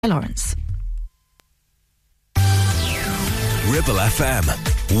Lawrence. Ribble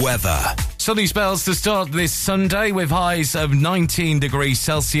FM weather. Sunny spells to start this Sunday with highs of 19 degrees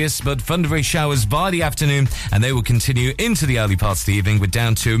Celsius, but thundery showers by the afternoon, and they will continue into the early parts of the evening with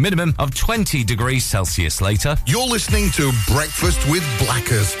down to a minimum of 20 degrees Celsius later. You're listening to Breakfast with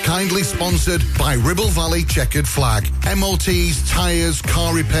Blackers, kindly sponsored by Ribble Valley Checkered Flag. MOTs, tyres,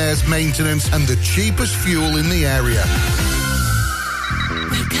 car repairs, maintenance, and the cheapest fuel in the area.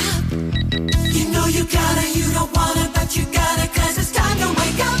 Wake up. You know you gotta, you don't wanna, but you gotta, 'cause it's time to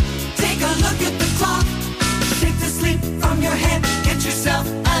wake up. Take a look at the clock. Shake the sleep from your head. Get yourself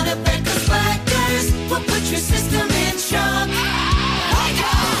out of bed, 'cause Blackers will put your system in shock. Wake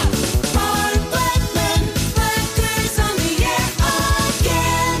up! Mark Blackman, Blackers on the air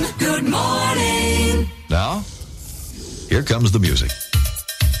again. Good morning. Now, here comes the music.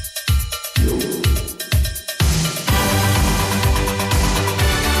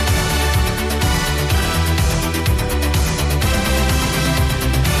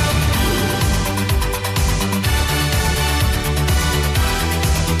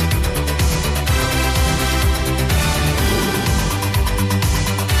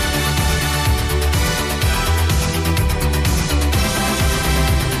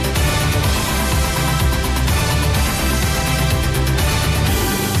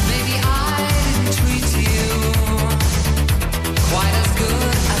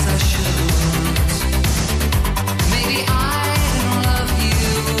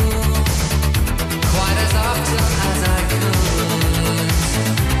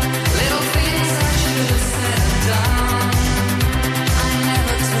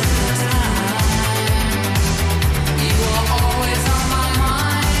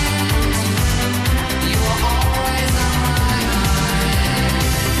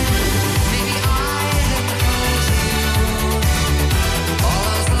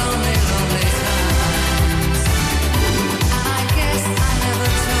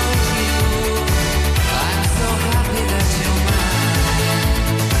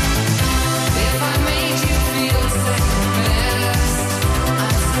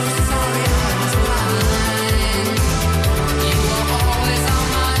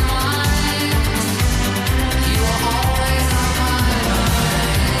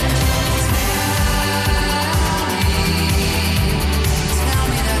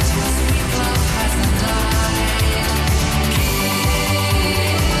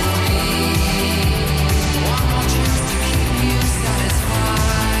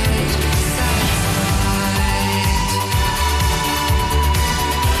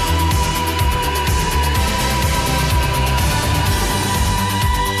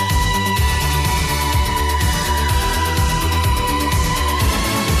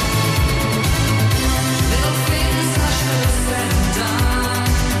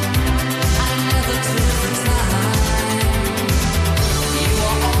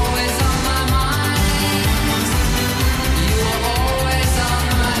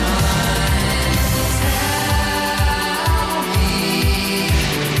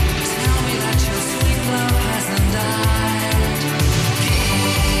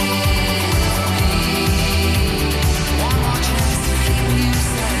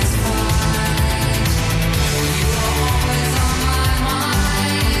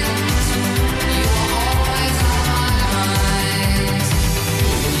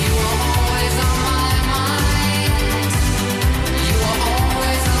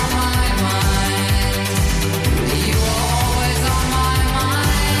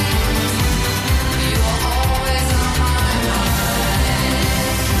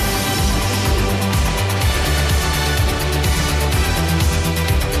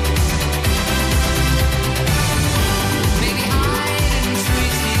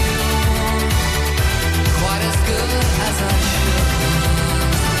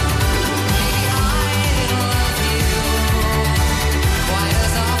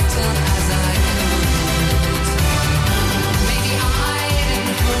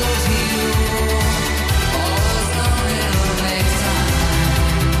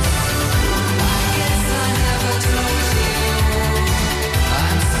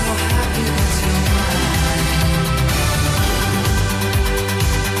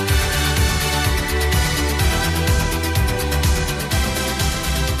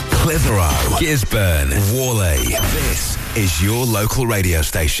 Clitheroe, Gisburn, Worley. This is your local radio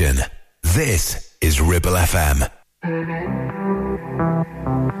station. This is Ribble FM.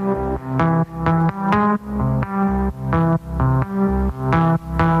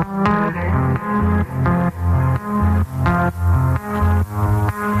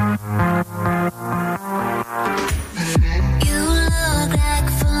 You look like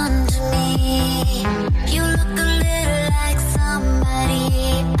fun.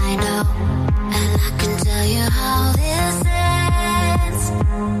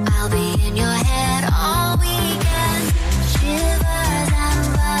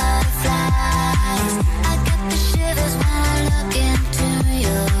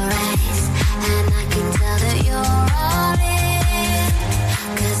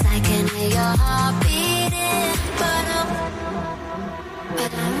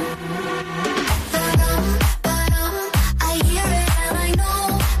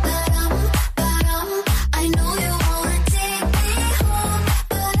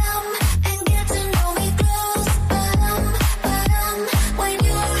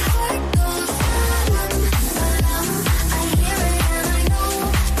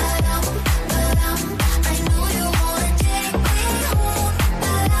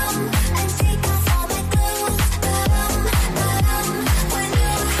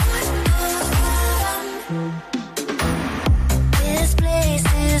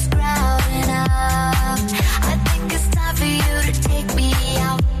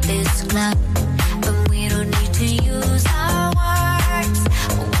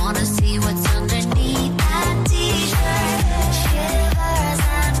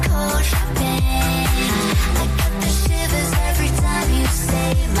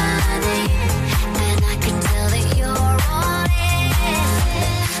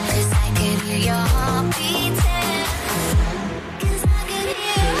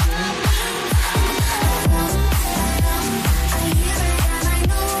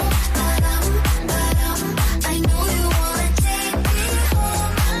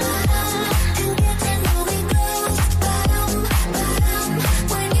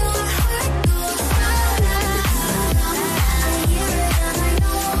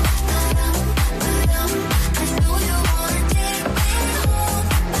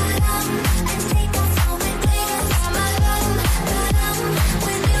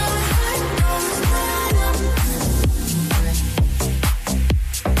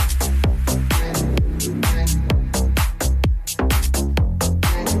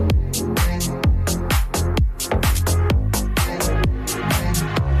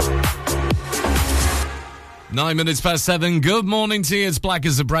 (9:07). Good morning to you. It's Black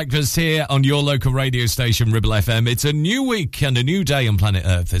as a Breakfast here on your local radio station, Ribble FM. It's a new week and a new day on planet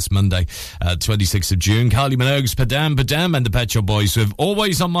Earth this Monday, 26th of June. Kylie Minogue's Padam Padam and the Pet Shop Boys have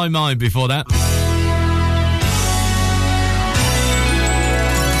always on my mind before that.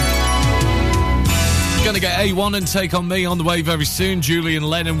 Going to get A1 and Take On Me on the way very soon. Julian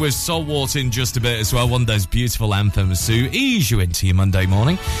Lennon with Saltwater in just a bit as well. One of those beautiful anthems to ease you into your Monday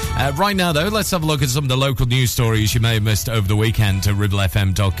morning. Right now, though, let's have a look at some of the local news stories you may have missed over the weekend to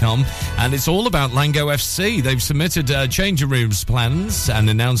ribblefm.com. And it's all about Lango FC. They've submitted changing rooms plans and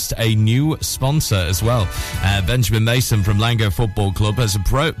announced a new sponsor as well. Benjamin Mason from Lango Football Club has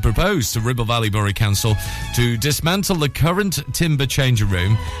proposed to Ribble Valley Borough Council to dismantle the current timber changing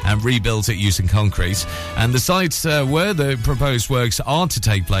room and rebuild it using concrete. And the sites where the proposed works are to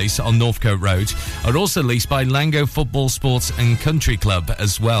take place on Northcote Road are also leased by Lango Football Sports and Country Club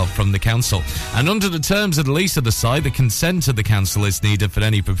as well from the council. And under the terms of the lease of the site, the consent of the council is needed for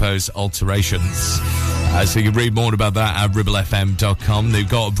any proposed alterations. So you can read more about that at ribblefm.com. They've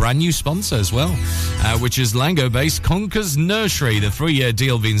got a brand new sponsor as well, which is Lango-based Conker's Nursery, the 3-year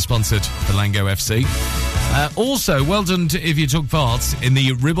deal being sponsored for Lango FC. Also, well done if you took part in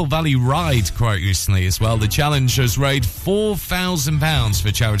the Ribble Valley Ride quite recently as well. The challenge has raised £4,000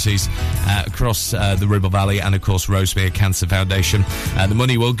 for charities across the Ribble Valley and, of course, Rosemere Cancer Foundation. The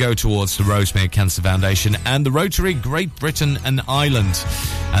money will go towards the Rosemere Cancer Foundation and the Rotary Great Britain and Ireland.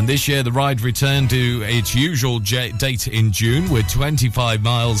 And this year, the ride returned to its usual date in June with 25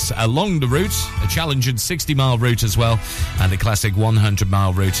 miles along the route, a challenging 60-mile route as well, and a classic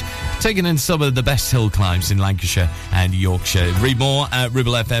 100-mile route, taking in some of the best hill climbs in Lancashire and Yorkshire. Read more at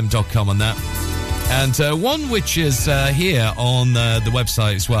ribblefm.com on that. And one which is here on the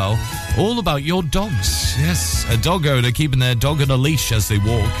website as well, all about your dogs. Yes, a dog owner keeping their dog on a leash as they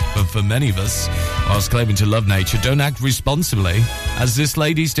walk. But for many of us, whilst claiming to love nature, don't act responsibly, as this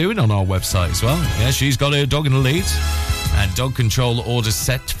lady's doing on our website as well. Yeah, she's got her dog in the lead. And dog control order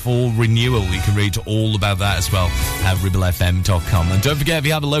set for renewal. You can read all about that as well at ribblefm.com. And don't forget, if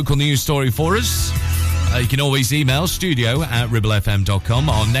you have a local news story for us, you can always email studio@ribblefm.com.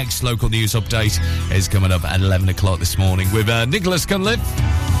 Our next local news update is coming up at 11 o'clock this morning with Nicholas Cunliffe.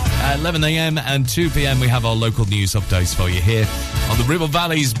 At 11 a.m. and 2 p.m. we have our local news updates for you here on the Ribble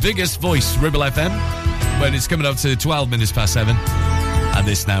Valley's biggest voice, Ribble FM, when it's coming up to 12 minutes past 7. And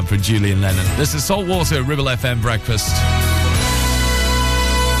this now from Julian Lennon. This is Saltwater, Ribble FM Breakfast.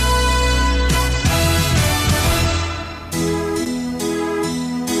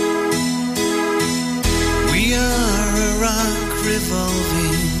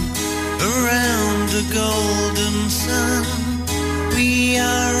 Revolving around a golden sun, we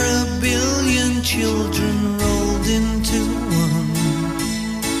are a billion children rolled into one.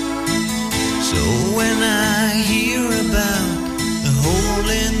 So when I hear about the hole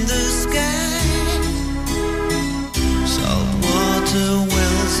in the sky, salt water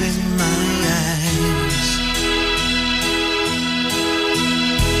wells in my eyes.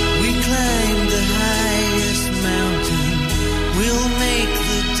 We climb the highest mountain, we'll make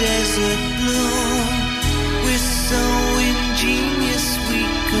the desert bloom. We're so ingenious we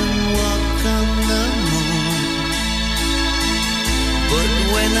can walk on the moon.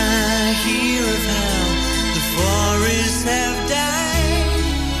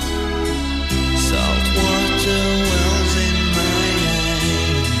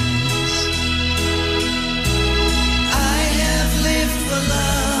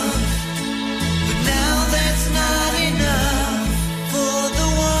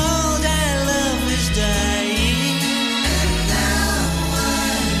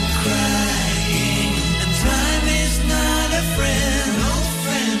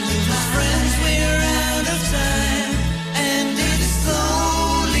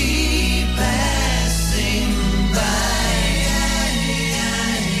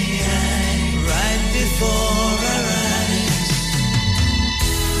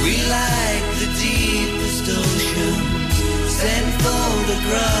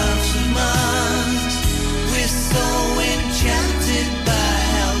 photographs of Mars. We're so enchanted by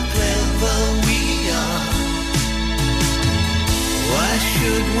how clever we are. Why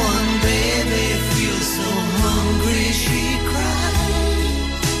should one baby feel so hungry she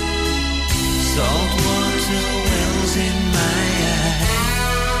cries? Salt water wells in my eyes.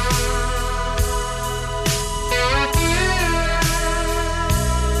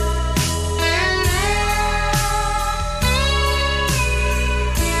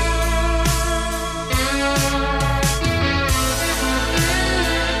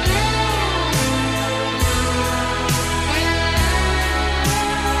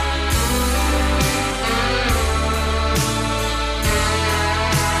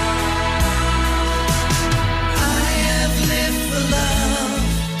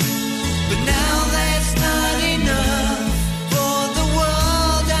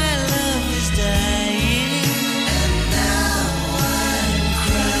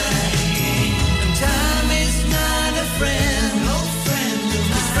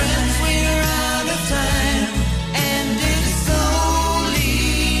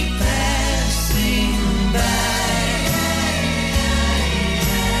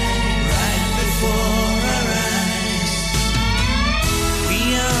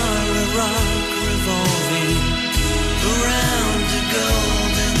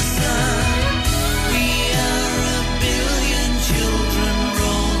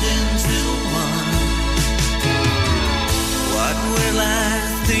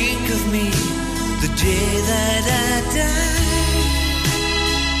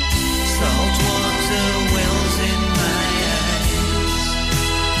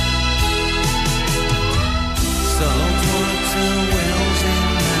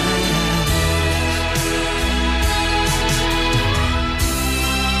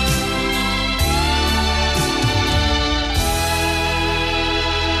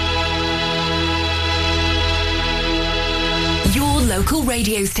 Local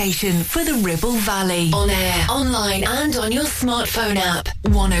radio station for the Ribble Valley. On air, online and on your smartphone app.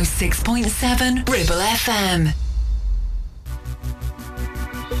 106.7 Ribble FM.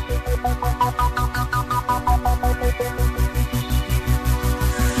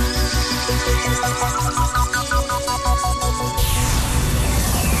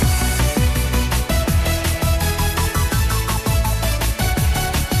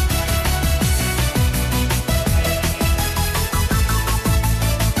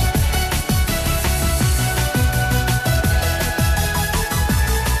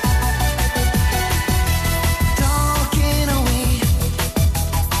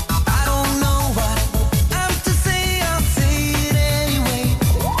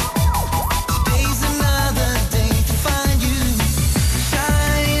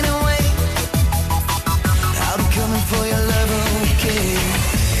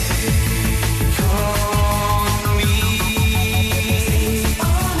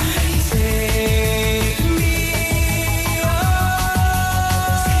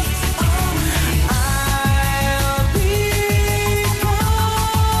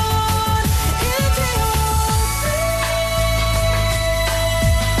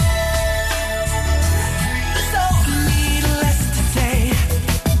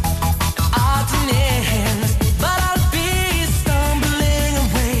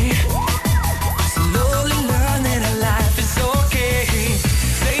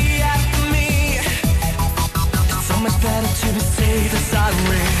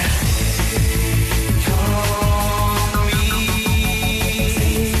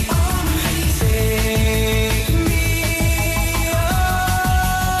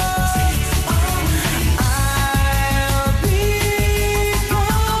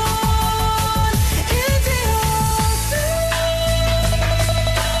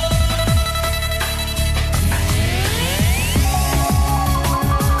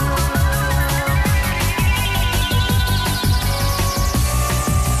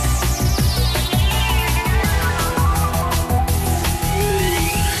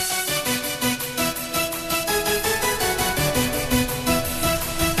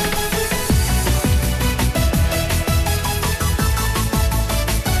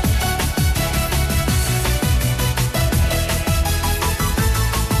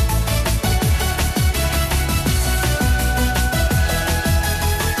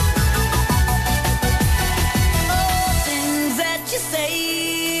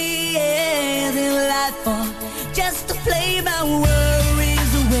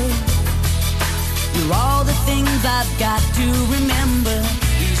 I've got to remember,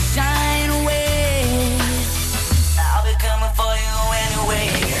 you shine away. I'll be coming for you anyway.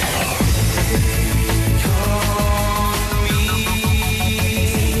 Call me.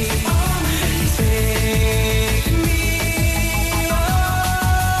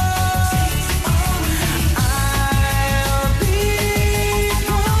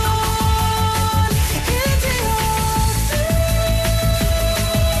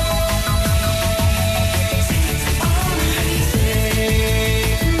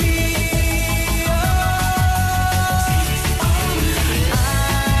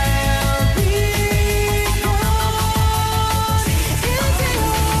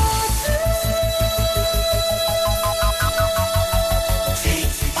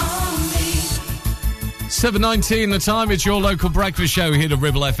 7:19 the time. It's your local breakfast show here at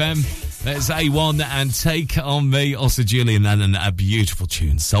Ribble FM. There's A1 and Take On Me. Also Julian Lennon, a beautiful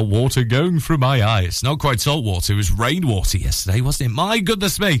tune. Salt water going through my eyes. Not quite salt water, it was rainwater yesterday, wasn't it? My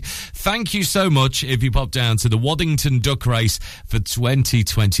goodness me. Thank you so much if you pop down to the Waddington Duck Race for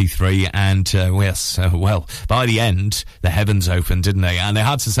 2023. And, well, by the end, the heavens opened, didn't they? And they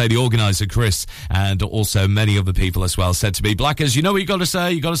had to say, the organiser, Chris, and also many other people as well, said to me, Blackers, you know what you got to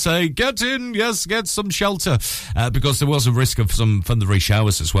say? You got to say, get in, yes, get some shelter. Because there was a risk of some thundery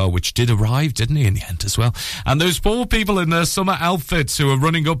showers as well, which did arrive, didn't he, in the end as well? And those poor people in their summer outfits who are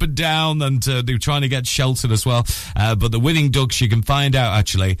running up and down, and they were trying to get sheltered as well. But the winning ducks, you can find out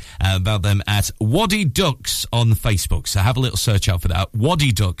actually about them at Waddy Ducks on Facebook. So have a little search out for that,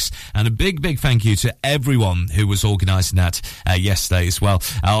 Waddy Ducks. And a big, big thank you to everyone who was organising that yesterday as well.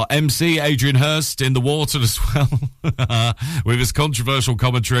 Our MC, Adrian Hurst, in the water as well, with his controversial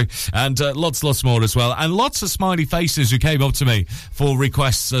commentary, and lots more as well. And lots of smiley faces who came up to me for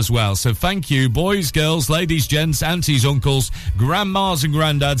requests as well. So thank you, boys, girls, ladies, gents, aunties, uncles, grandmas and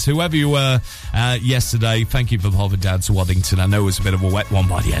granddads, whoever you were yesterday. Thank you for popping down to Waddington. I know it was a bit of a wet one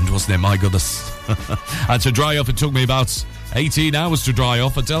by the end, wasn't it? My goodness. And to dry off, it took me about 18 hours to dry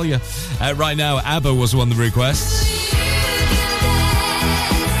off, I tell you. Right now, ABBA was one of the requests.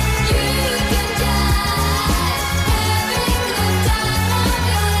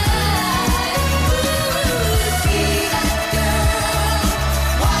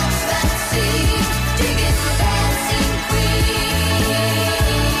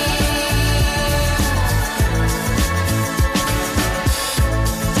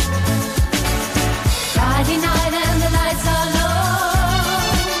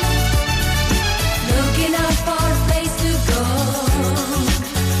 Looking up for a place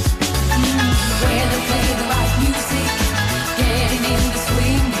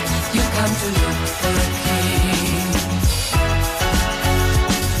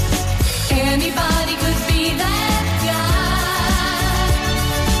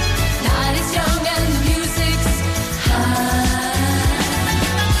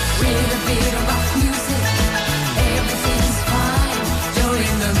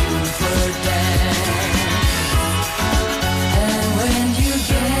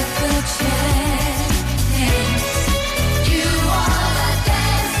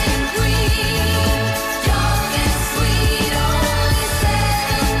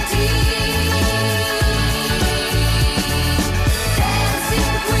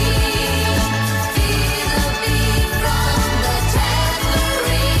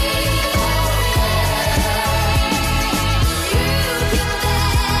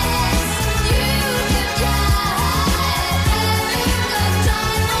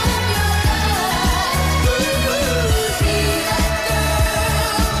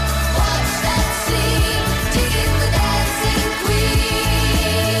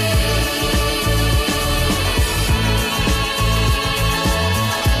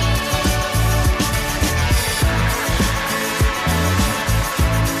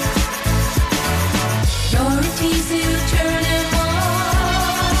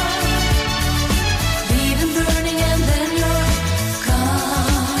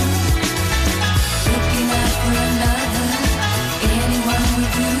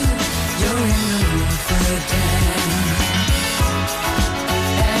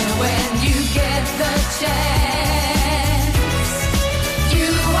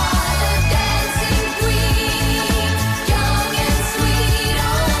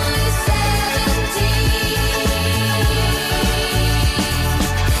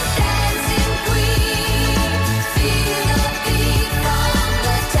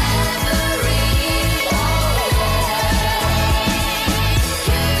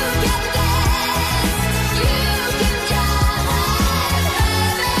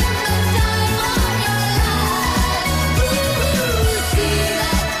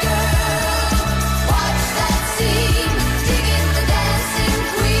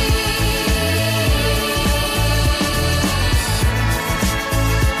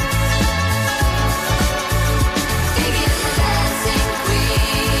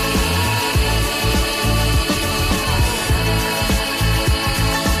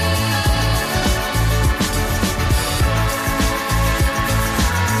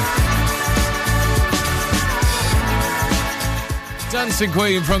Dancing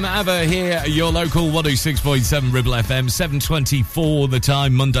Queen from ABBA here, your local 106.7 Ribble FM, 7:24 the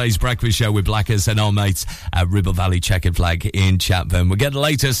time, Monday's breakfast show with Blackers and our mates at Ribble Valley Checkered Flag in Chatburn. We'll get the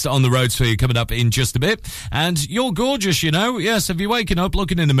latest on the roads for you coming up in just a bit. And you're gorgeous, you know. Yes, if you're waking up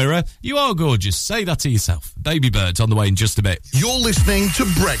looking in the mirror, you are gorgeous. Say that to yourself. Baby Birds on the way in just a bit. You're listening to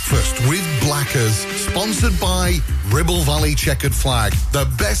Breakfast with Blackers, sponsored by Ribble Valley Checkered Flag, the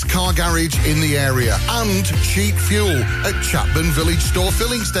best car garage in the area, and cheap fuel at Chatburn Village Store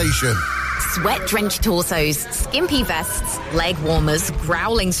Filling Station. Sweat-drenched torsos, skimpy vests, leg warmers,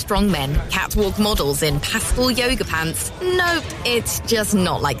 growling strongmen, catwalk models in pastel yoga pants. Nope, it's just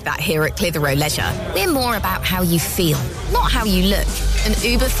not like that here at Clitheroe Leisure. We're more about how you feel, not how you look. An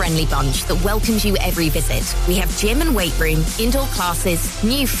uber-friendly bunch that welcomes you every visit. We have gym and weight room, indoor classes,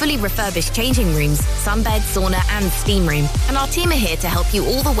 new fully refurbished changing rooms, sunbed, sauna and steam room. And our team are here to help you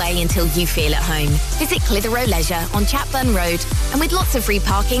all the way until you feel at home. Visit Clitheroe Leisure on Chatburn Road. And with lots of free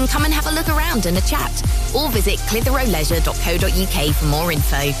parking, come and have a look around and a chat. Or visit clitheroeleisure.co.uk for more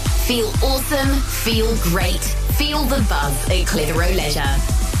info. Feel awesome, feel great, feel the buzz at Clitheroe Leisure.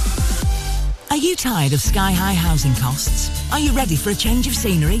 Are you tired of sky-high housing costs? Are you ready for a change of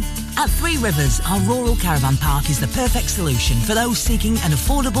scenery? At Three Rivers, our rural caravan park is the perfect solution for those seeking an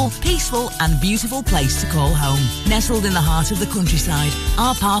affordable, peaceful and beautiful place to call home. Nestled in the heart of the countryside,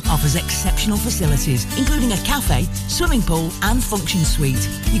 our park offers exceptional facilities, including a cafe, swimming pool and function suite.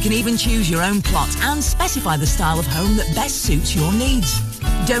 You can even choose your own plot and specify the style of home that best suits your needs.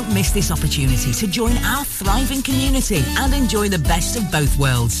 Don't miss this opportunity to join our thriving community and enjoy the best of both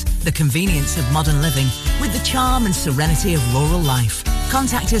worlds, the convenience of modern living with the charm and serenity of rural life.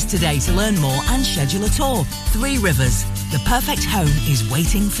 Contact us today to learn more and schedule a tour. Three Rivers, the perfect home is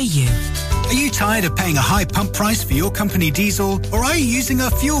waiting for you. Are you tired of paying a high pump price for your company diesel? Or are you using a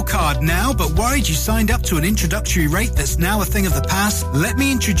fuel card now but worried you signed up to an introductory rate that's now a thing of the past? Let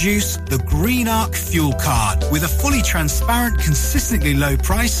me introduce the Green Arc Fuel Card. With a fully transparent, consistently low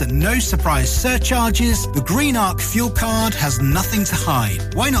price and no surprise surcharges, the Green Arc Fuel Card has nothing to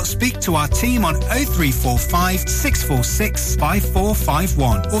hide. Why not speak to our team on 0345 646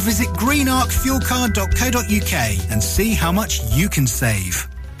 5451 or visit greenarcfuelcard.co.uk and see how much you can save.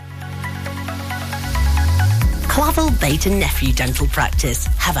 Clavel Bait and Nephew Dental Practice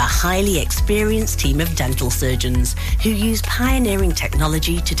have a highly experienced team of dental surgeons who use pioneering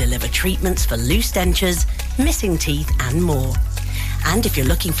technology to deliver treatments for loose dentures, missing teeth and more. And if you're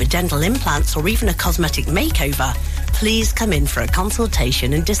looking for dental implants or even a cosmetic makeover, please come in for a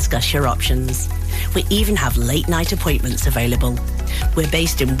consultation and discuss your options. We even have late night appointments available. We're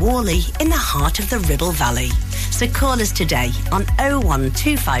based in Worley in the heart of the Ribble Valley. So call us today on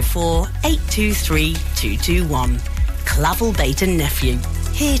 01254 823 221. Clavel Bait and Nephew,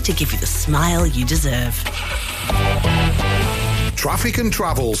 here to give you the smile you deserve. Traffic and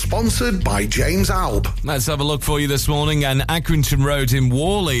travel, sponsored by James Alb. Let's have a look for you this morning. And Accrington Road in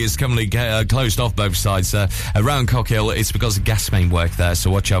Worley is currently closed off both sides. Around Cockhill, it's because of gas main work there,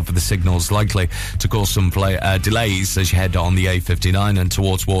 so watch out for the signals, likely to cause some delays as you head on the A59 and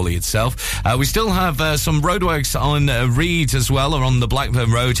towards Worley itself. We still have some roadworks on Reed as well, or on the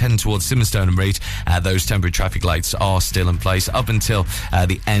Blackburn Road heading towards Simmerstone and Reed. Those temporary traffic lights are still in place up until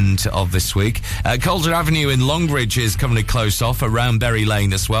the end of this week. Calder Avenue in Longridge is currently closed off around Berry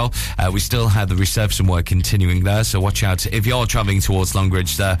Lane as well. We still have the resurfacing work continuing there, so watch out if you're travelling towards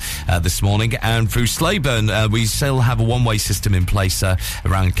Longridge there this morning. And through Slaburn, we still have a one-way system in place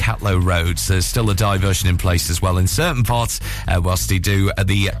around Catlow Road. So there's still a diversion in place as well in certain parts whilst they do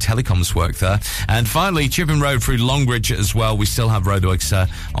the telecoms work there. And finally, Chipping Road through Longridge as well. We still have roadworks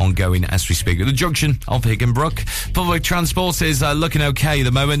ongoing as we speak at the junction of Higginbrook. Public transport is looking okay at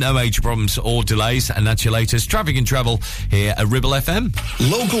the moment. No major problems or delays. And that's your latest traffic and travel here at Ribble FM.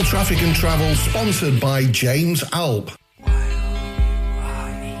 Local traffic and travel, sponsored by James Alb.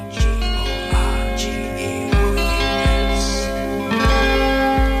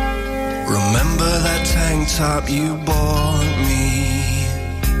 Remember that tank top you bought me?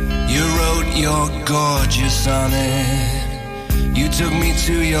 You wrote you're gorgeous on it. You took me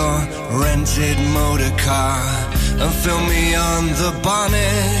to your rented motor car and filmed me on the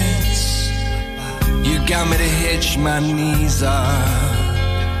bonnet. You got me to hitch my knees up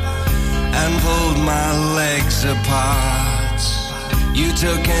and pulled my legs apart. You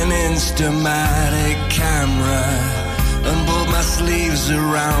took an Instamatic camera and pulled my sleeves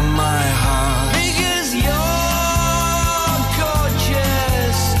around my heart. Because you're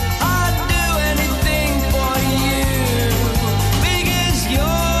gorgeous, I'd do anything for you. Because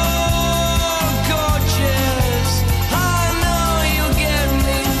you're gorgeous, I know you'll get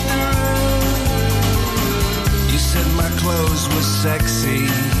me through. You said my clothes were sexy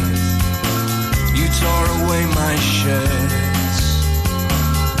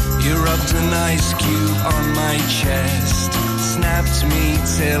rubbed an ice cube on my chest, snapped me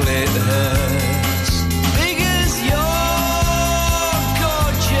till it hurts. Because you're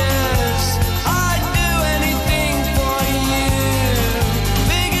gorgeous, I'd do anything for you.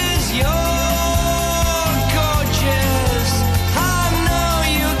 Because you're gorgeous, I know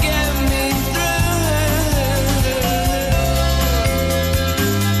you get me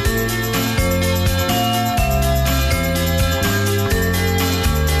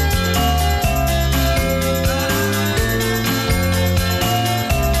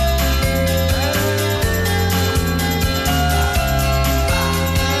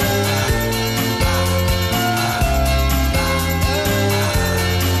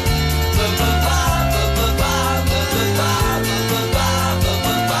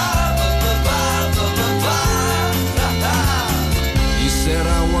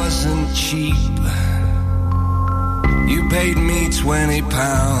cheap. You paid me £20.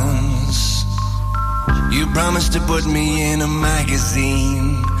 You promised to put me in a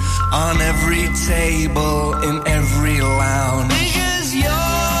magazine, on every table, in every lounge. Because you're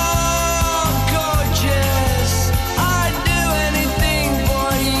gorgeous, I'd do anything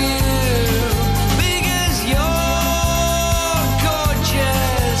for you. Because you're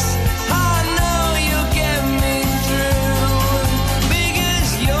gorgeous, I know you'll get me through. Because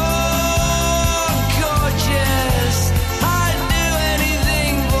you're gorgeous, I'd do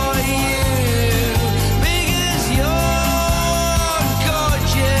anything for you. Because you're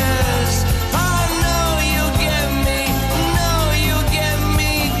gorgeous, I know you'll get me, know you'll get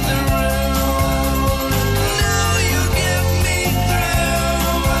me through. Know you'll get me through.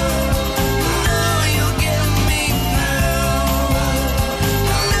 Know you'll get me through.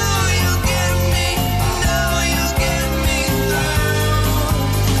 Know you'll get me, know you'll get me through.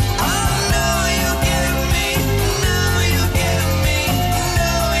 I know you'll get me, know you'll get me,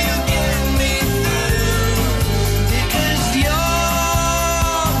 know you'll get me through. Because you're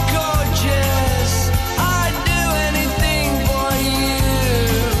gorgeous, I'd do anything for you.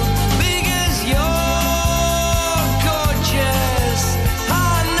 Because you're gorgeous,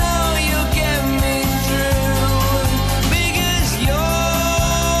 I know you'll get me through. Because you're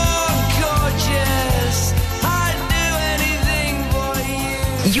gorgeous, I'd do anything for you.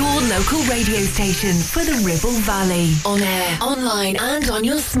 Your local radio station for the Ribble Valley. On air, online and on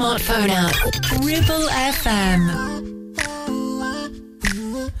your smartphone app. Ribble FM.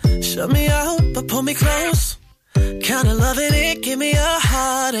 Shut me out, but pull me close. Kinda loving it, give me a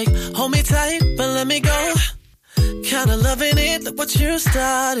heartache. Hold me tight, but let me go. Kinda loving it, look what you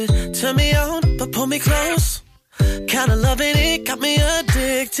started. Turn me on, but pull me close. Kinda loving it, got me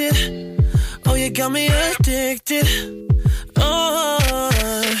addicted. Oh, you got me addicted. Oh,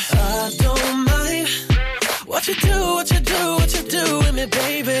 I don't mind what you do, what you do, what you do with me,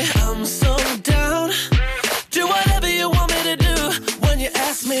 baby. I'm so down. Do whatever you want me to do. When you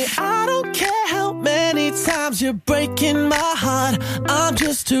ask me, I don't care how many times you're breaking my heart. I'm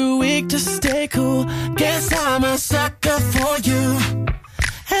just too weak to stay cool. Guess I'm a sucker for you.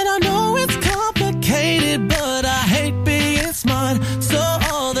 And I know it's complicated, but I hate being smart. So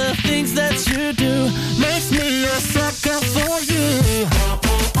all the things that you do makes me a sucker for you.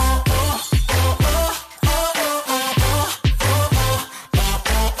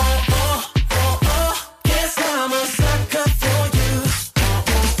 Guess I'm a sucker for you.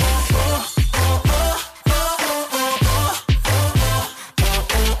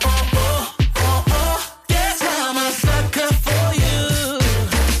 Guess I'm a sucker for you.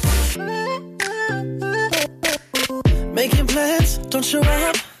 Making plans, don't show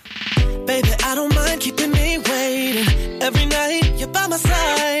up. Baby, I don't mind keeping me waiting. Every night, you're by my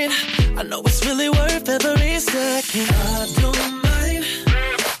side. I know it's really worth every second. I don't mind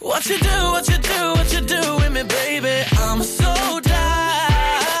what you do, what you do, what you do with me, baby. I'm so down.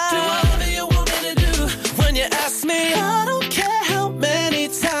 Do whatever you want me to do. When you ask me, I don't care how many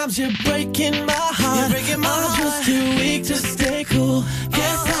times you're breaking my heart. I'm just too weak to stay cool.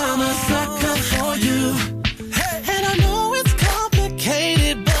 Guess I'm a sucker for you. And I know it's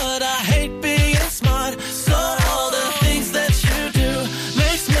complicated, but I hate being smart. So all the things that you do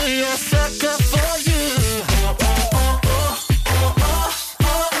makes me a sucker for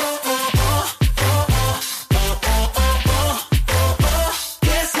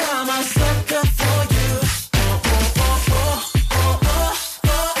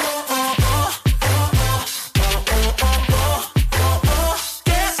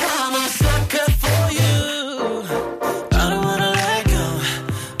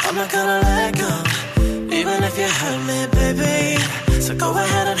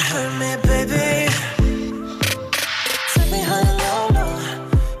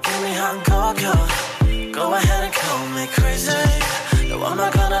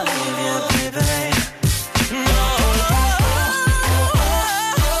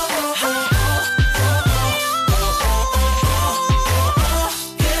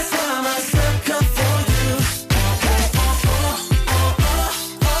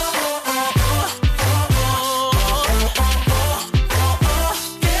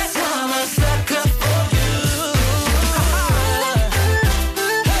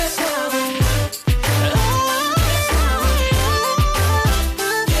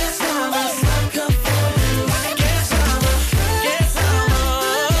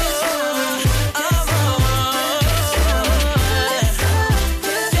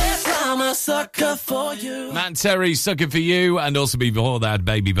a sucker for you. Matt Terry, Sucker for You, and also before that,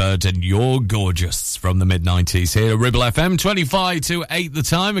 Baby Bird and You're Gorgeous from the mid-90s here at Ribble FM. 25 to 8 the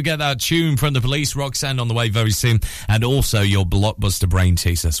time. We get that tune from the Police, Roxanne on the way very soon, and also your blockbuster brain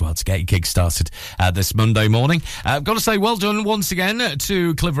teaser as well to get you kick-started this Monday morning. I've got to say well done once again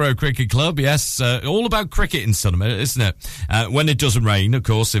to Clitheroe Cricket Club. Yes, all about cricket in Sunderland, isn't it? When it doesn't rain, of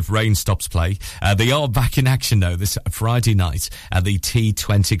course, if rain stops play. They are back in action, though, this Friday night at the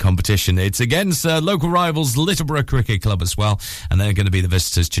T20 competition. It's against local rivals Littleborough Cricket Club as well, and they're going to be the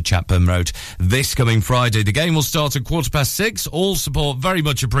visitors to Chatburn Road this coming Friday. The game will start at 6:15. All support very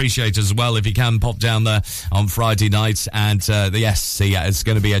much appreciated as well if you can pop down there on Friday night. And it's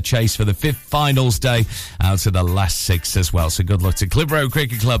going to be a chase for the fifth finals day out to the last six as well. So good luck to Clitheroe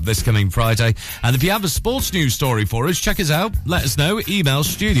Cricket Club this coming Friday. And if you have a sports news story for us, check us out. Let us know. Email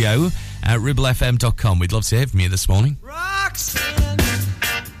studio@ribblefm.com. We'd love to hear from you this morning. Roxanne,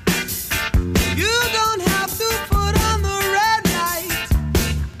 you don't have to put on the red light.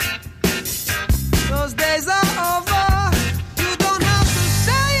 Those days are over. You don't have to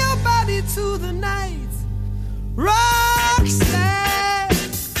sell your body to the night. Roxanne,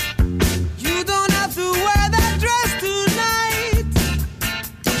 you don't have to wear that dress tonight.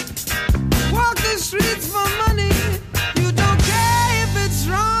 Walk the streets for money. You don't care if it's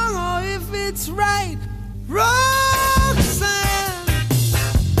wrong or if it's right. Roxanne,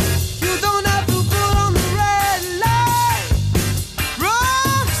 you don't have to put on the red light.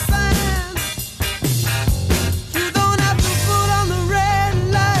 Roxanne, you don't have to put on the red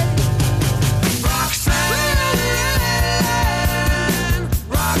light. Roxanne,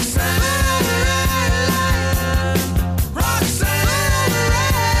 Roxanne, Roxanne,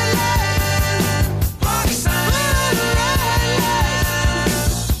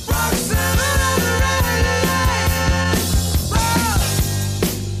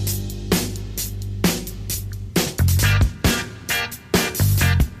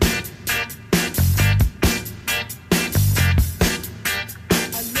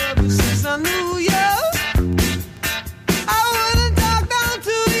 since I knew you, I wouldn't talk down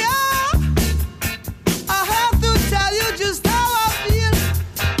to you. I have to tell you just how I feel.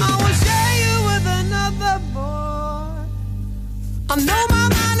 I won't share you with another boy. I know my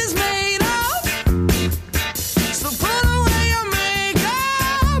mind is made up, so put away your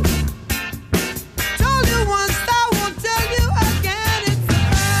makeup. Told you once, I won't tell you again. It's the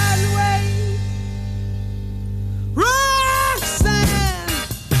bad way. Roxanne,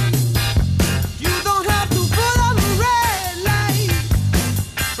 you don't have to put on the red light.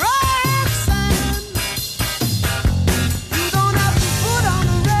 Roxanne, you don't have to put on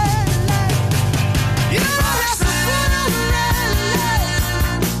the red light. You don't have to put on the red light. Roxanne,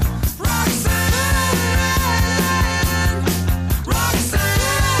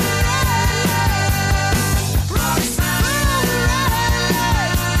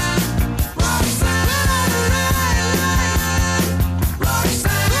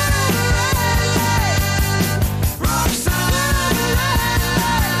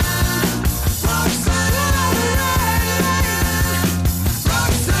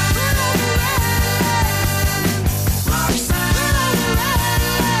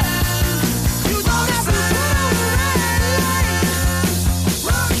 you don't have to put on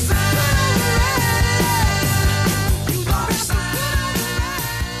the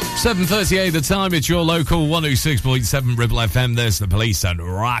red light. 7:38 the time. It's your local 106.7 Ribble FM. There's the Police and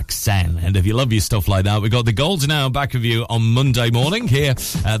Roxanne. And if you love your stuff like that, we've got the Golden Hour back of you on Monday morning here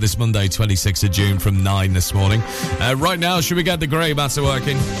this Monday 26th of June from 9 this morning. Right now, should we get the grey matter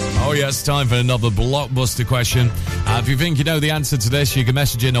working? Oh yes, time for another blockbuster question. If you think you know the answer to this, you can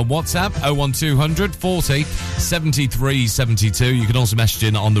message in on WhatsApp 01200 40 73 72. You can also message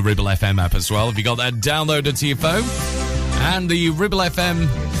in on the Ribble FM app as well if you got that downloaded to your phone. And the Ribble FM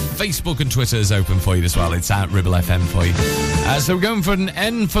Facebook and Twitter is open for you as well. It's at Ribble FM for you. So we're going for an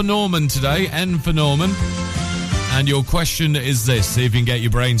N for Norman today. N for Norman. And your question is this. See if you can get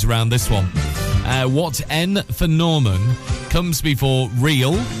your brains around this one. What N for Norman comes before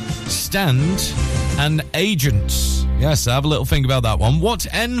real, stand, and agent? Yes, have a little think about that one. What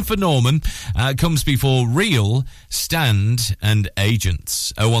N for Norman comes before real, stand, and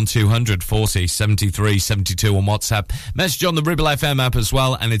agents? 01200 40 73 72 on WhatsApp. Message on the Ribble FM app as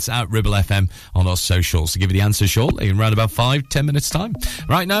well, and it's at Ribble FM on our socials. To give you the answer shortly in around about 5-10 minutes time.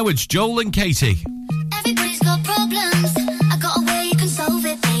 Right now, it's Joel and Katie. Everybody's got problems. I got a way you can solve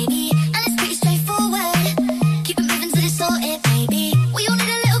it, baby. And it's pretty straightforward. Keep it moving till it's sorted, baby. We all need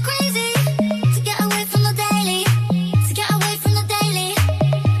a little crazy to get away from the daily. To get away from the daily.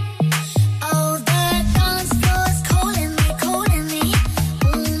 Oh, the dance floor's calling me, calling me.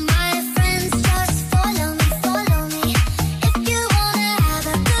 All my friends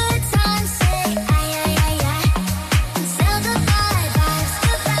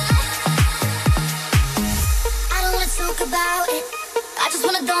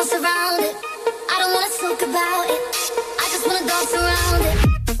dance around it. I don't wanna talk about it. I just wanna dance around it.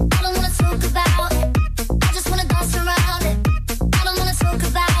 I don't wanna talk about it. I just wanna dance around it. I don't wanna talk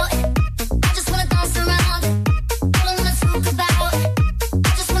about it. I just wanna dance around it. I don't wanna talk about it. I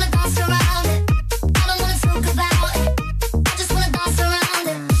just wanna dance around it. I don't wanna talk about it. I just wanna dance around it.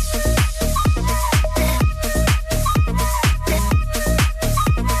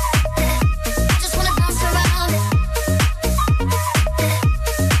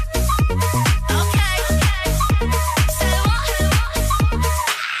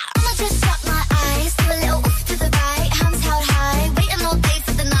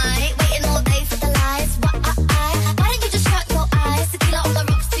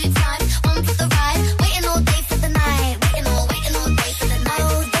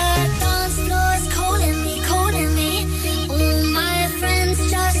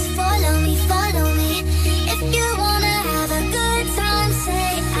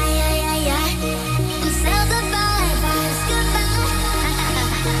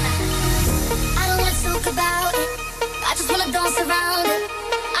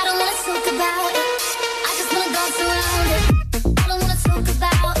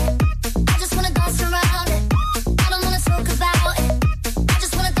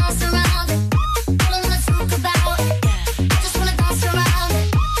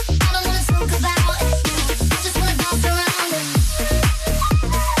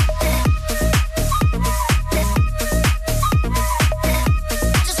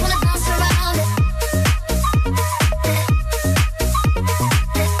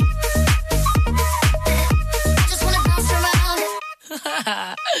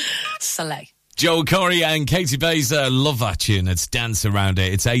 Joel Corey and Katie Baser, love that tune. It's Dance Around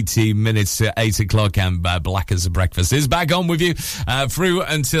It. It's 18 minutes to 8 o'clock and Black as a Breakfast is back on with you through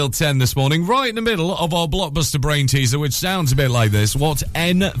until 10 this morning, right in the middle of our blockbuster brain teaser, which sounds a bit like this. What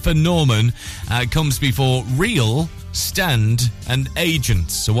N for Norman comes before real, stand and agent.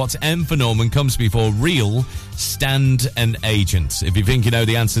 So what's M for Norman comes before real, stand and agent. If you think you know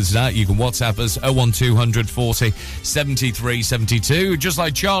the answer to that, you can WhatsApp us 01200 40 73 72. Just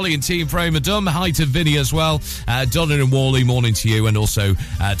like Charlie and Team Frame of Dumb. Hi to Vinny as well. Donna and Wally, morning to you. And also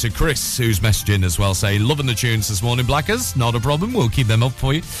to Chris, who's messaging as well, saying, loving the tunes this morning, Blackers. Not a problem. We'll keep them up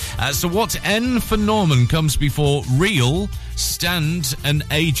for you. So what N for Norman comes before real, stand and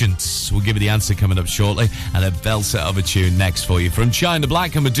agent? We'll give you the answer coming up shortly. And a belter of a tune next for you from China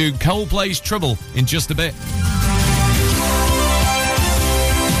Black, and we'll do Coldplay's Trouble in just a bit.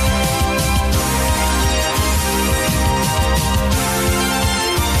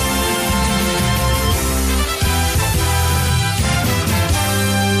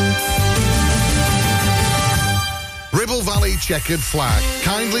 Ribble Valley Checkered Flag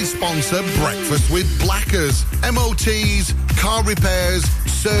kindly sponsor Breakfast with Blackers. MOTs, car repairs,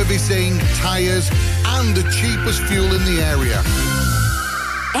 servicing, tyres, and the cheapest fuel in the area.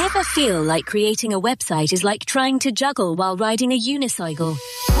 Ever feel like creating a website is like trying to juggle while riding a unicycle?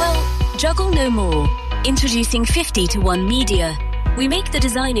 Well, juggle no more. Introducing 50-to-1 Media. We make the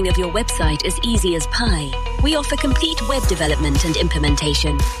designing of your website as easy as pie. We offer complete web development and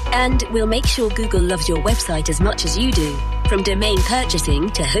implementation. And we'll make sure Google loves your website as much as you do. From domain purchasing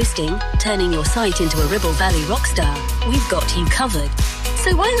to hosting, turning your site into a Ribble Valley rockstar, we've got you covered.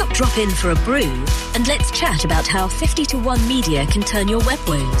 So why not drop in for a brew and let's chat about how 50-to-1 Media can turn your web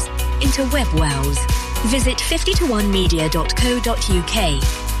woes into web wows. Visit 50to1media.co.uk,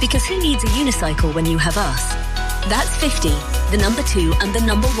 because who needs a unicycle when you have us? That's 50, the number 2 and the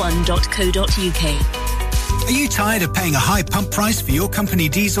number 1.co.uk. Are you tired of paying a high pump price for your company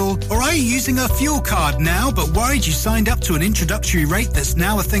diesel? Or are you using a fuel card now but worried you signed up to an introductory rate that's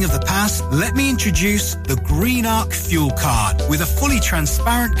now a thing of the past? Let me introduce the Green Arc Fuel Card. With a fully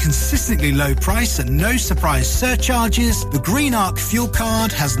transparent, consistently low price and no surprise surcharges, the Green Arc Fuel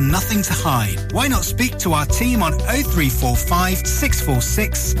Card has nothing to hide. Why not speak to our team on 0345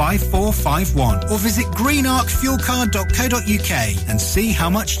 646 5451 or visit greenarcfuelcard.co.uk and see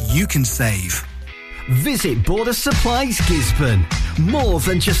how much you can save. Visit Border Supplies Gisborne. More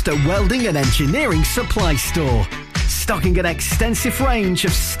than just a welding and engineering supply store. Stocking an extensive range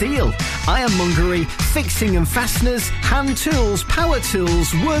of steel, ironmongery, fixing and fasteners, hand tools, power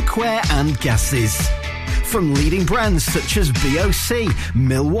tools, workwear and gases. From leading brands such as BOC,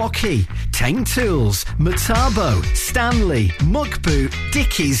 Milwaukee, Tang Tools, Metabo, Stanley, Muck Boot,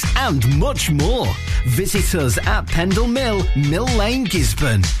 Dickies and much more. Visit us at Pendle Mill, Mill Lane,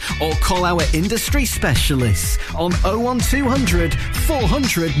 Gisborne, or call our industry specialists on 01200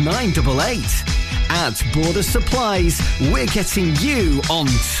 400 988. At Border Supplies, we're getting you on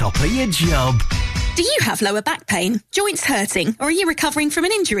top of your job. Do you have lower back pain, joints hurting, or are you recovering from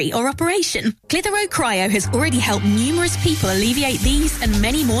an injury or operation? Clitheroe Cryo has already helped numerous people alleviate these and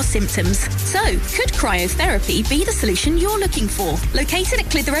many more symptoms. So, could cryotherapy be the solution you're looking for? Located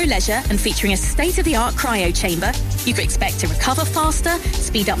at Clitheroe Leisure and featuring a state-of-the-art cryo chamber, you can expect to recover faster,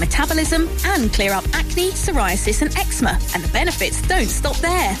 speed up metabolism, and clear up acne, psoriasis, and eczema. And the benefits don't stop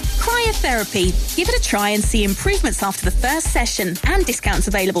there. Cryotherapy. Give it a try and see improvements after the first session, and discounts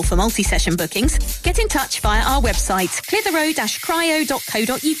available for multi-session bookings. Get in touch via our website,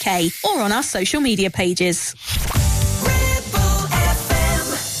 clitheroe-cryo.co.uk, or on our social media pages.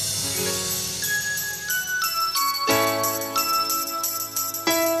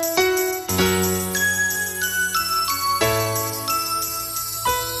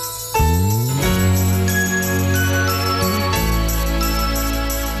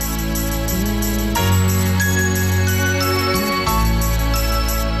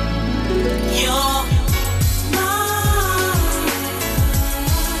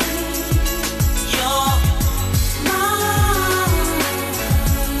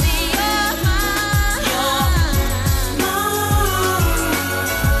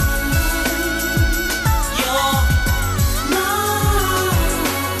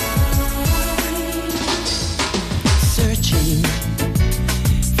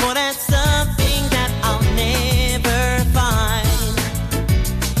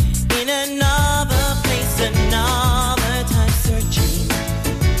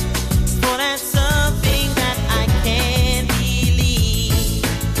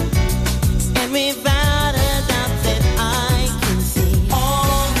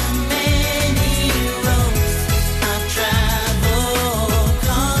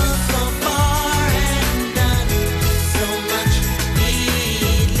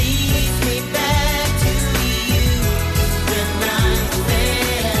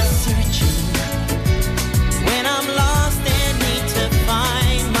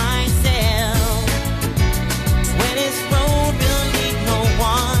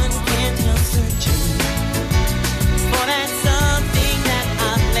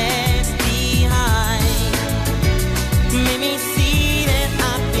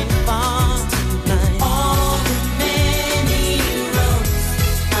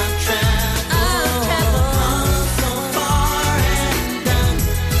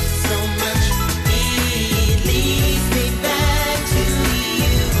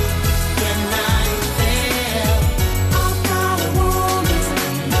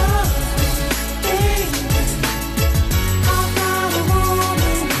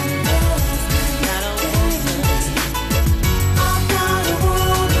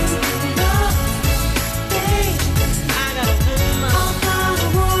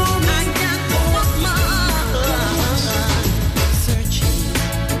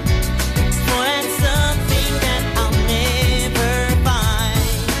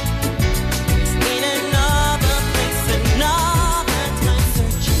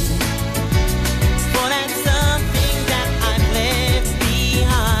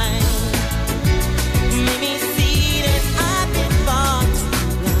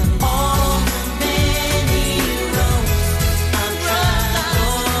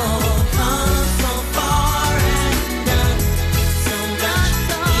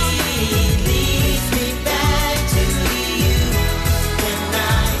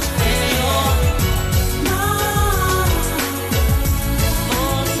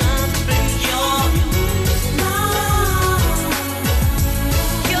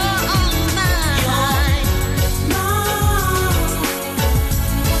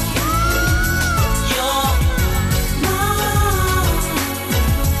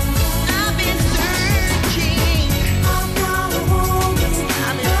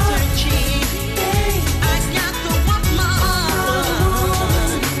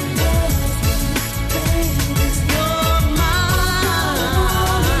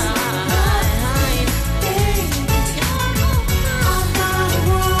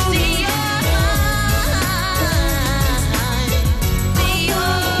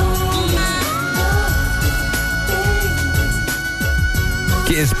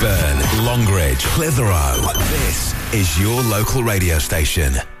 Gisburn, Longridge, Clitheroe. This is your local radio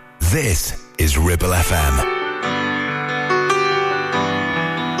station. This is Ribble FM.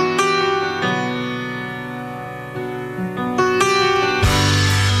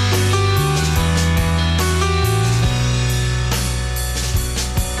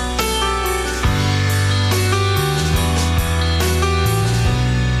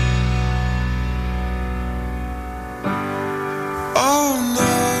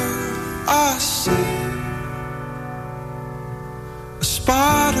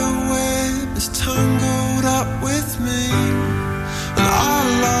 Spider web is turning.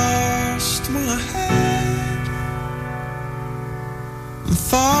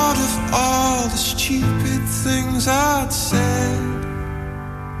 thought of all the stupid things I'd said.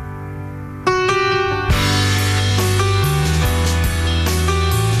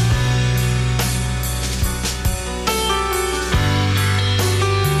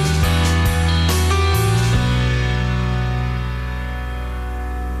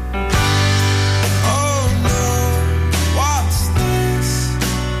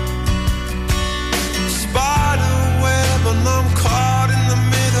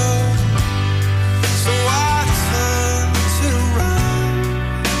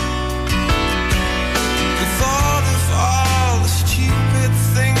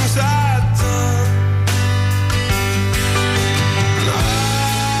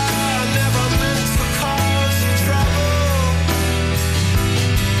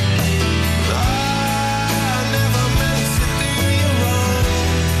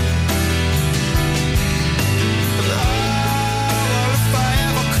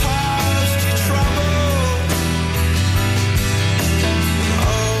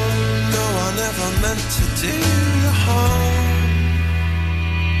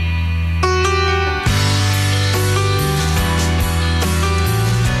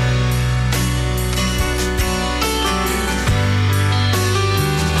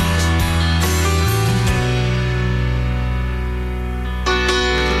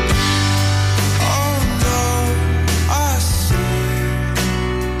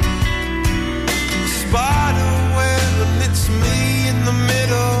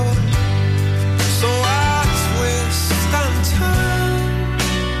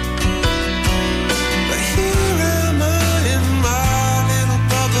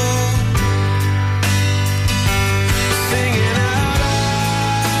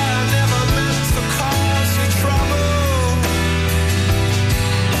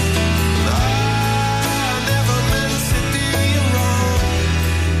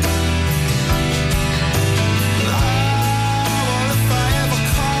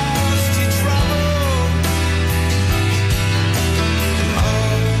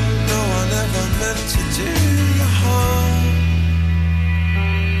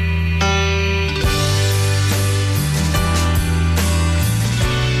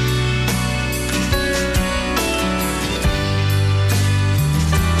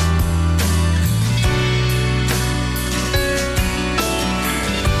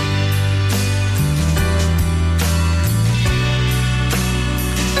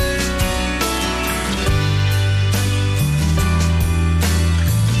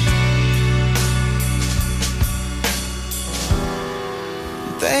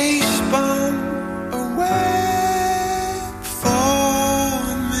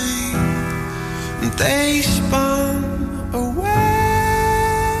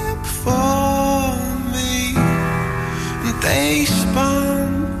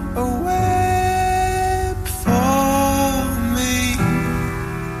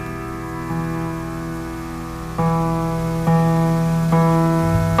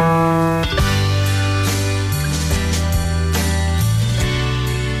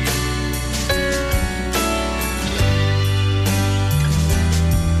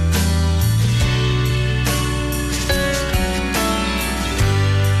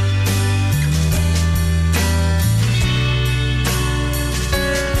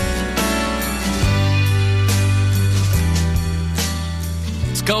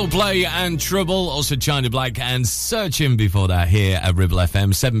 Coldplay and Trouble, also China Black and Searching before that here at Ribble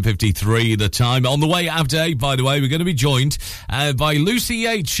FM, 7:53 the time. On the way after 8, by the way, we're going to be joined by Lucy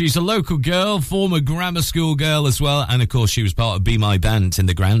Yates. She's a local girl, former grammar school girl as well, and of course she was part of Be My Band in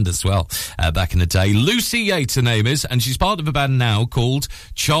the Grand as well back in the day. Lucy Yates, her name is, and she's part of a band now called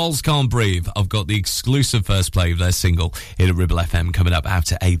Charles Can't Breathe. I've got the exclusive first play of their single here at Ribble FM coming up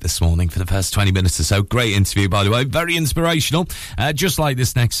after 8 this morning for the first 20 minutes or so. Great interview, by the way, very inspirational, just like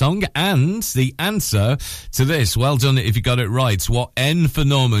this next song. And the answer to this, well done if you got it right. What N for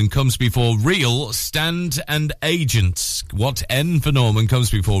Norman comes before real, stand and agent? What N for Norman comes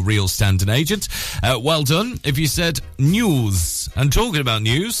before real, stand and agent? Well done if you said news. And talking about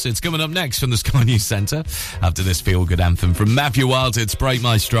news, it's coming up next from the Sky News Centre after this feel-good anthem from Matthew Wilde. It's Break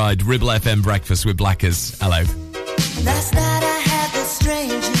My Stride, Ribble FM Breakfast with Blackers. Hello. Last night I had the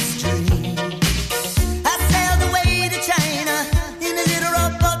strangest dream. I sailed away to China in a little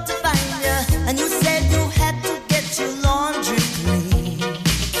rowboat to find you, and you said you had to get your laundry clean.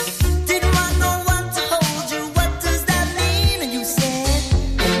 Didn't want no one to hold you, what does that mean? And you said,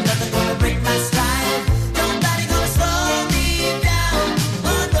 ain't nothing gonna break my stride, nobody gonna slow me down.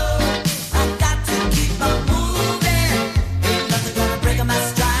 Oh no, I've got to keep on moving, ain't nothing gonna break my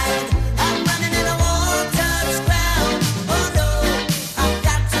stride. I'm running and I won't touch ground. Oh no, I've got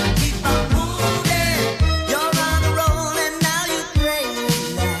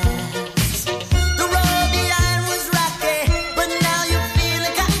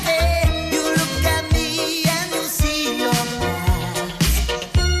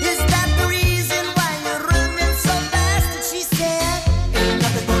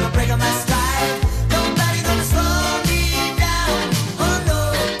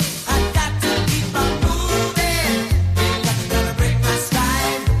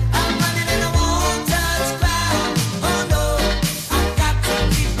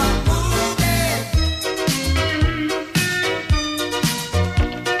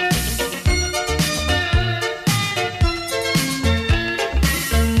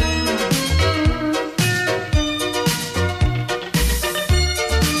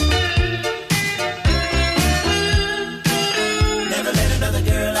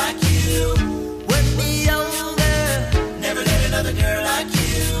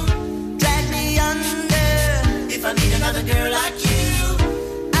girl like you.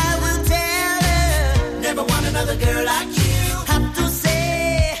 I will tell her, never want another girl like you. Have to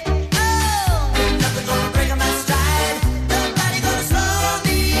say, oh, ain't nothing gonna break my stride. Nobody gonna slow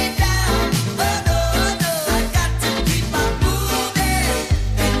me down. Oh no, no, I got to keep on moving.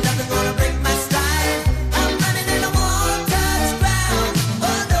 Ain't nothing gonna break my stride. I'm running and I won't touch ground.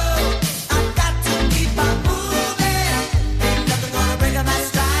 Oh no, I got to keep on moving. Ain't nothing gonna break my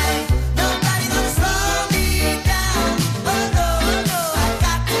stride. Nobody gonna slow me down. Oh no, no, I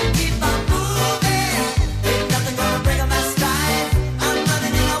got to keep on moving. Ain't nothing gonna break my stride. I'm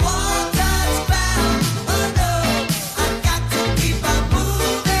running and I won't touch ground. Oh no, I got to keep on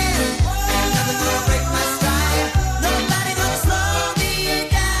moving. Ain't nothing gonna break my stride. Nobody gonna slow me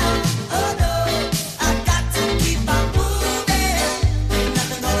down. Oh no, I got to keep on moving. Ain't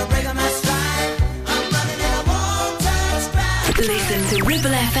nothing gonna break my stride. I'm running and I won't touch ground. Listen to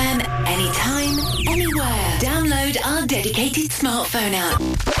Ribble FM anytime, anywhere. Download our dedicated smartphone app.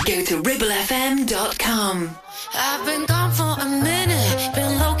 Go to ribblefm.com. I've been gone for a minute,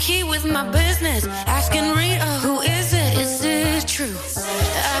 been low-key with my business, asking Rita, who is it? Is it true?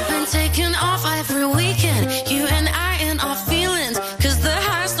 I've been taking off every weekend, you and I in our feelings, 'cause the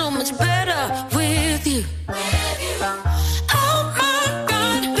high's so much better with you. Oh my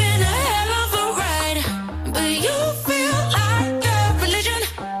God, been a hell of a ride, but you feel like a religion.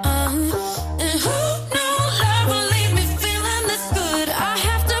 And who knew love will leave me feeling this good? I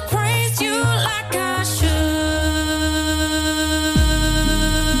have to praise you like I should.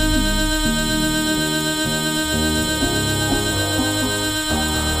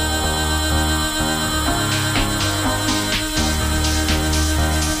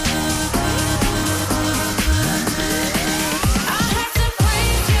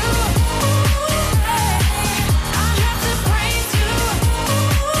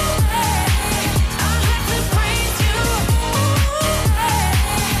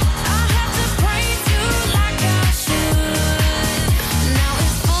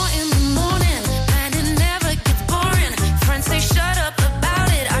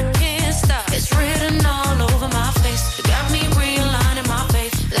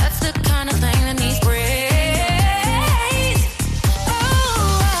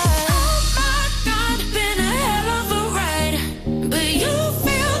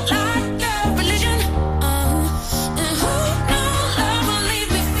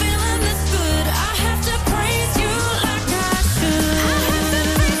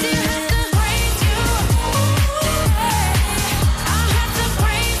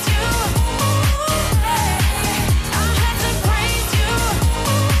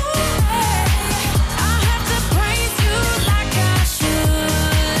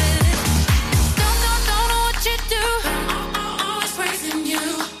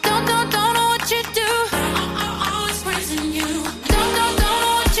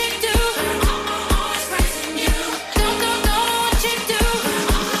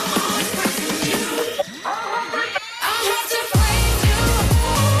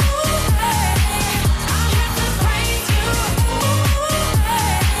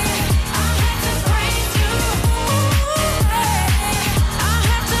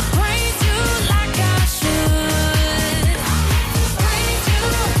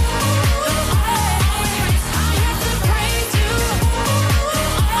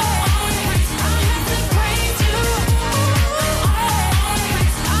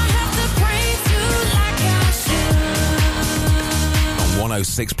 on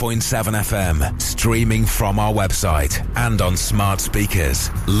 106.7 FM, streaming from our website and on smart speakers,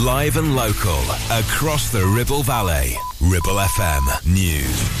 live and local, across the Ribble Valley. Ribble FM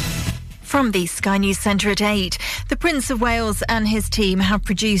News. From the Sky News Centre at 8, the Prince of Wales and his team have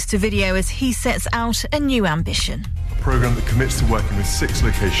produced a video as he sets out a new ambition. A programme that commits to working with 6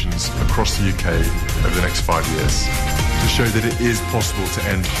 locations across the UK over the next 5 years to show that it is possible to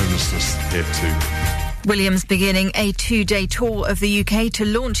end homelessness here too. William's beginning a 2-day tour of the UK to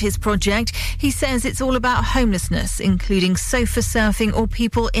launch his project. He says it's all about homelessness, including sofa surfing or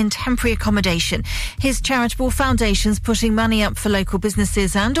people in temporary accommodation. His charitable foundation's putting money up for local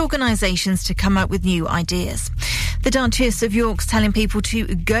businesses and organisations to come up with new ideas. The Duchess of York's telling people to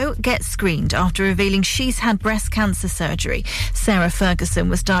go get screened after revealing she's had breast cancer surgery. Sarah Ferguson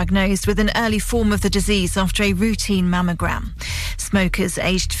was diagnosed with an early form of the disease after a routine mammogram. Smokers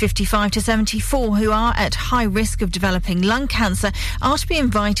aged 55 to 74 who are at high risk of developing lung cancer are to be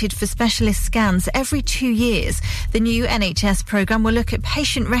invited for specialist scans every 2 years. The new NHS programme will look at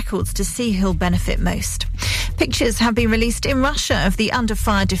patient records to see who'll benefit most. Pictures have been released in Russia of the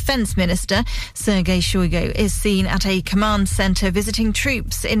under-fire defence minister. Sergei Shoigu is seen at a command centre visiting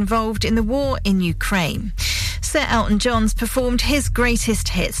troops involved in the war in Ukraine. Sir Elton John's performed his greatest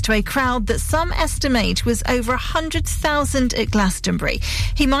hits to a crowd that some estimate was over 100,000 at Glastonbury.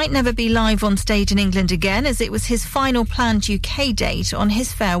 He might never be live on stage in England again, as it was his final planned UK date on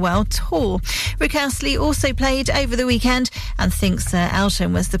his farewell tour. Rick Astley also played over the weekend and thinks Sir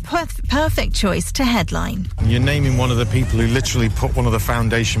Elton was the perfect choice to headline. You're naming one of the people who literally put one of the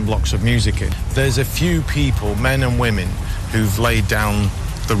foundation blocks of music in. There's a few people, men and women, who've laid down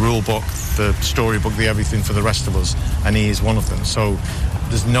the rule book, the storybook, the everything for the rest of us, and he is one of them. So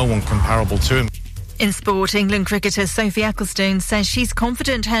there's no one comparable to him. In sport, England cricketer Sophie Ecclestone says she's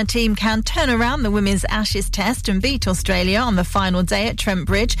confident her team can turn around the Women's Ashes Test and beat Australia on the final day at Trent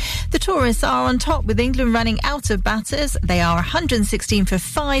Bridge. The tourists are on top with England running out of batters. They are 116 for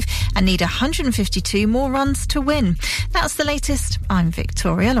 5 and need 152 more runs to win. That's the latest. I'm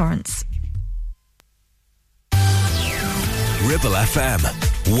Victoria Lawrence. Ribble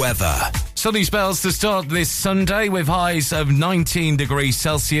FM. Weather. Sunny spells to start this Sunday with highs of 19 degrees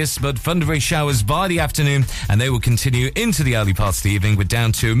Celsius, but thundery showers by the afternoon, and they will continue into the early parts of the evening with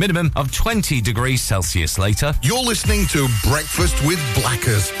down to a minimum of 20 degrees Celsius later. You're listening to Breakfast with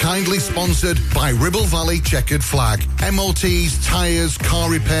Blackers, kindly sponsored by Ribble Valley Checkered Flag. MOTs, tyres, car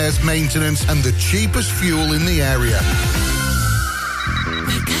repairs, maintenance, and the cheapest fuel in the area.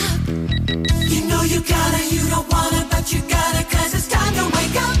 Wake up. You know you gotta, you don't wanna, but you gotta, 'cause it's time to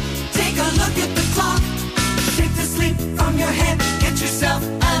wake up. Take a look at the clock. Shake the sleep from your head. Get yourself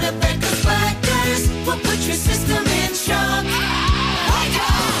out of bed, 'cause Blackers will put your system in shock. Wake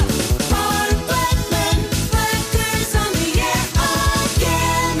up! For black men, Blackers on the air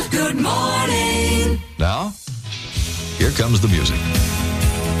again. Good morning. Now, here comes the music.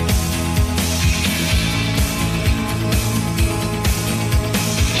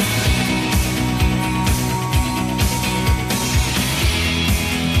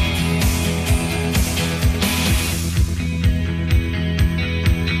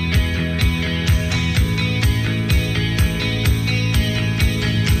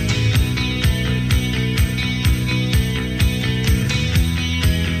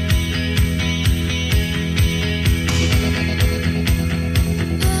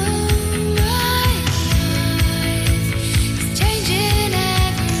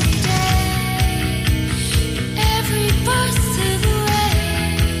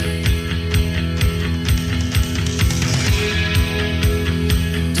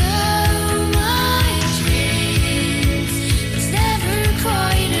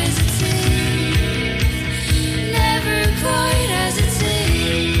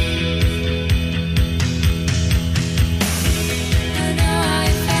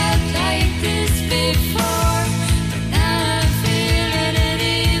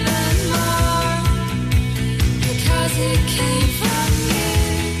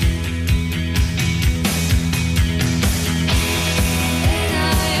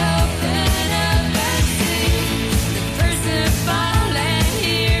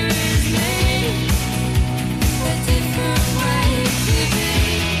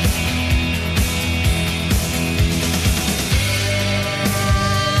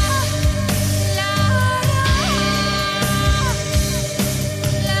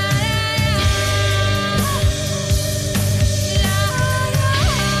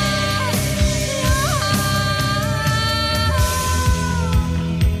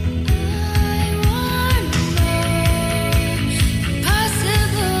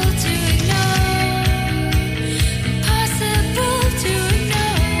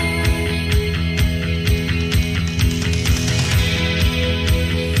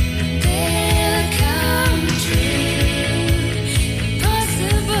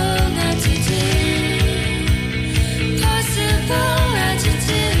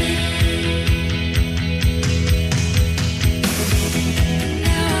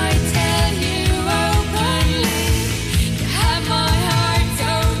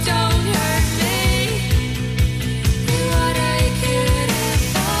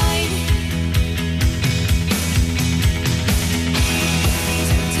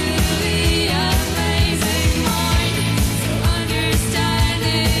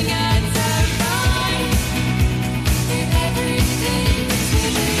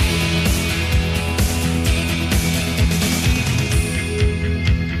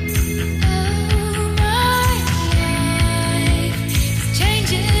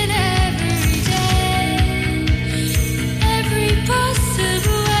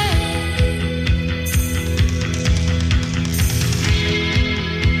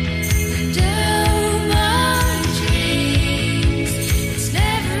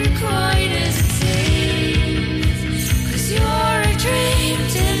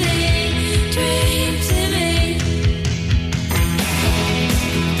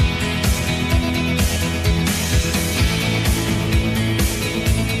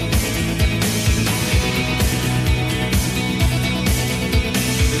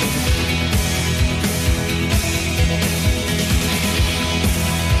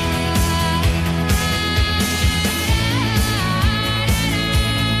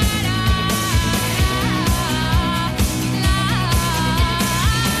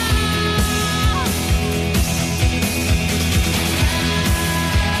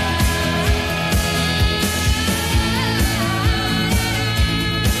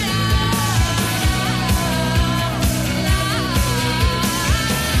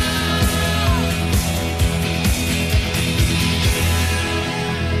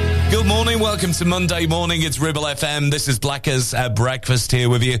 welcome to Monday morning. It's Ribble FM. This is Blackers Breakfast here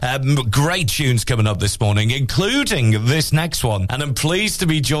with you. Great tunes coming up this morning, including this next one. And I'm pleased to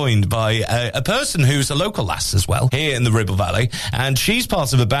be joined by a person who's a local lass as well, here in the Ribble Valley. And she's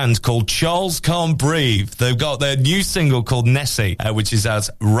part of a band called Charles Can't Breathe. They've got their new single called Nessie, which is out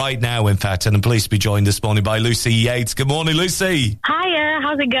right now, in fact. And I'm pleased to be joined this morning by Lucy Yates. Good morning, Lucy. Hiya,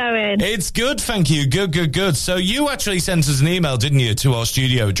 how's it going? It's good, thank you. Good. So you actually sent us an email, didn't you, to our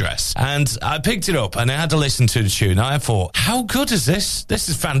studio address? And I picked it up and I had to listen to the tune. I thought, how good is this? This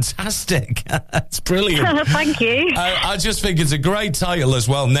is fantastic. It's brilliant. Thank you. I just think it's a great title as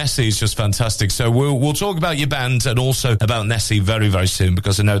well. Nessie is just fantastic. So we'll talk about your band and also about Nessie very, very soon,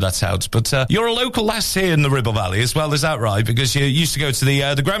 because I know that's out. But you're a local lass here in the Ribble Valley as well, is that right? Because you used to go to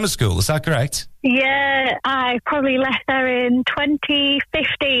the grammar school, is that correct? Yeah, I probably left there in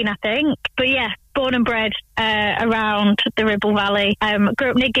 2015, I think. But yeah, born and bred around the Ribble Valley. Grew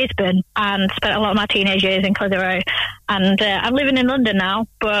up near Gisborne and spent a lot of my teenage years in Clitheroe. And I'm living in London now,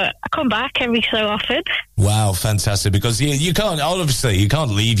 but I come back every so often. Wow, fantastic. Because you can't, obviously, you can't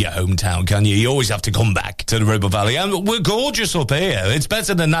leave your hometown, can you? You always have to come back to the Ribble Valley. And we're gorgeous up here. It's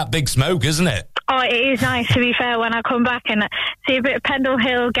better than that big smoke, isn't it? Oh, it is nice, to be fair, when I come back and see a bit of Pendle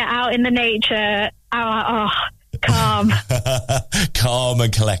Hill, get out in the nature. I'm like, oh, calm. Calm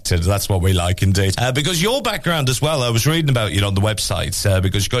and collected. That's what we like, indeed. Because your background as well, I was reading about you on the website,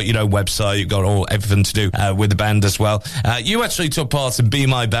 because you've got your own website, you've got everything to do with the band as well. You actually took part in Be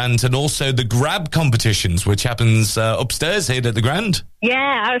My Band and also the Grab competitions, which happens upstairs here at the Grand.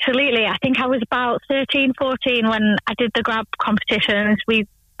 Yeah, absolutely. I think I was about 13, 14 when I did the Grab competitions.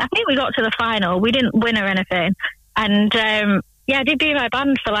 I think we got to the final. We didn't win or anything. And yeah, I did Be My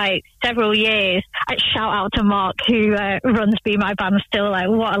Band for like several years. I shout out to Mark, who runs Be My Band still. Like,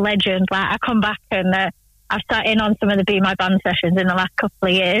 what a legend. Like, I come back and I've sat in on some of the Be My Band sessions in the last couple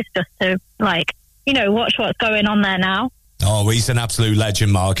of years just to, like, you know, watch what's going on there now. Oh, he's an absolute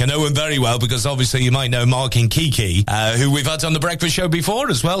legend, Mark. I know him very well because obviously you might know Mark in Kiki, who we've had on the Breakfast Show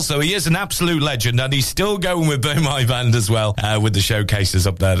before as well. So he is an absolute legend, and he's still going with Be My Band as well, with the showcases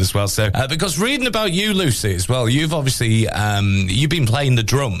up there as well. So, because reading about you, Lucy, as well, you've obviously, you've been playing the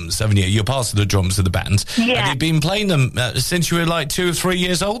drums, haven't you? You're part of the drums of the band. Yeah. And you've been playing them since you were like 2 or 3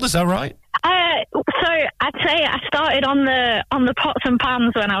 years old, is that right? So I'd say I started on the pots and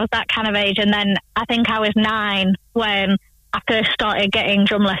pans when I was that kind of age, and then I think I was 9 when I first started getting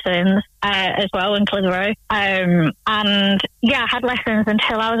drum lessons as well in Clitheroe. And yeah, I had lessons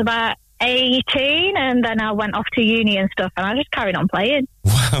until I was about 18, and then I went off to uni and stuff, and I just carried on playing.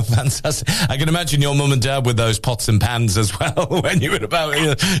 Wow, fantastic. I can imagine your mum and dad with those pots and pans as well when you were about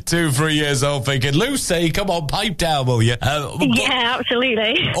 2, 3 years old thinking, Lucy, come on, pipe down, will you? Yeah,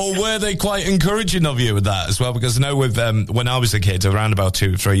 absolutely. Or were they quite encouraging of you with that as well? Because I know with when I was a kid, around about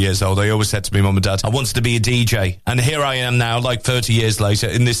 2 or 3 years old, I always said to my mum and dad, I wanted to be a DJ. And here I am now, like 30 years later,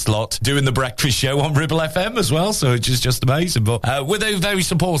 in this slot, doing the breakfast show on Ribble FM as well, so it's just amazing. But were they very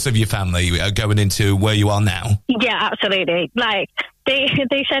supportive of your family going into where you are now? Yeah, absolutely. Like,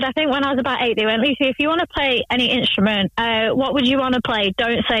 they said, I think when I was about 8, they went, Lucy, if you want to play any instrument, what would you want to play?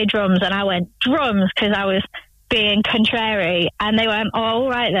 Don't say drums. And I went, drums, because I was being contrary. And they went, oh, all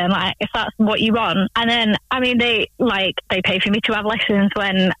right then, like, if that's what you want. And then, I mean, they paid for me to have lessons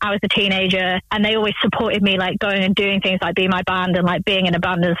when I was a teenager, and they always supported me, like, going and doing things like Be My Band and, like, being in a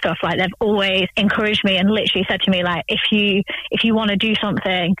band and stuff. Like, they've always encouraged me and literally said to me, like, if you want to do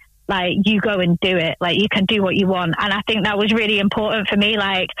something, like, you go and do it. Like, you can do what you want. And I think that was really important for me,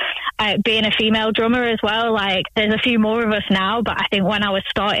 like, being a female drummer as well. Like, there's a few more of us now, but I think when I was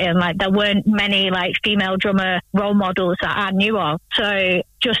starting, like, there weren't many, like, female drummer role models that I knew of. So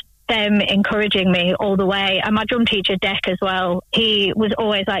just them encouraging me all the way. And my drum teacher, Deck, as well, he was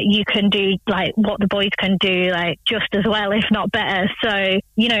always like, you can do, like, what the boys can do, like, just as well, if not better. So,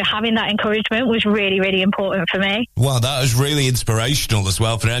 you know, having that encouragement was really, really important for me. Well, that was really inspirational as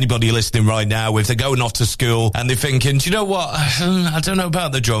well for anybody listening right now. If they're going off to school and they're thinking, do you know what, I don't know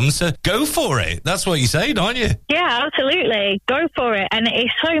about the drums, go for it. That's what you're saying, aren't you? Yeah, absolutely. Go for it. And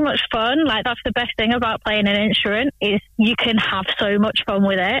it's so much fun. Like, that's the best thing about playing an instrument, is you can have so much fun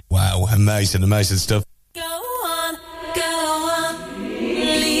with it. Wow, amazing stuff. Go on,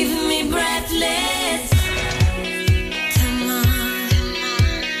 leave me breathless. Come on.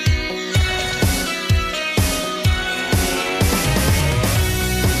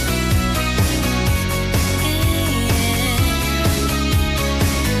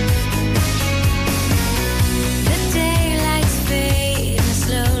 The daylight's fading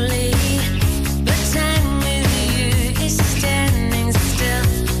slowly, but time with you is standing still.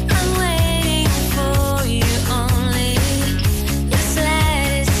 I'm waiting for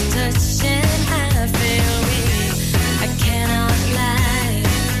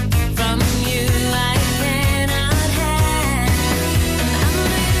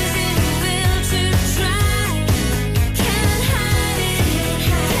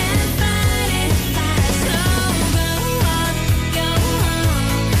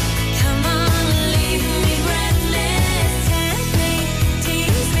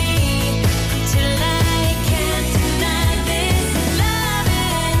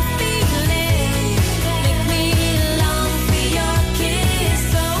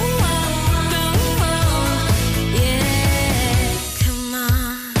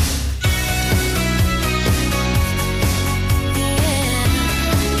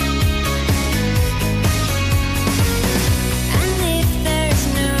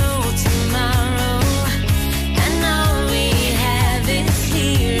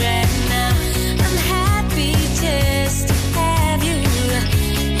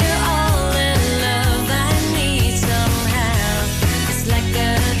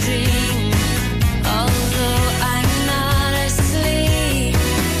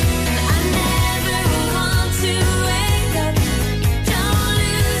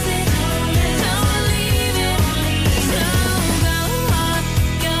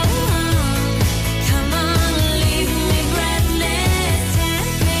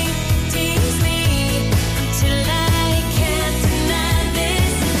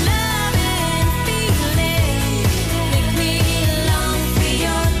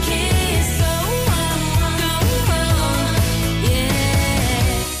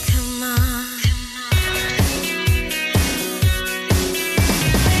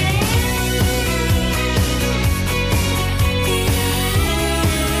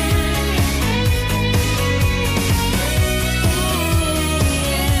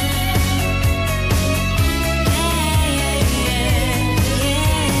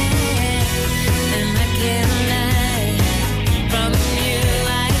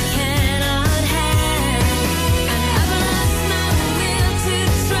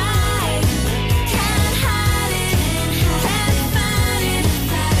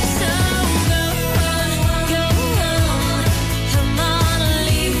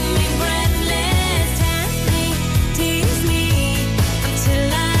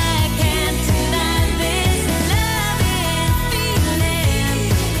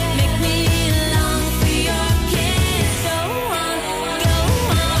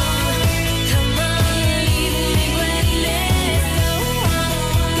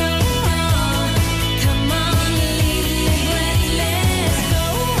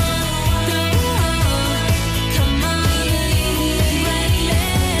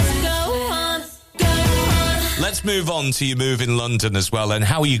Let's move on to your move in London as well, and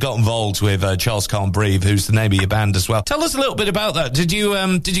how you got involved with Charles Can't Breathe, who's the name of your band as well. Tell us a little bit about that. Did you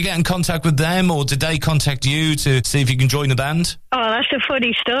get in contact with them, or did they contact you to see if you can join the band? Oh, that's a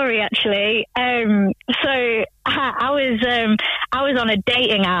funny story, actually. So I was on a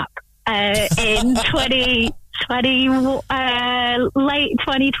dating app in late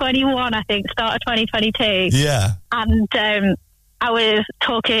 2021, I think, start of 2022. Yeah. And I was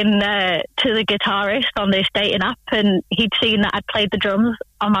talking to the guitarist on this dating app, and he'd seen that I'd played the drums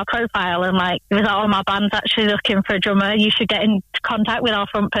on my profile, and like, he was like, oh, my band's actually looking for a drummer. You should get in contact with our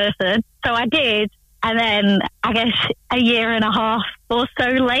front person. So I did. And then I guess a year and a half or so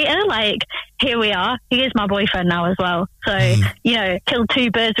later, like, here we are. He is my boyfriend now as well. So, you know, killed two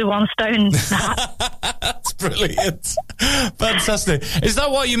birds with one stone. That's brilliant. Fantastic. Is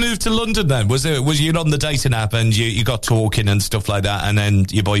that why you moved to London then? Was you on the dating app and you got talking and stuff like that, and then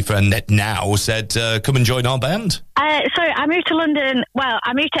your boyfriend now said, come and join our band? So I moved to London. Well,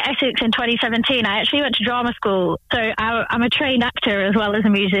 I moved to Essex in 2017. I actually went to drama school. So I'm a trained actor as well as a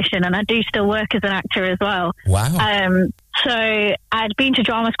musician, and I do still work as an actor as well. Wow. So I'd been to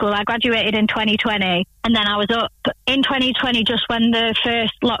drama school. I graduated in 2020, and then I was up in 2020 just when the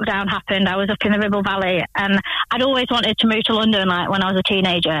first lockdown happened. I was up in the Ribble Valley, and I'd always wanted to move to London, like, when I was a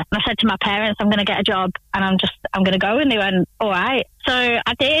teenager. And I said to my parents, I'm going to get a job, and I'm going to go. And they went, all right. So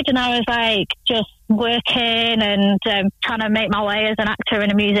I did, and I was like just working and trying to make my way as an actor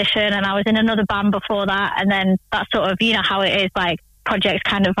and a musician. And I was in another band before that, and then that's sort of, you know, how it is, like, projects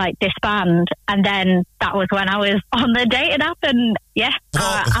kind of like disband, and then that was when I was on the dating app, and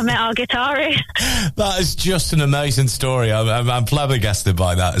I met our guitarist. That is just an amazing story. I'm flabbergasted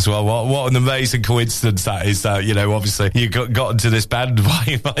by that as well. What an amazing coincidence that is, that, you know, obviously you got into this band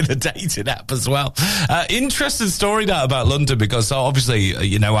by the dating app as well. Interesting story that about London, because obviously,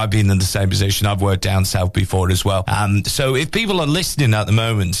 you know, I've been in the same position. I've worked down south before as well. So if people are listening at the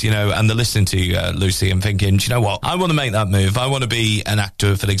moment, you know, and they're listening to you, Lucy, and thinking, do you know what, I want to make that move. I want to be an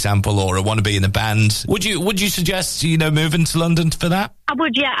actor, for example, or I want to be in a band. Would you suggest, you know, moving to London for that? I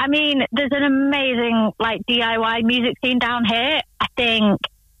would, yeah. I mean, there's an amazing, like, DIY music scene down here. I think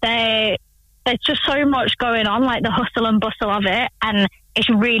there's just so much going on, like the hustle and bustle of it, and it's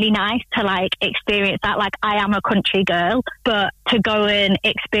really nice to, like, experience that. Like, I am a country girl, but to go and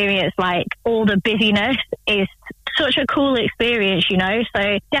experience, like, all the busyness is such a cool experience, you know?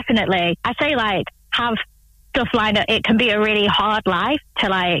 So definitely, I say, like, have stuff lined up. It can be a really hard life to,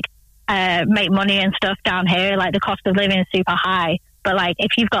 like, make money and stuff down here. Like, the cost of living is super high. But, like,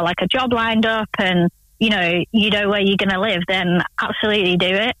 if you've got, like, a job lined up and, you know where you're going to live, then absolutely do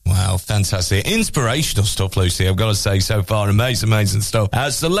it. Wow, fantastic. Inspirational stuff, Lucy, I've got to say so far. Amazing stuff.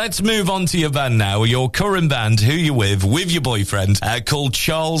 So let's move on to your band now, your current band, who you're with your boyfriend, called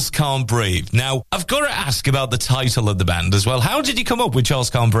Charles Can't Breathe. Now, I've got to ask about the title of the band as well. How did you come up with Charles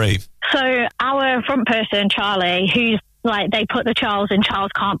Can't Breathe? So our front person, Charlie, who's, like, they put the Charles in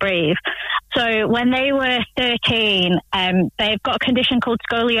Charles Can't Breathe. So when they were 13, they've got a condition called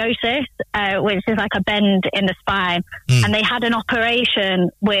scoliosis, which is like a bend in the spine. And they had an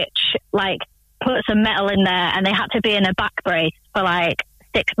operation which, like, put some metal in there, and they had to be in a back brace for, like,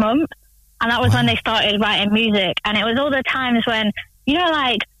 6 months. And that was when they started writing music. And it was all the times when, you know,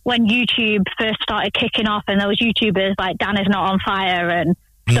 like, when YouTube first started kicking off, and there was YouTubers like Dan Is Not On Fire and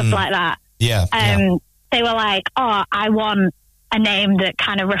stuff like that. Yeah. They were like, oh, I want a name that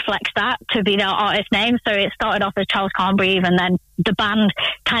kind of reflects that to be their artist name. So it started off as Charles Can't Breathe, and then the band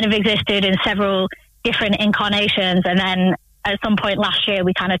kind of existed in several different incarnations. And then at some point last year,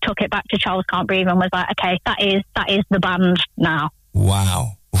 we kind of took it back to Charles Can't Breathe and was like, okay, that is the band now.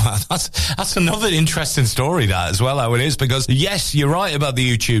 Wow. Wow, that's another interesting story, that, as well, how it is, because yes, you're right about the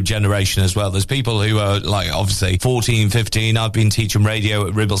YouTube generation as well. There's people who are, like, obviously 14, 15. I've been teaching radio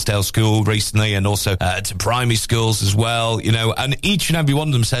at Ribblesdale School recently, and also to primary schools as well, you know, and each and every one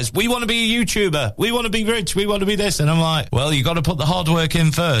of them says, we want to be a YouTuber, we want to be rich, we want to be this. And I'm like, well, you got to put the hard work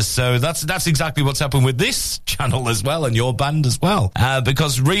in first. So that's exactly what's happened with this channel as well, and your band as well,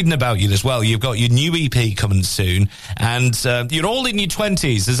 because reading about you as well, you've got your new EP coming soon, and you're all in your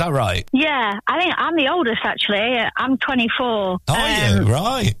 20s. Is that right? Yeah, I think I'm the oldest, actually. I'm 24. Oh, yeah,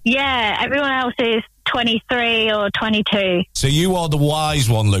 right. Yeah, everyone else is 23 or 22. So you are the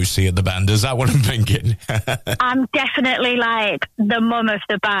wise one, Lucy, at the band. Is that what I'm thinking? I'm definitely, like, the mum of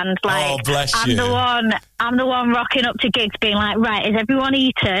the band. Like, oh, bless I'm you. I'm the one rocking up to gigs being like, right, is everyone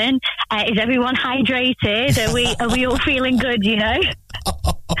eaten? Is everyone hydrated? Are we all feeling good, you know?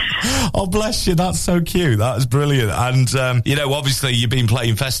 Oh, bless you. That's so cute. That is brilliant. And, you know, obviously you've been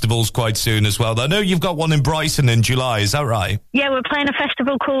playing festivals quite soon as well. I know you've got one in Brighton in July. Is that right? Yeah, we're playing a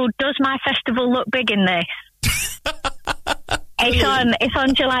festival called Does My Festival Look Big in This? It's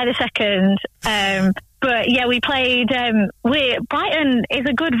on July the 2nd. But yeah, we played. Brighton is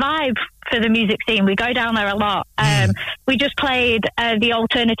a good vibe for the music scene. We go down there a lot. We just played the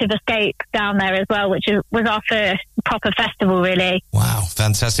Alternative Escape down there as well, which was our first proper festival, really. Wow,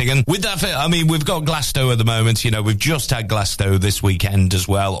 fantastic. And with that, I mean, we've got Glasgow at the moment. You know, we've just had Glasgow this weekend as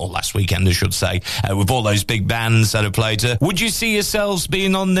well, or last weekend, I should say, with all those big bands that have played. Would you see yourselves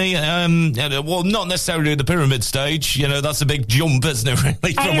being on the, well, not necessarily the Pyramid stage? You know, that's a big jump, isn't it,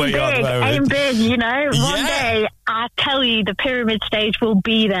 really, from where you are at the moment? Aim big, you know. One day, I tell you, the Pyramid stage will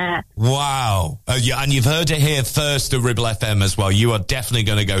be there. Wow. Yeah, and you've heard it here first at Ribble FM as well. You are definitely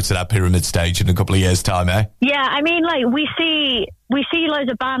going to go to that Pyramid stage in a couple of years' time, eh? Yeah, I mean, like, we see loads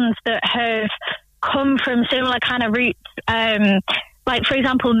of bands that have come from similar kind of routes. Like, for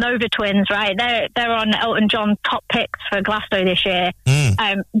example, Nova Twins, right? They're on Elton John's top picks for Glasgow this year.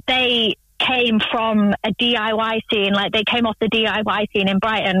 They came from a DIY scene. Like, they came off the DIY scene in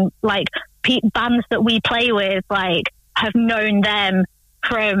Brighton. Like, bands that we play with, like, have known them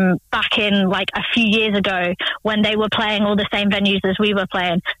from back in, like, a few years ago when they were playing all the same venues as we were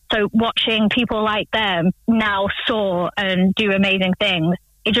playing. So watching people like them now soar and do amazing things,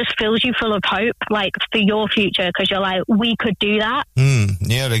 it just fills you full of hope, like, for your future, because you're like, we could do that.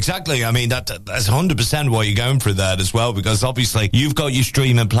 Yeah, exactly. I mean, that's 100% what you're going through there as well, because obviously you've got your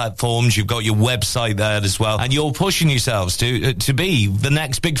streaming platforms, you've got your website there as well, and you're pushing yourselves to be the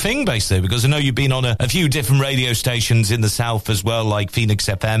next big thing, basically, because I know you've been on a few different radio stations in the south as well, like Phoenix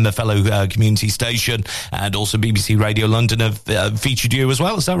FM, a fellow community station, and also BBC Radio London have featured you as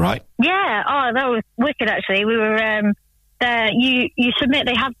well. Is that right? Yeah. Oh, that was wicked, actually. We were... you submit,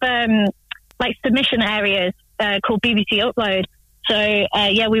 they have like submission areas called BBC Upload. So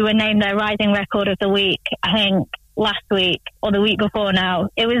yeah, we were named their Rising Record of the Week, I think last week or the week before now.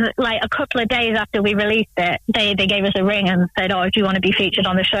 It was like a couple of days after we released it, they gave us a ring and said, oh, do you want to be featured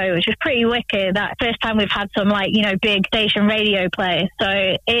on the show? Which was pretty wicked. That first time we've had some, like, you know, big station radio play.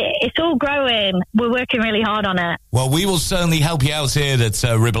 So it's all growing. We're working really hard on it. Well, we will certainly help you out here at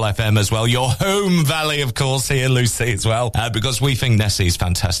Ribble FM as well. Your home valley, of course, here, Lucy, as well, because we think Nessie is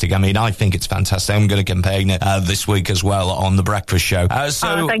fantastic. I mean, I think it's fantastic. I'm going to campaign it this week as well on The Breakfast Show.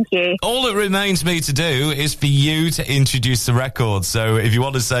 So thank you. All it remains me to do is for you to introduce the record. So if you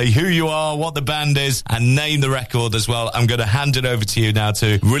want to say who you are, what the band is, and name the record as well, I'm going to hand it over to you now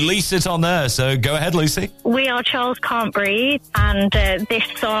to release it on there. So go ahead, Lucy. We are Charles Can't Breathe, and this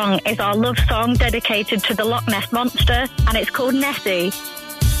song is our love song dedicated to the Loch Ness Monster, and it's called Nessie.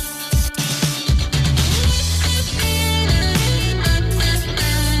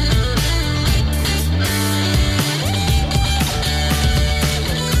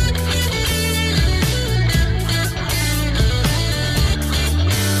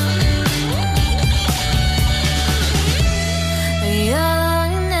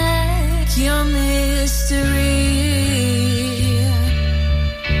 Your mystery.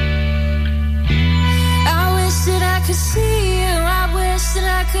 I wish that I could see you. I wish that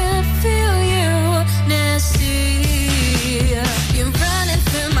I could feel you, Nessie. You're running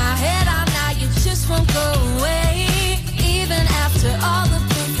through my head all night. You just won't go away. Even after all the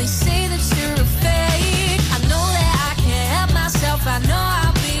proof, they say that you're a fake. I know that I can't help myself. I know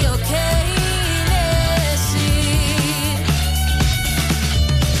I'll be okay.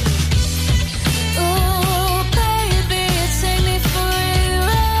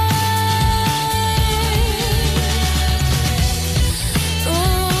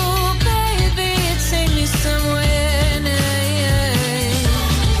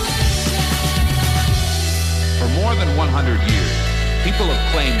 More than 100 years, people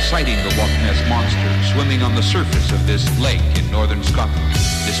have claimed sighting the Loch Ness Monster swimming on the surface of this lake in northern Scotland.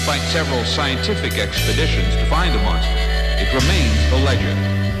 Despite several scientific expeditions to find the monster, it remains a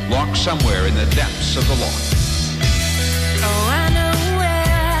legend, locked somewhere in the depths of the loch. Oh, I know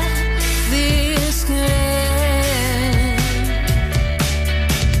where this could end.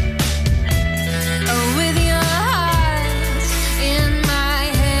 Oh, with your heart in my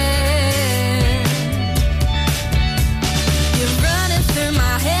hand. You're running through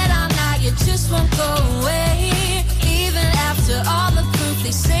my head all night. You just won't go away. Even after all the proof,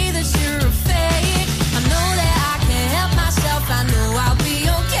 they say that you're a fake. I know that I can't help myself. I know I'll be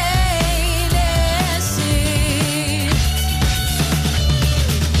okay. Nessie.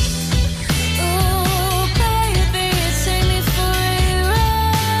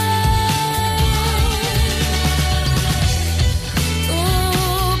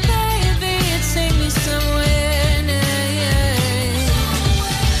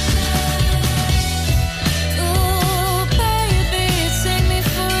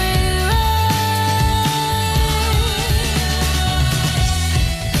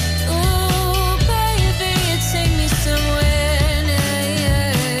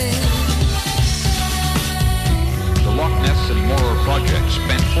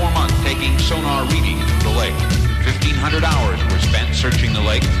 sonar readings of the lake. 1,500 hours were spent searching the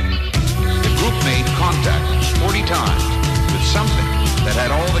lake. The group made contact 40 times with something that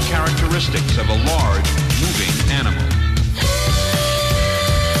had all the characteristics of a large, moving animal.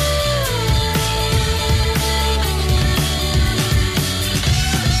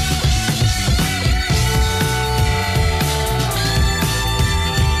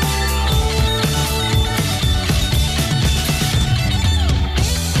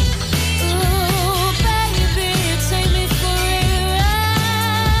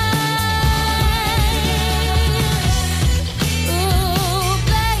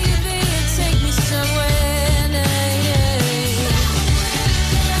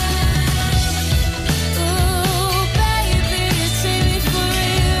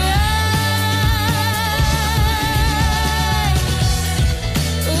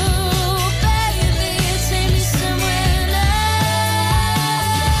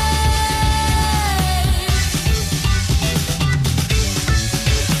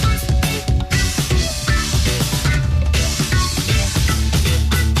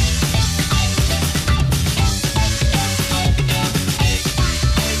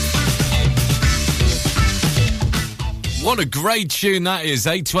 What a great tune that is.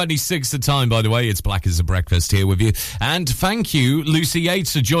 8:26 the time, by the way. It's Black as a Breakfast here with you. And thank you, Lucy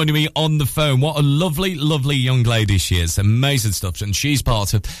Yates, for joining me on the phone. What a lovely, lovely young lady she is. Amazing stuff. And she's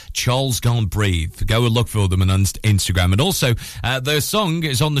part of Charles Can't Breathe. Go and look for them on Instagram. And also, their song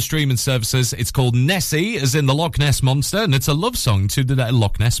is on the streaming services. It's called Nessie, as in the Loch Ness Monster. And it's a love song to the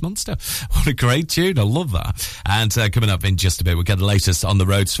Loch Ness Monster. What a great tune. I love that. And coming up in just a bit, we'll get the latest on the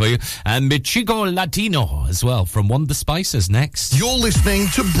roads for you. And Chico Latino as well from Wonder Spices next. You're listening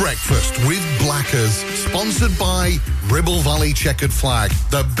to Breakfast with Blackers, sponsored by Ribble Valley Checkered Flag,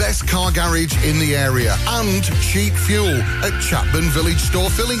 the best car garage in the area, and cheap fuel at Chapman Village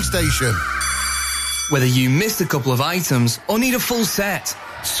Store Filling Station. Whether you missed a couple of items or need a full set,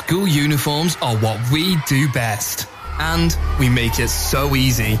 school uniforms are what we do best. And we make it so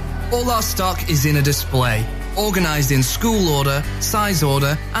easy. All our stock is in a display, organised in school order, size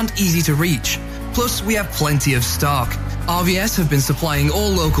order, and easy to reach. Plus, we have plenty of stock. RVS have been supplying all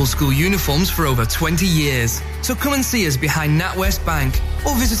local school uniforms for over 20 years. So come and see us behind NatWest Bank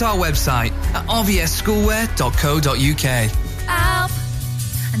or visit our website at rvsschoolwear.co.uk. Help,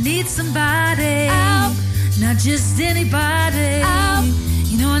 I need somebody. Help, not just anybody. Help,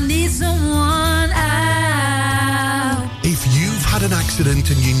 you know I need someone. Help. If you've had an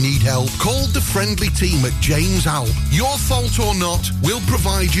accident and you need help, call the friendly team at James Alp. Your fault or not, we'll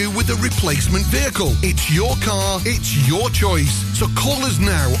provide you with a replacement vehicle. It's your car, it's your choice. So call us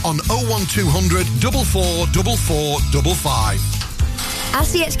now on 01200 444455.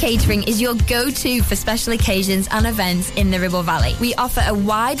 RCH Catering is your go-to for special occasions and events in the Ribble Valley. We offer a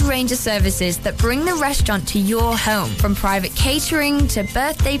wide range of services that bring the restaurant to your home, from private catering to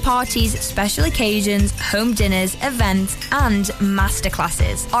birthday parties, special occasions, home dinners, events, and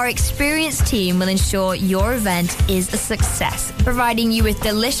masterclasses. Our experienced team will ensure your event is a success, providing you with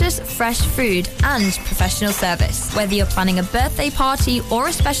delicious, fresh food and professional service. Whether you're planning a birthday party or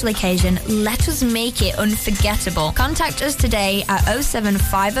a special occasion, let us make it unforgettable. Contact us today at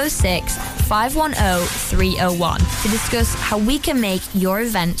 07506 510 301 to discuss how we can make your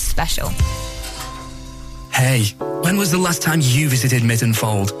event special. Hey, when was the last time you visited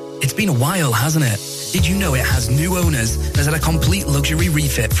Mittenfold? It's been a while, hasn't it? Did you know it has new owners and has had a complete luxury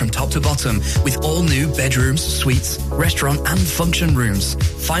refit from top to bottom with all new bedrooms, suites, restaurant and function rooms?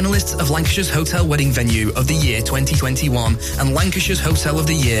 Finalists of Lancashire's Hotel Wedding Venue of the Year 2021 and Lancashire's Hotel of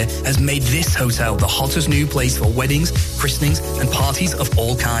the Year has made this hotel the hottest new place for weddings, christenings and parties of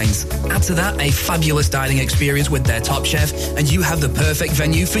all kinds. Add to that a fabulous dining experience with their top chef and you have the perfect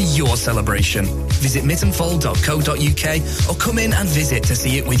venue for your celebration. Visit mittenfold.co.uk or come in and visit to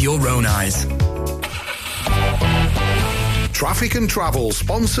see it with your own eyes. Traffic and Travel,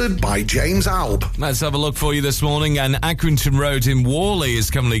 sponsored by James Alb. Let's have a look for you this morning. And Accrington Road in Worley is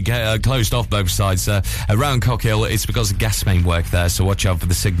currently closed off both sides. Around Cockhill, it's because of gas main work there, so watch out for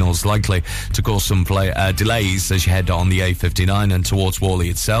the signals, likely to cause some delays as you head on the A59 and towards Worley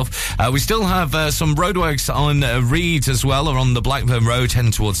itself. We still have some roadworks on Reed as well, or on the Blackburn Road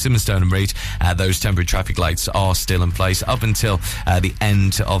heading towards Simmerstone and Reed. Those temporary traffic lights are still in place up until the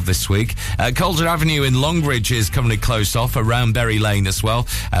end of this week. Calder Avenue in Longridge is currently closed off around around Berry Lane as well.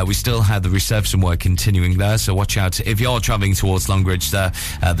 We still have the resurfacing work continuing there, so watch out if you're travelling towards Longridge there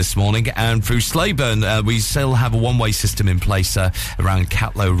this morning. And through Slaburn, we still have a one-way system in place around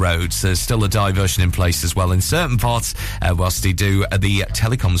Catlow Road. So there's still a diversion in place as well in certain parts whilst they do the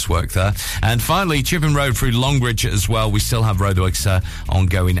telecoms work there. And finally, Chipping Road through Longridge as well. We still have roadworks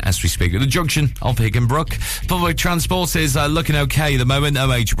ongoing as we speak at the junction of Higginbrook. Public transport is looking okay at the moment. No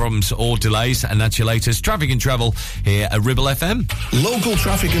major problems or delays. And that's your latest traffic and travel here at Ribble FM. Local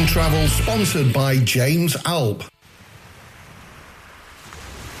traffic and travel sponsored by James Alp.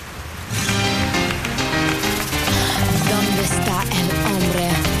 ¿Dónde está el hombre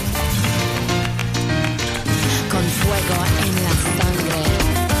con fuego en la sangre?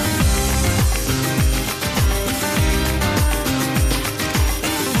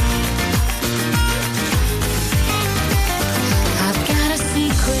 I've got a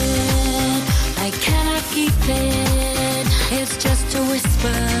secret, I cannot keep it. It's just a whisper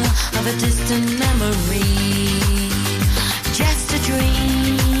of a distant memory. Just a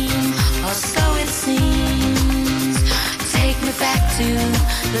dream, or so it seems. Take me back to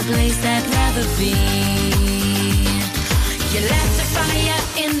the place I'd rather be. You light the fire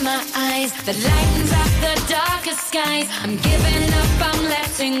in my eyes that lightens up the darkest skies. I'm giving up, I'm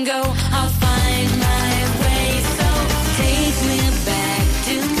letting go. I'll find my way. So take me back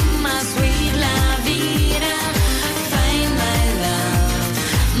to my sweet la vida. Find my love,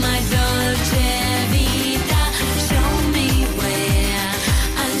 my dolce vita. Show me where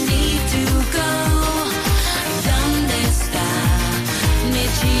I need to go. ¿Dónde está mi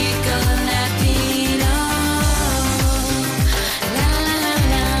chico latino? La la la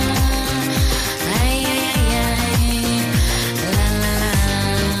la, ay ay ay ay, la la la.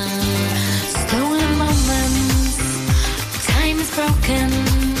 Stolen moments, time is broken.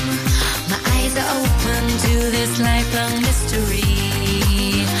 My eyes are open to this lifelong mystery,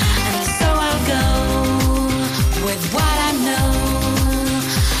 and so I'll go with what I know.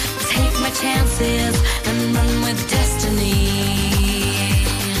 Take my chances and run with destiny.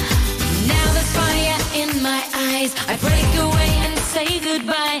 Now there's fire in my eyes. I break away and say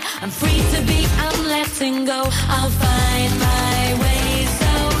goodbye. I'm free to be, I'm letting go. I'll find my way.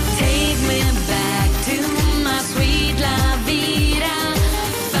 So take me back to my sweet la vida.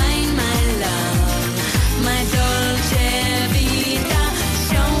 Find my love, my dolce vita.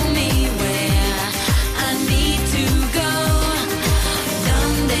 Show me where I need to go.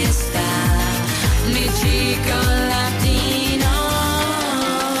 ¿Dónde está mi chico latino?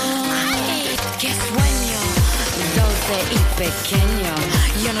 Ay, qué sueño dulce y pequeño.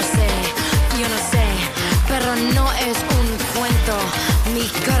 Yo no sé, pero no es un cuento. Mi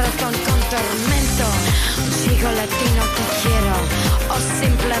corazón con tormento. Un chico latino que quiero o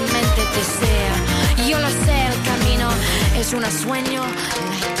simplemente deseo. Yo lo sé, el camino es un sueño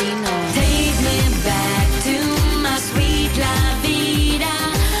latino. Take me back to my sweet la vida.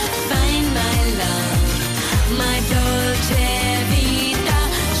 Find my love, my dolce vita.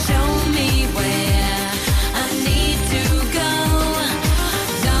 Show me where I need to go.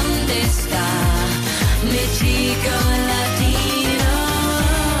 ¿Dónde está mi chico latino?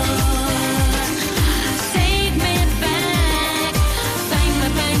 Take me back. Find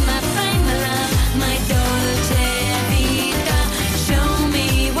my love, my dolce vita. Show me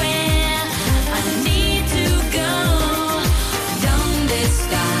where I need to go. ¿Dónde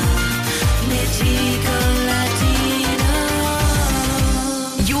está mi chico latino?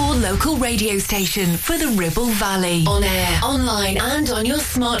 Your local radio station for the Ribble Valley. On air, online and on your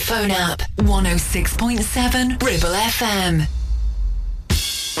smartphone app. 106.7 Ribble FM.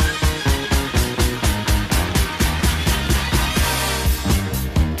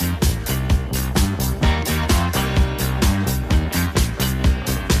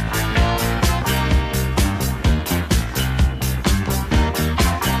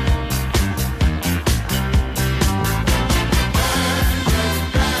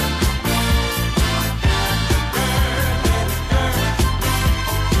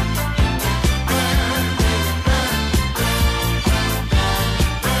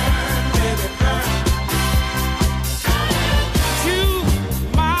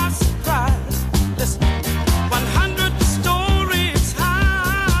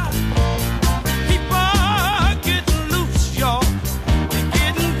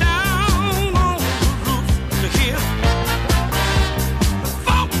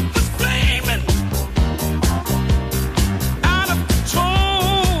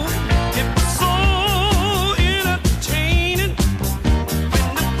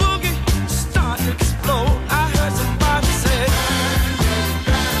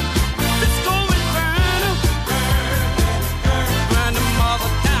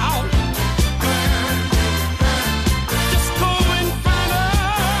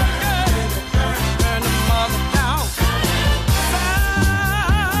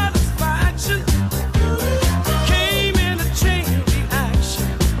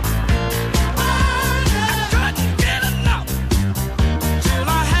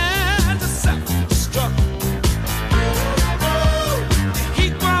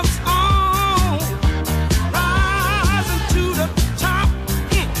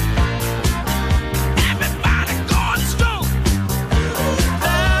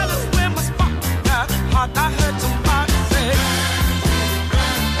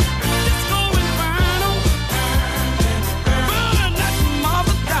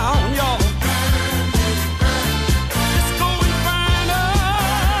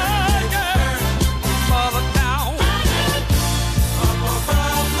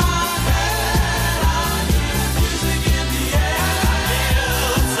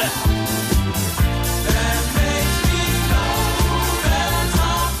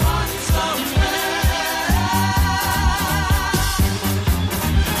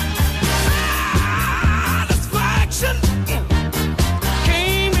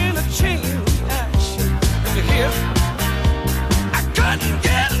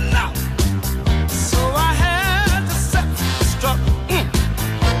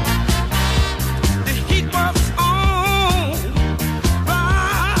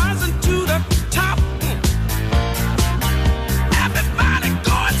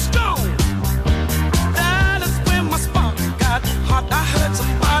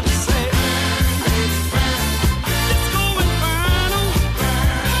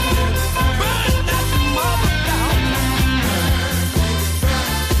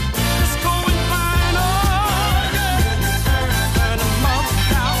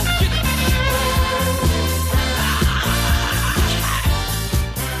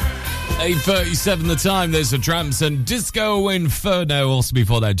 8:37 the time. There's the Tramps and Disco Inferno. Also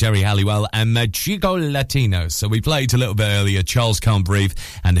before that, Jerry Halliwell and Chico Latino. So we played a little bit earlier Charles Can't Breathe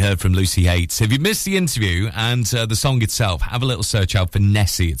and heard from Lucy Hates. If you missed the interview and the song itself, have a little search out for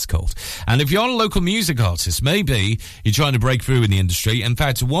Nessie, it's called. And if you're a local music artist, maybe you're trying to break through in the industry. In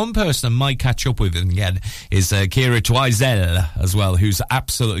fact, one person I might catch up with again is Kira Twizel as well, who's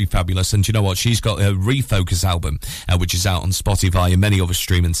absolutely fabulous. And you know what? She's got a Refocus album, which is out on Spotify and many other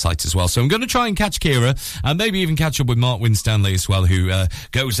streaming sites as well. So I'm going to try and catch Kira and maybe even catch up with Mark Winstanley as well, who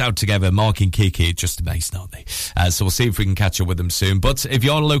goes out together. Mark and Kiki, just amazing, aren't they? So we'll see if we can catch up with them soon. But if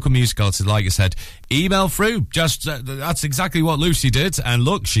you're a local music artist, like I said, email through. Just that's exactly what Lucy did. And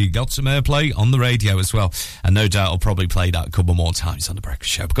look, she got some airplay on the radio as well. And no doubt I'll probably play that a couple more times on the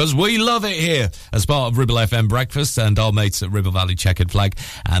Breakfast Show because we love it here as part of Ribble FM Breakfast and our mates at Ribble Valley Checkered Flag.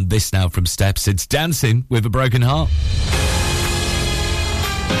 And this now from Steps, it's Dancing with a Broken Heart.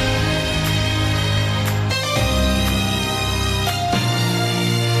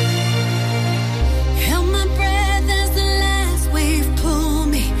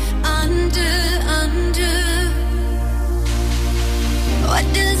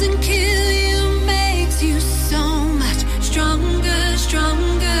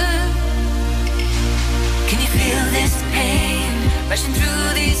 Rushing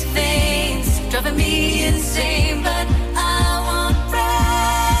through these veins, driving me insane, but I won't break.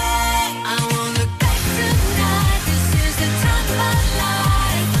 I won't look back tonight. This is the time of my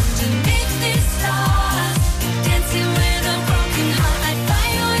life. Underneath these stars, dancing with a broken heart, like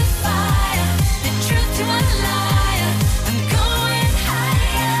fire with fire. The truth to a liar. I'm going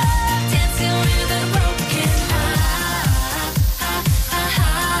higher, dancing with a broken heart.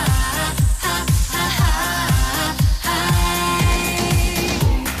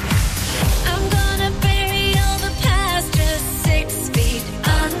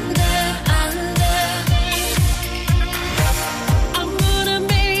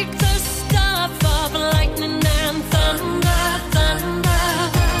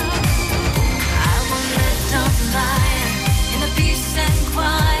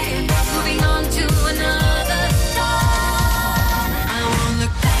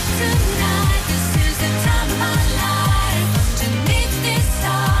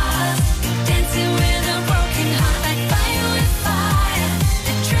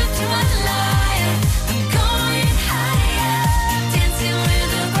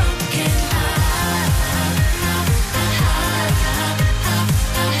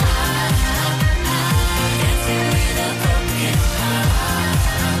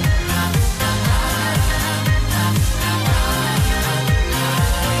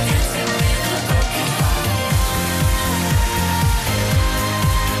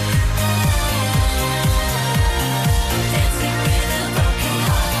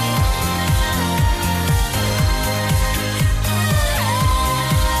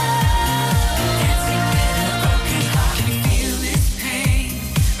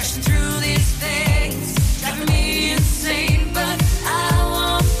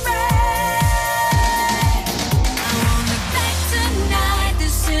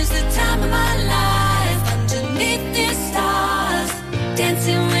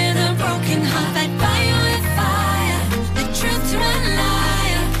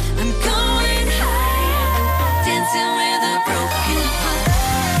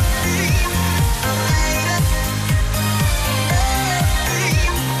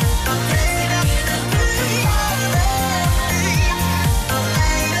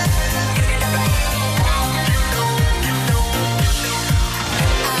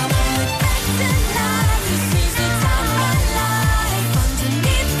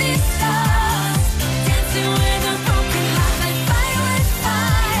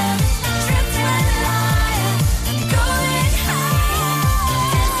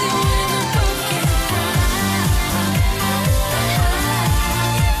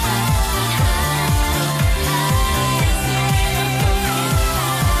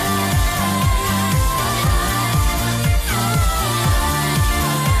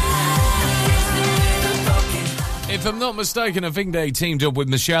 If I'm not mistaken, I think they teamed up with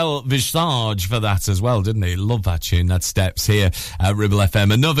Michelle Visage for that as well, didn't they? Love that tune. That Steps here at Ribble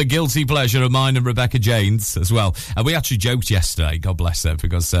FM. Another guilty pleasure of mine and Rebecca Jane's as well. We actually joked yesterday, God bless her,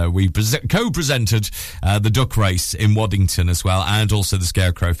 because we co-presented the Duck Race in Waddington as well, and also the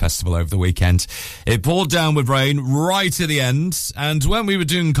Scarecrow Festival over the weekend. It poured down with rain right at the end, and when we were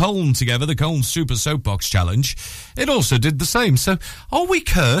doing Colne together, the Colne Super Soapbox Challenge, it also did the same. So are we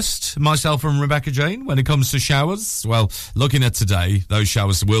cursed, myself and Rebecca Jane, when it comes to showers? Well, looking at today, those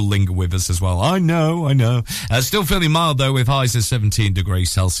showers will linger with us as well. I know. Still feeling mild, though, with highs of 17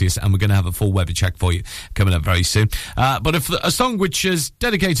 degrees Celsius, and we're going to have a full weather check for you coming up very soon. But a song which is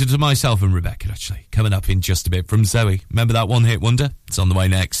dedicated to myself and Rebecca, actually, coming up in just a bit from Zoe. Remember that one-hit wonder? It's on the way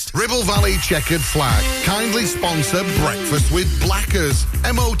next. Ribble Valley Checkered Flag kindly sponsor Breakfast with Blackers.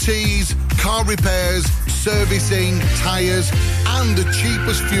 MOTs, car repairs, servicing, tyres, and the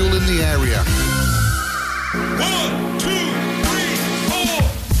cheapest fuel in the area. 1, 2, 3,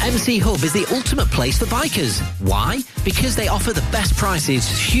 4. MC Hub is the ultimate place for bikers. Why? Because they offer the best prices,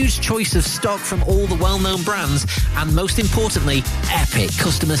 huge choice of stock from all the well-known brands, and most importantly, epic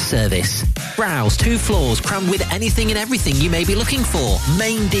customer service. Browse 2 floors crammed with anything and everything you may be looking for.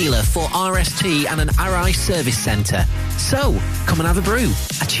 Main dealer for RST and an RI service centre. So, come and have a brew,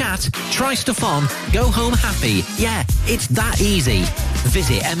 a chat, try stuff on, go home happy. Yeah, it's that easy.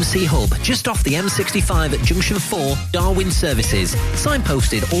 Visit MC Hub just off the M65 at Junction 4, Darwin Services.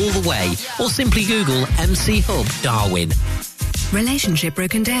 Signposted all the way, or simply Google MC Hub Darwin. Relationship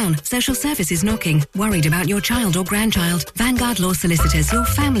broken down, social services knocking, worried about your child or grandchild. Vanguard Law Solicitors, your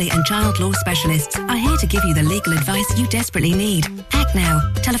family and child law specialists, are here to give you the legal advice you desperately need. Act now.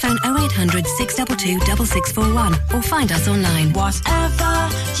 Telephone 0800 622 6641 or find us online. Whatever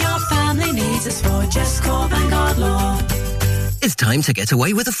your family needs us for, just call Vanguard Law. It's time to get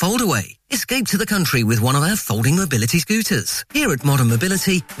away with a foldaway. Escape to the country with one of our folding mobility scooters. Here at Modern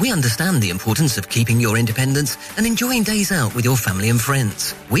Mobility, we understand the importance of keeping your independence and enjoying days out with your family and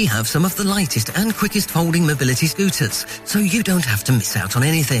friends. We have some of the lightest and quickest folding mobility scooters, so you don't have to miss out on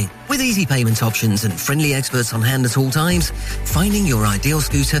anything. With easy payment options and friendly experts on hand at all times, finding your ideal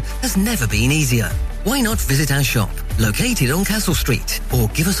scooter has never been easier. Why not visit our shop, located on Castle Street, or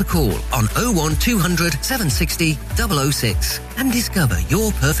give us a call on 01200 760 006 and discover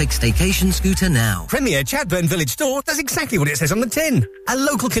your perfect staycation scooter now. Premier Chatburn Village Store does exactly what it says on the tin. A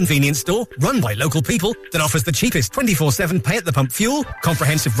local convenience store run by local people that offers the cheapest 24/7 pay-at-the-pump fuel,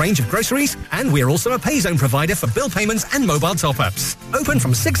 comprehensive range of groceries, and we're also a pay zone provider for bill payments and mobile top-ups. Open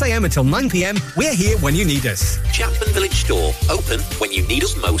from 6 a.m. until 9 p.m. We're here when you need us. Chatburn Village Store, open when you need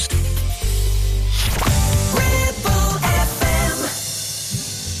us most.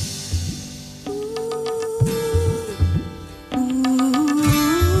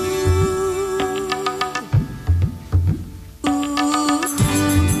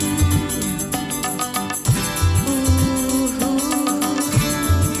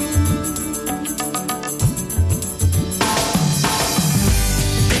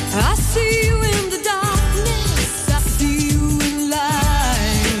 I see you in the darkness, I see you in light.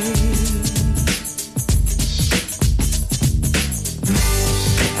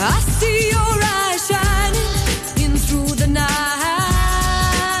 I see your eyes shining in through the night.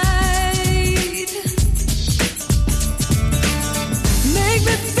 Make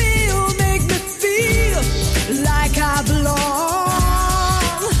me feel like I belong.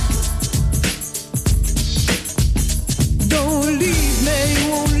 Don't leave me,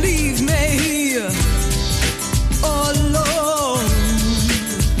 won't leave me here alone.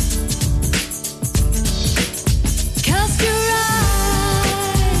 Cast your eyes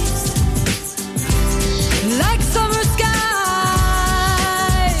like summer skies,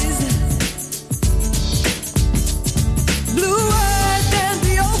 blue earth and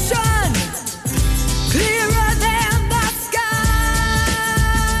the ocean, clearer than the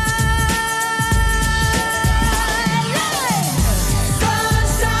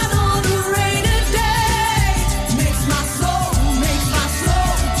sunshine on a rainy day makes my soul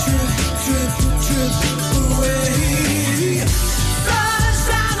trip, trip, trip away.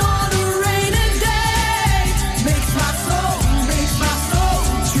 Sunshine on a rainy day makes my soul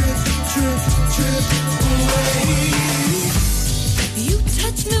trip, trip, trip away. You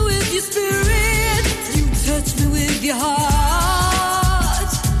touch me with your spirit, you touch me with your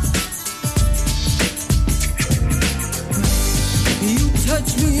heart. You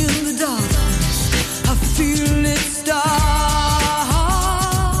touch me in the darkness, I feel it start.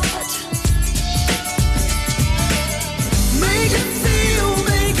 Make it feel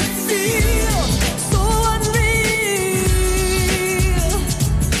so unreal,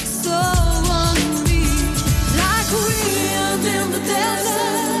 so unreal. Like wind in the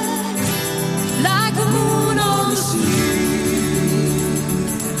desert, like a moon on the sea.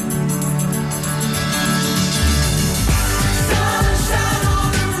 Sunshine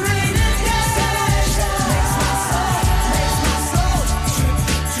on a rainy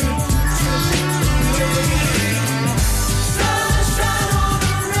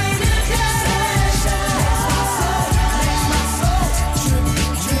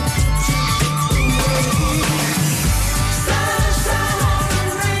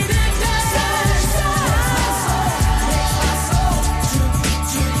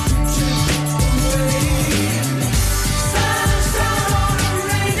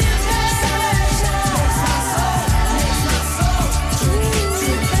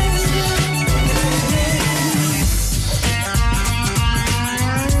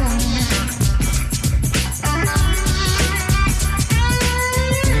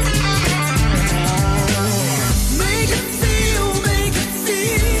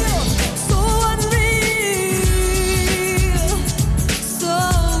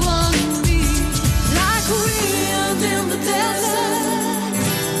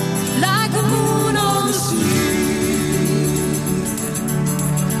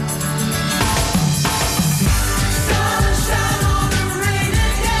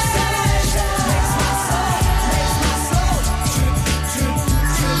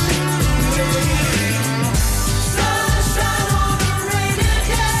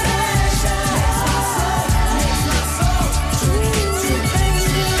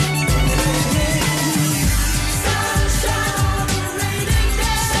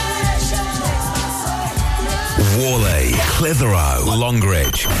Whalley, Clitheroe,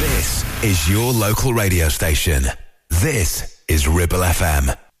 Longridge. This is your local radio station. This is Ribble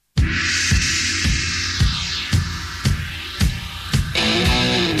FM.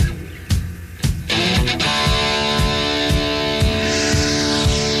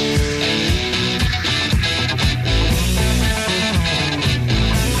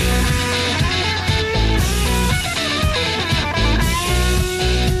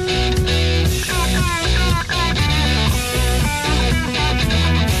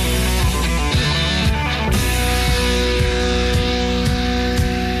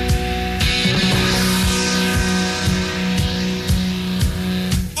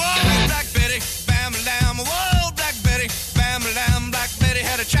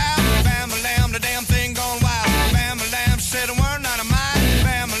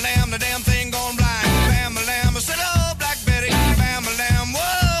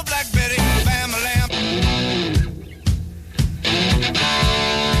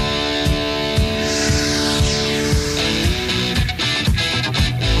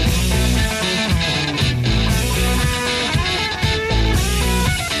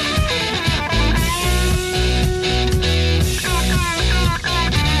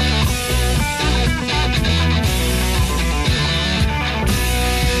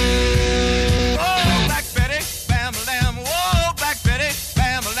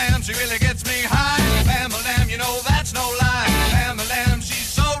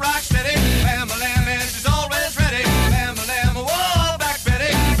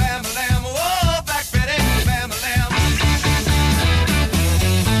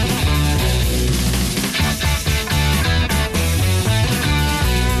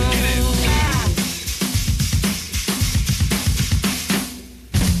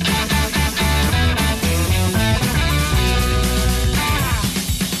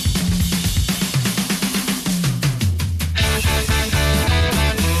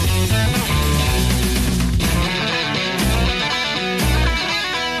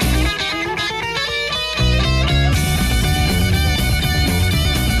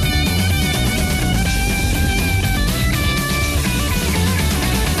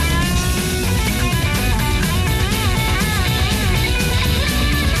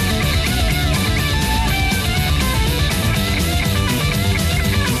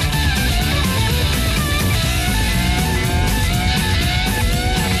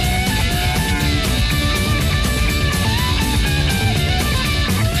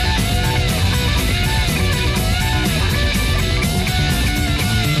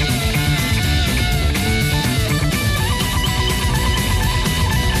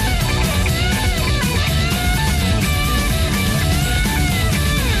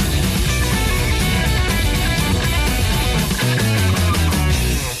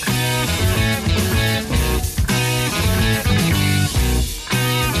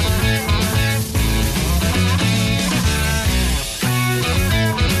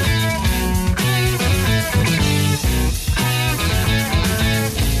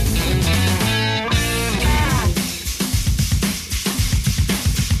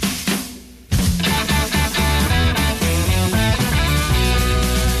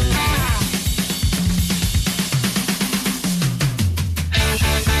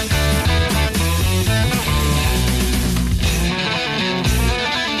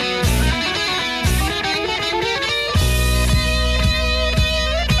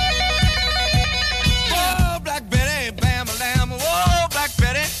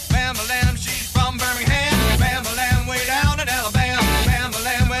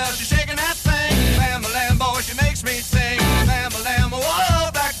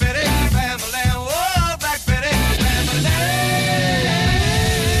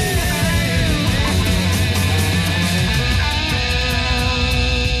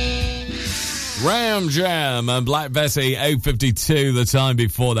 Ram Jam and Black Betty, 8:52, the time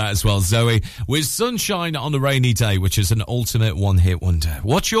before that as well, Zoe, with Sunshine on a Rainy Day, which is an ultimate one-hit wonder.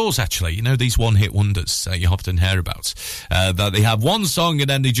 What's yours, actually? You know, these one-hit wonders you often hear about, that they have one song and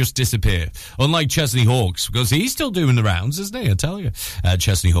then they just disappear. Unlike Chesney Hawkes, because he's still doing the rounds, isn't he? I tell you.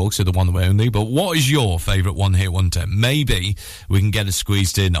 Chesney Hawkes are the one way only, but what is your favourite one-hit wonder? Maybe we can get it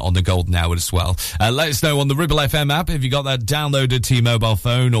squeezed in on the golden hour as well. Let us know on the Ribble FM app. If you got that downloaded to your mobile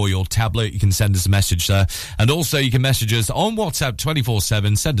phone or your tablet, you can send us a message there. And also you can message us on WhatsApp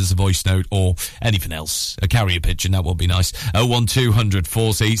 24/7, send us a voice note or anything else. A carrier pigeon, that would be nice. 01200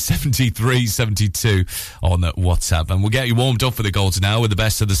 40 73 72 on WhatsApp. And we'll get you warmed up for the golden hour with the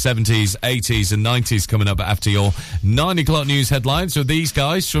best of the 70s, 80s and 90s coming up after your 9 o'clock news headlines with these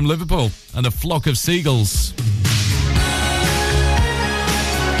guys from Liverpool and a flock of seagulls.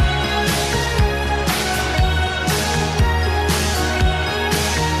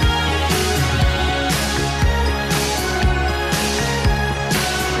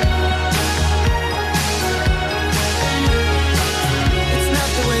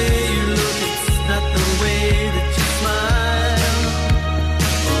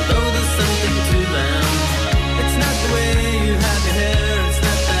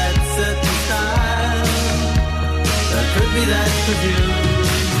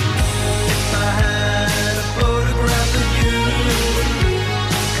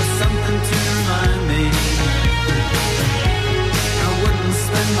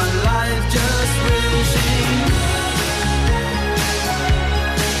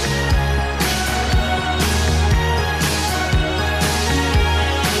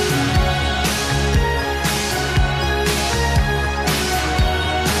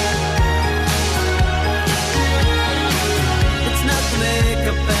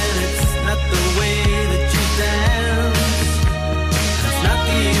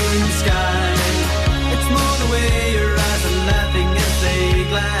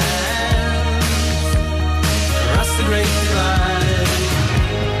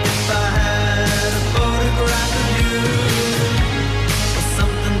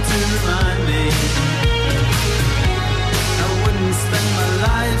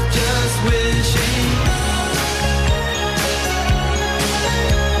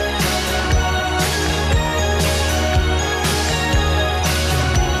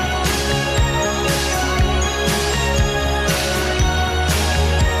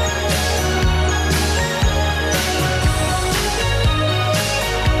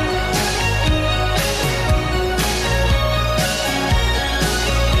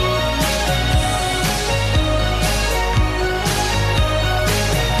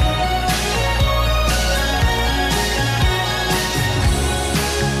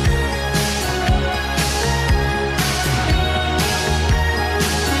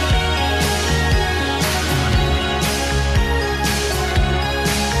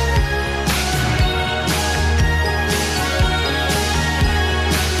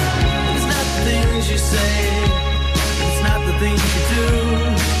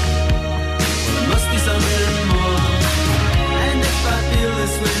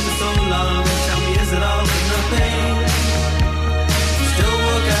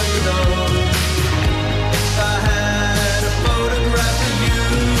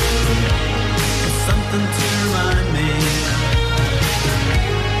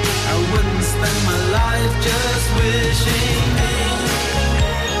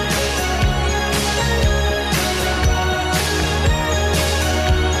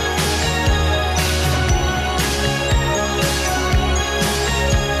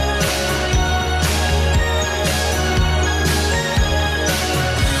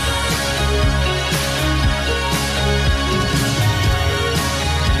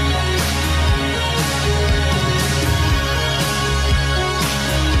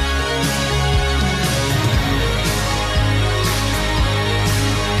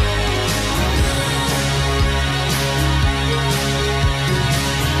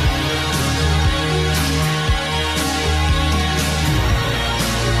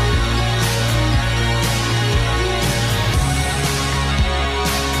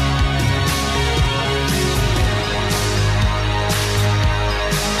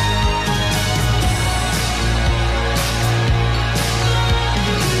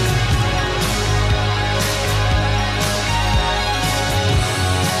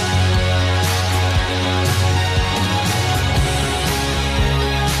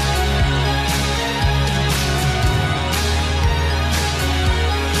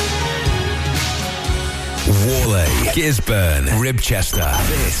 Gisburn, Ribchester.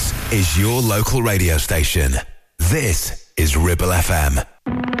 This is your local radio station. This is Ribble FM.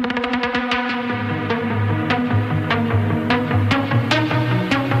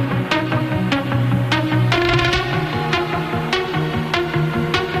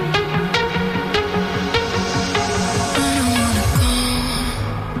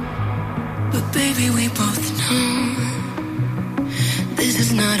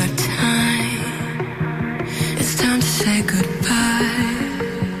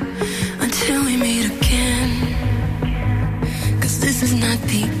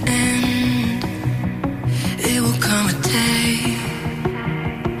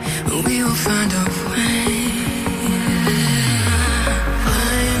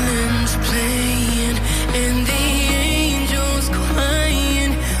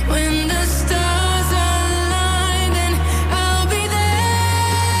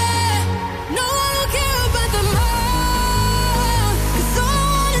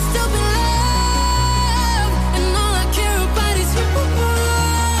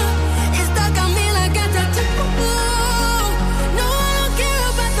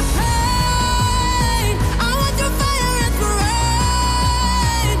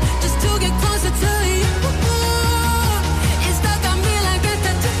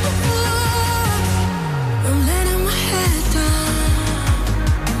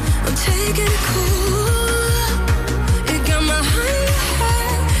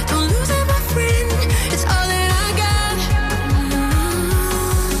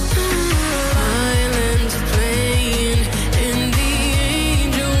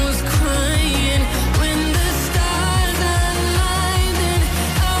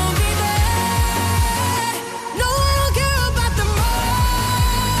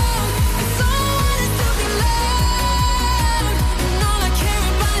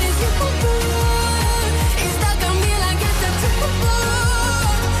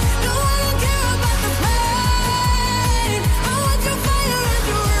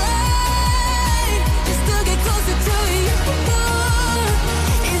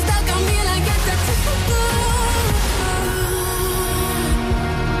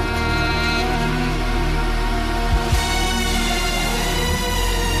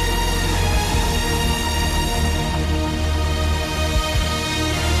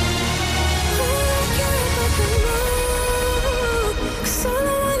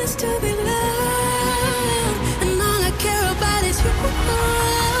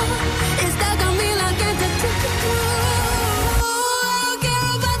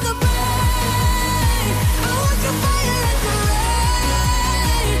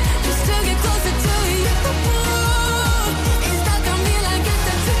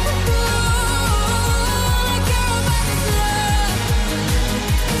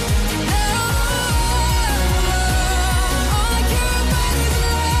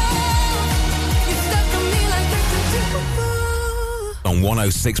 On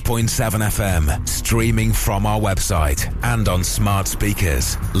 106.7 FM, streaming from our website and on smart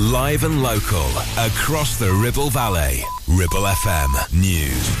speakers. Live and local, across the Ribble Valley. Ribble FM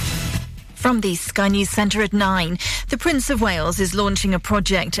News. From the Sky News Centre at 9, the Prince of Wales is launching a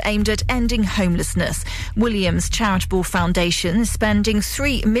project aimed at ending homelessness. Williams Charitable Foundation is spending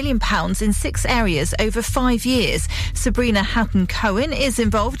 £3 million in 6 areas over 5 years. Sabrina Hatton-Cohen is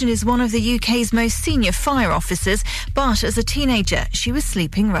involved and is one of the UK's most senior fire officers, but as a teenager, she was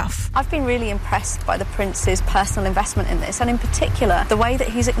sleeping rough. I've been really impressed by the Prince's personal investment in this, and in particular, the way that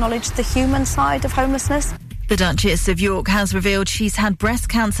he's acknowledged the human side of homelessness. The Duchess of York has revealed she's had breast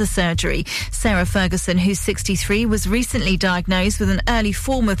cancer surgery. Sarah Ferguson, who's 63, was recently diagnosed with an early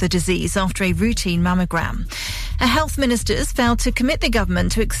form of the disease after a routine mammogram. Our health ministers failed to commit the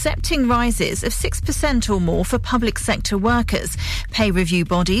government to accepting rises of 6% or more for public sector workers. Pay review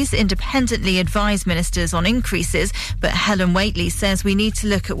bodies independently advise ministers on increases, but Helen Whately says we need to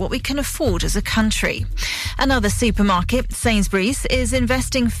look at what we can afford as a country. Another supermarket, Sainsbury's, is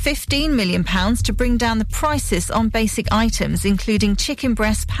investing £15 million to bring down the prices on basic items, including chicken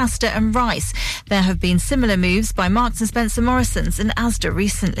breast, pasta and rice. There have been similar moves by Marks & Spencer, Morrisons and Asda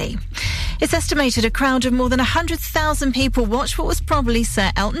recently. It's estimated a crowd of more than 100,000 people watched what was probably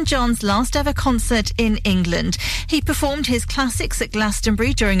Sir Elton John's last ever concert in England. He performed his classics at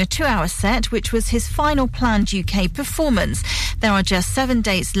Glastonbury during a 2-hour set, which was his final planned UK performance. There are just 7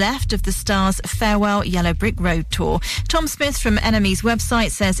 dates left of the star's farewell Yellow Brick Road tour. Tom Smith from NME's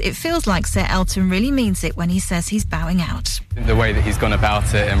website says it feels like Sir Elton really means it when he says he's bowing out. The way that he's gone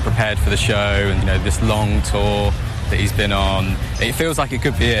about it and prepared for the show and, this long tour that he's been on, it feels like it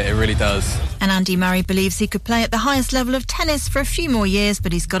could be it really does. And Andy Murray believes he could play at the highest level of tennis for a few more years,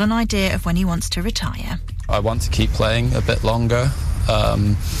 but he's got an idea of when he wants to retire. I want to keep playing a bit longer.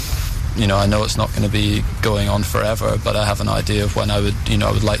 You know, I know it's not going to be going on forever, but I have an idea of when I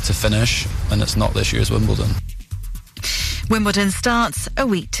would like to finish, and it's not this year's Wimbledon. Wimbledon starts a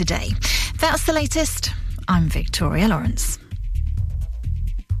week today. That's the latest. I'm Victoria Lawrence.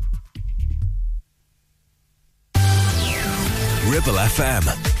 Ribble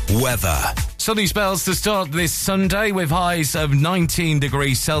FM weather. Sunny spells to start this Sunday with highs of 19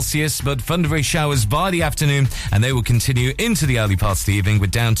 degrees Celsius, but thundery showers by the afternoon, and they will continue into the early parts of the evening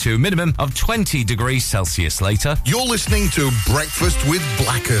with down to a minimum of 20 degrees Celsius later. You're listening to Breakfast with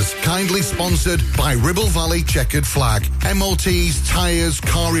Blackers, kindly sponsored by Ribble Valley Checkered Flag. MOTs, tyres,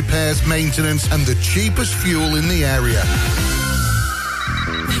 car repairs, maintenance, and the cheapest fuel in the area.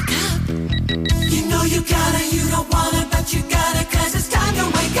 Wake up. You know you gotta, you don't wanna, but you gotta, 'cause it's time to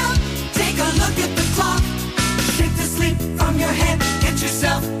wake up. Take a look at the clock. Shake the sleep from your head. Get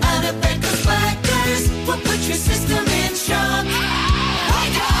yourself out of bed, 'cause Blackers will put your system in shock.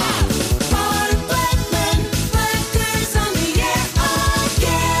 Wake up! Modern Blackman, Blackers on the air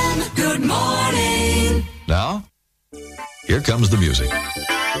again. Good morning. Now, here comes the music.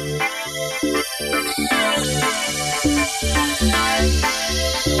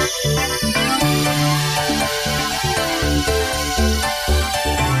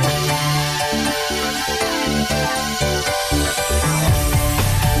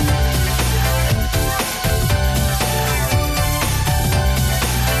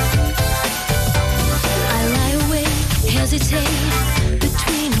 Hesitate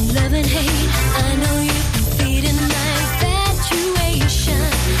between love and hate. I know you've been feeding my infatuation.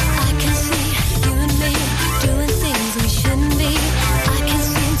 I can see you and me doing things we shouldn't be. I can't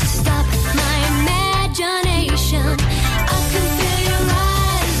seem to stop my imagination. I can feel your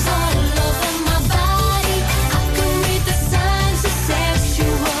eyes all over my body. I can read the signs of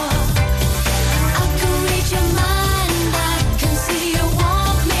sexual. I can read your mind. I can see you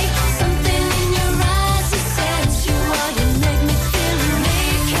want me. Something in your eyes is sensual. You make me feel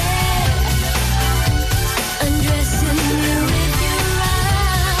naked. Undressing me with your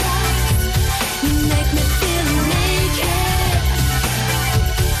eyes. You make me feel naked.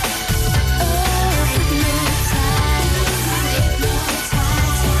 Oh, hypnotized.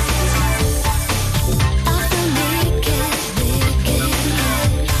 I feel naked.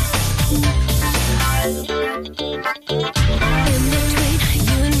 In between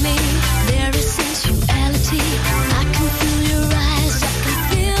you and me, there is sensuality. I can feel your eyes, I can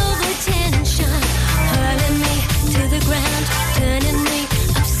feel the tension, hurling me to the ground, turning me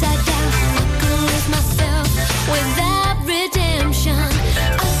upside down. I can lose myself without redemption.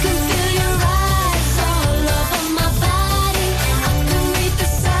 I can feel your eyes all over my body. I can read the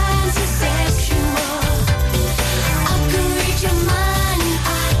signs of sexual. I can read your mind.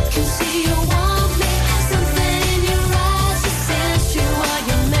 I can see you want me. Something in your eyes is sensual.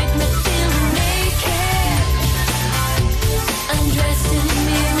 You make me feel naked. Undressing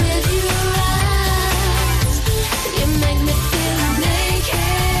me with your eyes. You make me feel naked.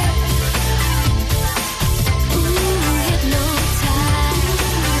 Ooh, hypnotized.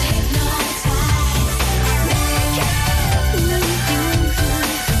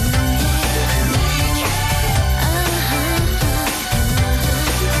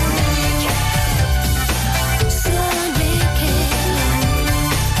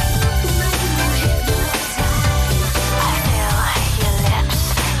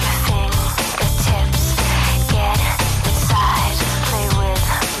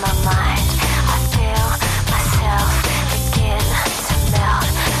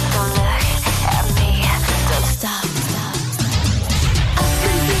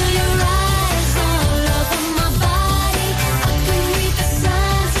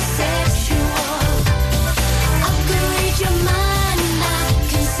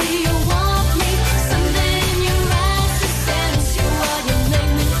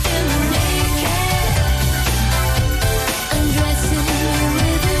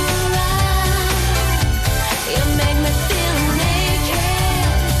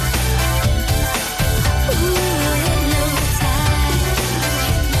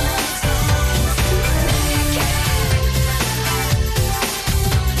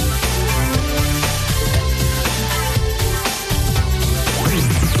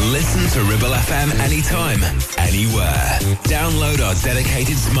 Listen to Ribble FM anytime, anywhere. Download our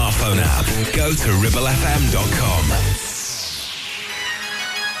dedicated smartphone app. Go to ribblefm.com.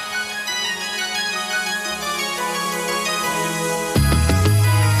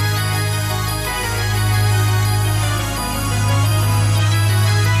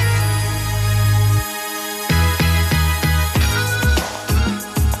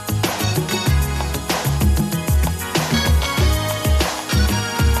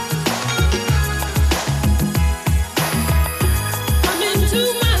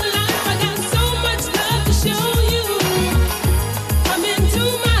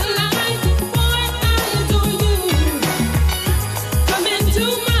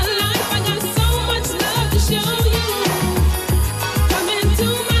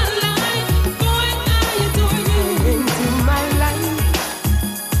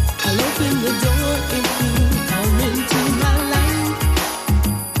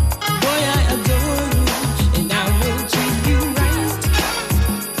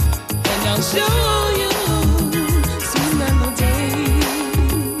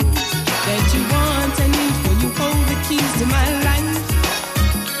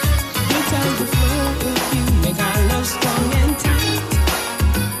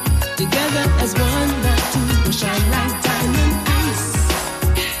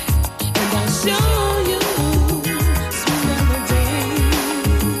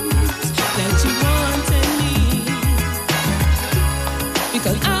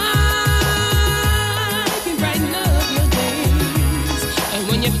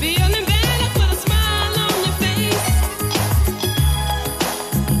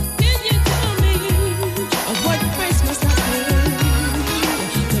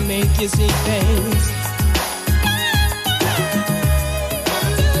 you see things.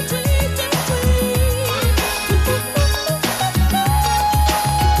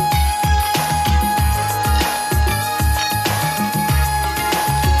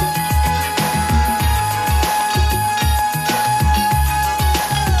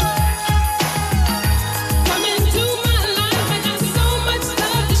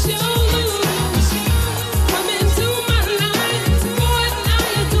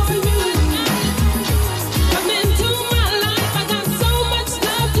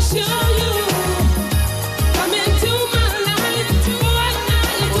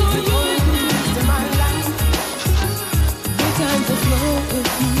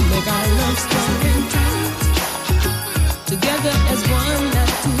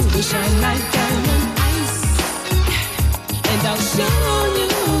 Shine like diamond ice, and I'll show you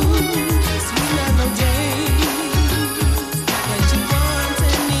sweet melodies that you want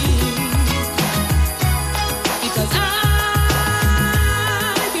and need, because I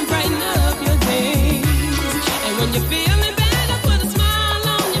can brighten up your days, and when you're feeling bad, I put a smile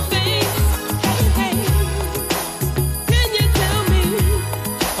on your face. Hey, hey, can you tell me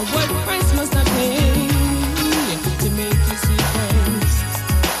what price must I pay to make you see things?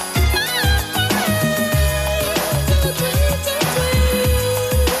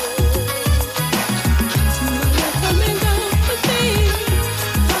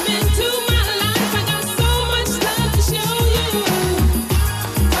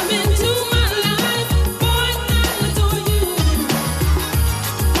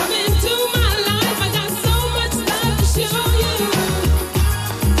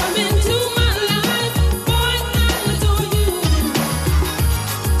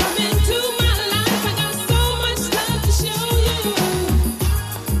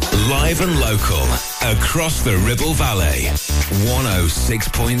 Live and local, across the Ribble Valley.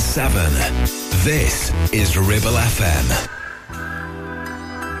 106.7. This is Ribble FM.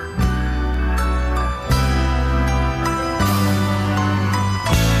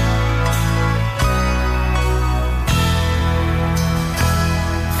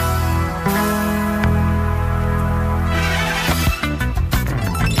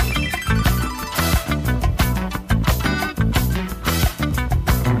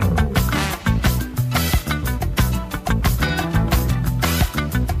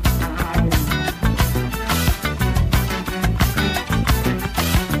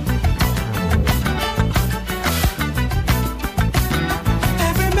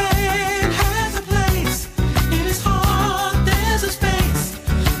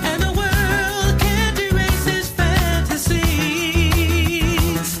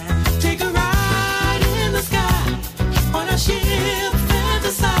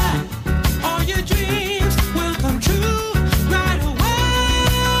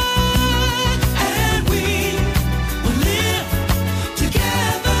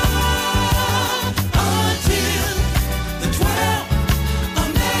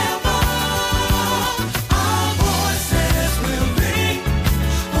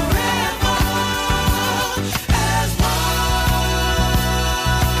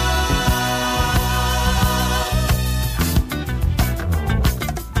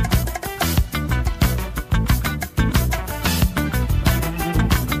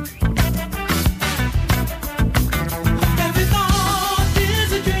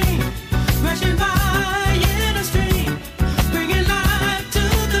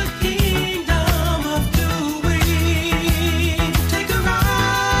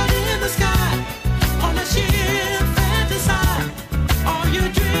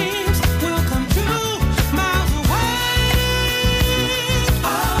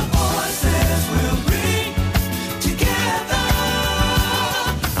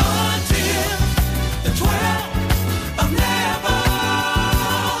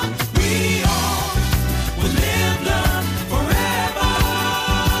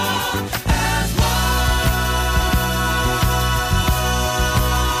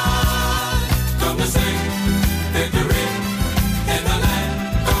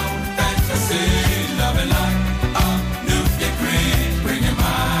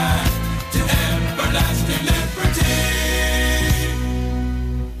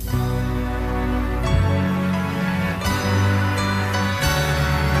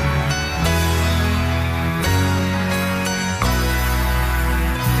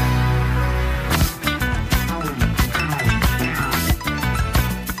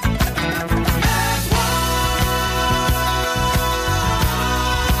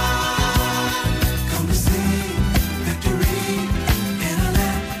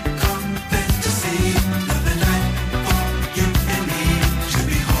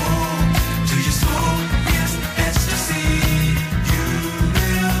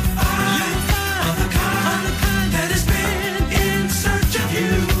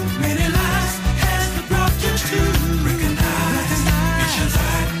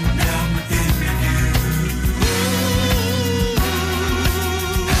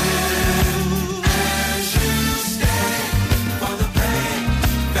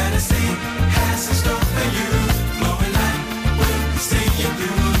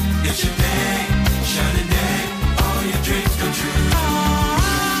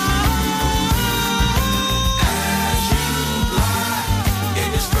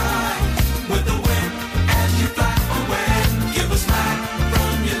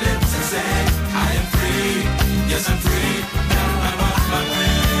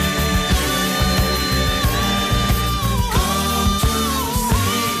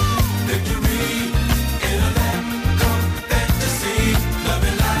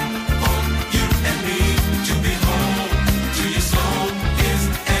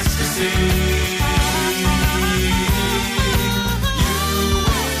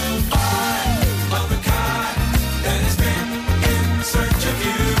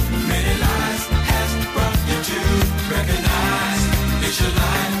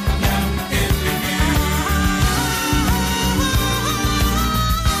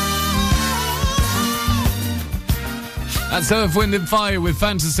 That's Earth, Wind and Fire with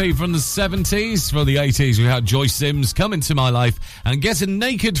Fantasy from the 70s. From the 80s, we had Joyce Sims Come Into My Life and Getting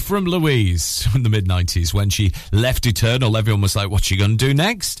Naked from Louise from the mid-90s. When she left Eternal, everyone was like, what's she going to do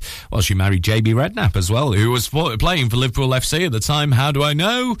next? Well, she married JB Redknapp as well, who was playing for Liverpool FC at the time. How do I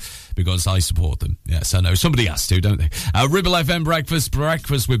know? Because I support them. Yes, I know. Somebody has to, don't they? Ribble FM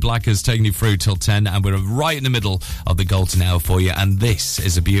Breakfast with Blackers, taking you through till 10, and we're right in the middle of the golden hour for you. And this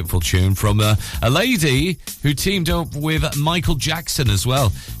is a beautiful tune from a lady who teamed up with Michael Jackson as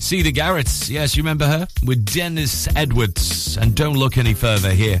well. Cedar Garrett, yes, you remember her? With Dennis Edwards. And don't look any further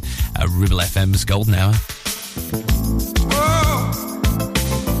here at Ribble FM's golden hour.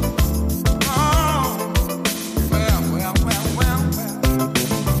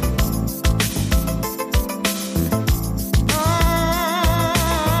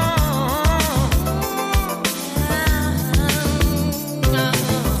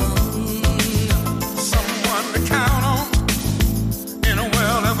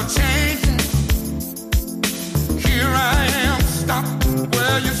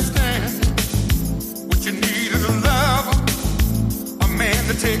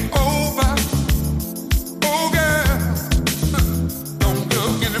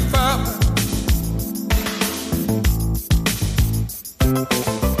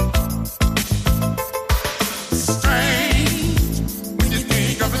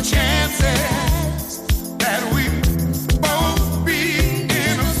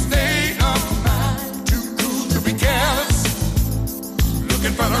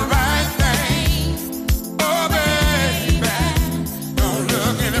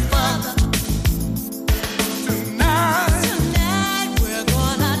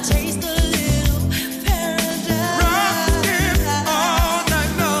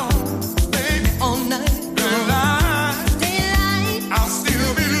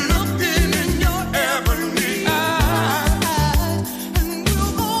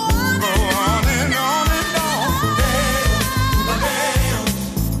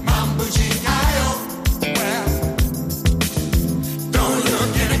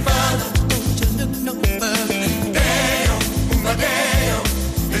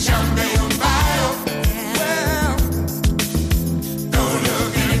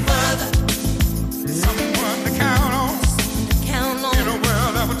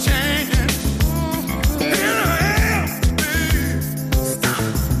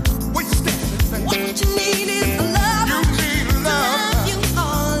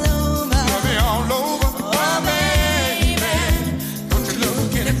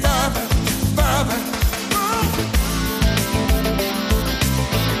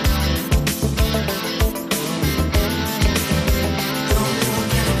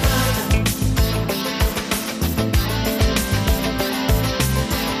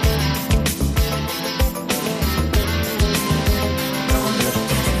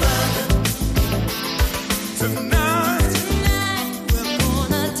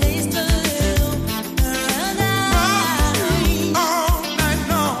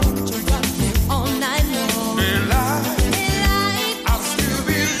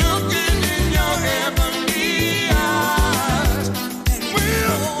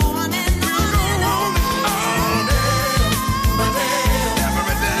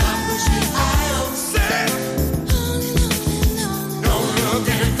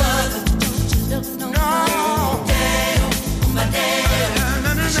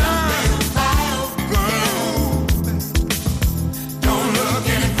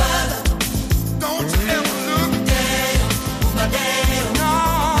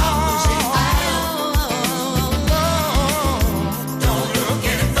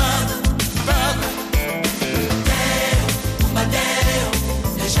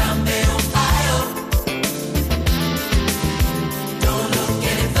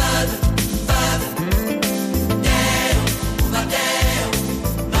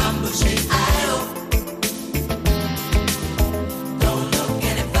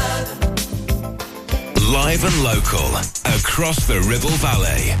 Live and local, across the Ribble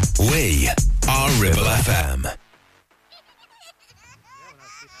Valley, we are Ribble FM.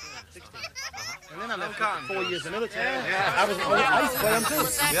 And then I left 4 years in the military. I was on the ice playing too.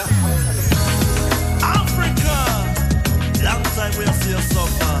 Africa! Long time we'll see you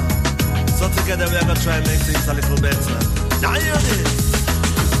suffer. So together we're gonna try and make things a little better. Now hear this.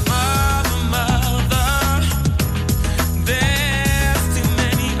 Mother, there's too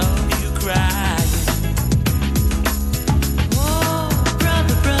many of you crying. Oh,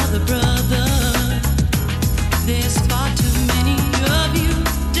 brother, there's far too many of you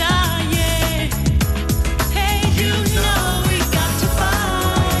dying. Hey, you know we got to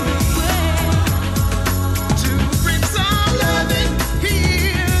find a way to bring some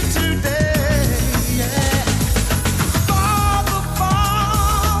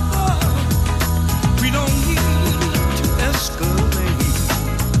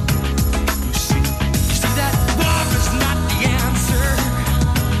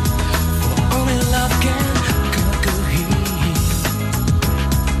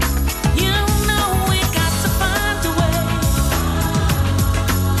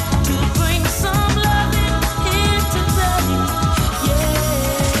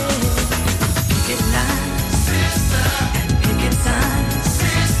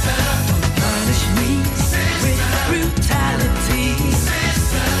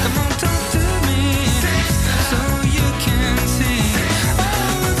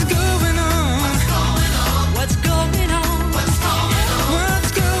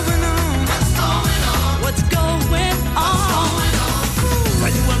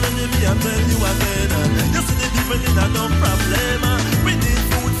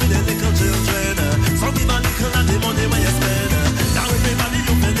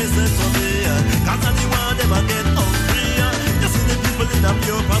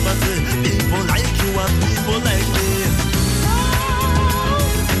no property. People like you and people like me.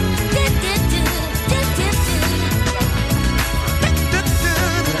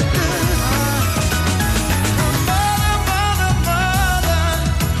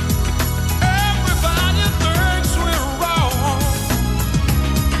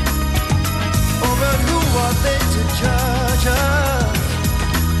 Judge us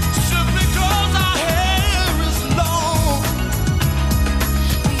simply 'cause our hair is long.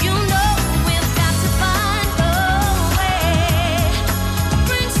 You know we've got to find a way,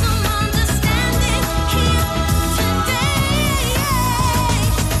 bring some understanding here today.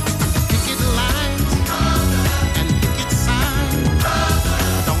 Picket lines and picket signs.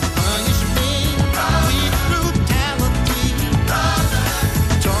 Don't punish me with brutality.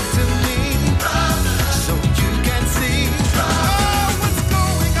 Talk to me so you can see what's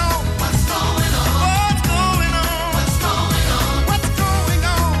going on. What's going on? What's going on? What's going on? What's going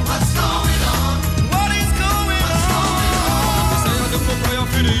on? What's going on? What is going on? We say a little prayer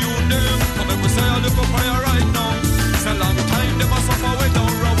for the youth them. Come and we say a little prayer right now. It's a long time they must suffer way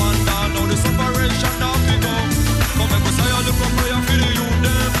down Rwanda. Now the separation now we go. Come and we say a little prayer for the youth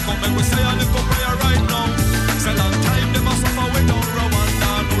them. Come and we say a little prayer right now. It's a long time they must suffer way down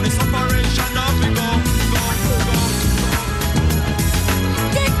Rwanda. Now the separation now we go.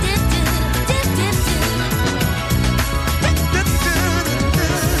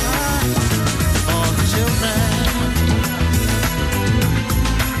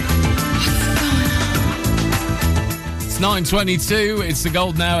 It's 9:22. It's the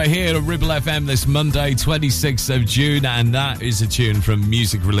golden hour here at Ribble FM this Monday, 26th of June, and that is a tune from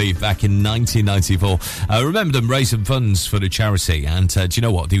Music Relief back in 1994. Remember them raising funds for the charity, and do you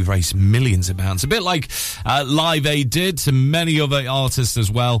know what? They've raised millions of pounds. A bit like Live Aid did to many other artists as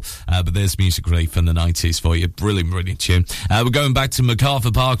well, but there's Music Relief from the 90s for you. Brilliant, brilliant tune. We're going back to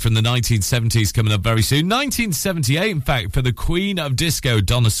MacArthur Park from the 1970s coming up very soon. 1978, in fact, for the Queen of Disco,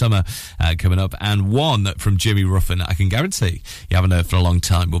 Donna Summer, coming up, and one from Jimmy Ruffin. I can guarantee you haven't heard for a long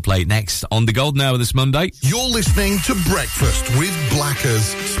time. We'll play it next on the golden hour this Monday. You're listening to Breakfast with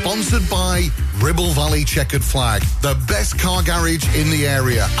Blackers, sponsored by Ribble Valley Checkered Flag, the best car garage in the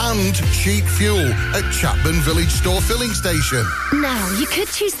area, and cheap fuel at Chapman Village Store Filling Station. Now, you could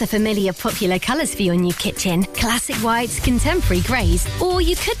choose the familiar popular colours for your new kitchen, classic whites, contemporary greys, or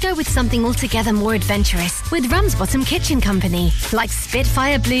you could go with something altogether more adventurous with Ramsbottom Kitchen Company, like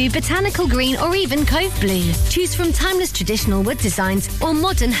Spitfire Blue, Botanical Green, or even Cove Blue. Choose from timeless traditional wood designs or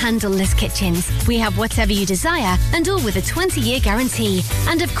modern handleless kitchens. We have whatever you desire, and all with a 20-year guarantee.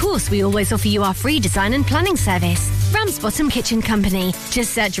 And of course, we always offer you our free design and planning service. Ramsbottom Kitchen Company.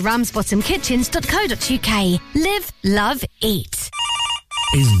 Just search ramsbottomkitchens.co.uk. Live, love, eat.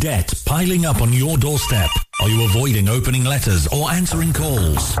 Is debt piling up on your doorstep? Are you avoiding opening letters or answering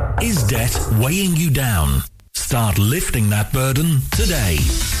calls? Is debt weighing you down? Start lifting that burden today.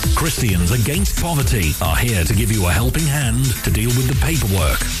 Christians Against Poverty are here to give you a helping hand to deal with the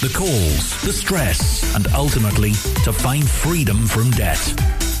paperwork, the calls, the stress, and ultimately to find freedom from debt.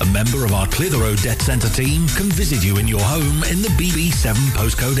 A member of our Clitheroe Debt Centre team can visit you in your home in the BB7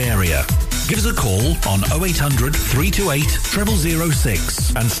 postcode area. Give us a call on 0800 328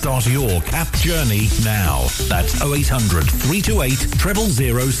 0006 and start your CAP journey now. That's 0800 328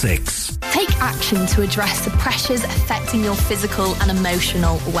 0006. Take action to address the pressures affecting your physical and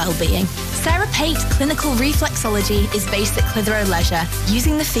emotional well-being. Sarah Pate Clinical Reflexology is based at Clitheroe Leisure.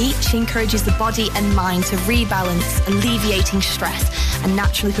 Using the feet, she encourages the body and mind to rebalance, alleviating stress and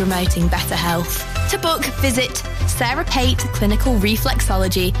naturally promoting better health. To book, visit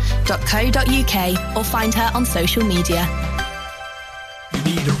sarahpateclinicalreflexology.co.uk or find her on social media. You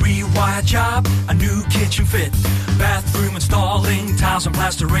need a rewire job, a new kitchen fit, bathroom installing, tiles and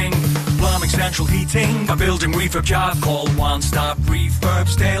plastering, plumbing, central heating, a building refurb job. Call One Stop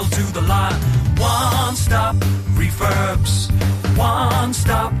Refurbs, Dale to the lot. One Stop Refurbs. One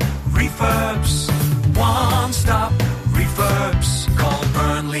Stop Refurbs. One Stop Refurbs. Call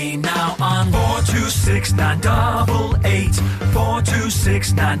Burnley now on 426-988.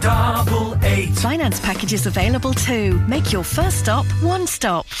 426-988. Finance packages available too. Make your first stop One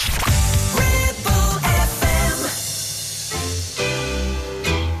Stop. Spring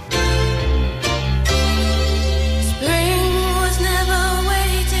was never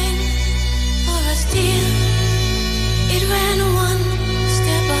waiting for us, dear. It ran one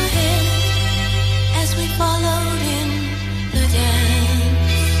step ahead as we followed in the dance.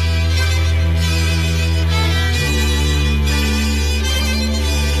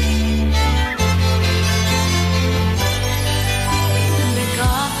 The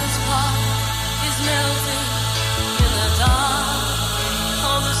God's part.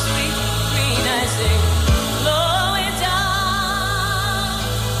 sing, slowing down.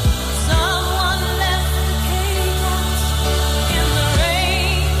 Someone left the cake out in the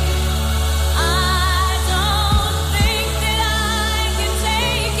rain. I don't think that I can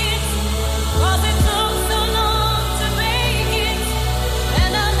take it, 'cause it took so long to make it,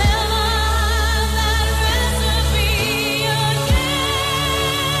 and I'll never have that recipe again.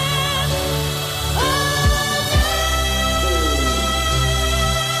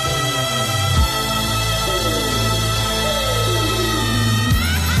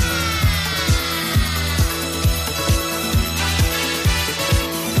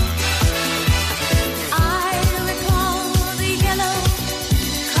 I recall the yellow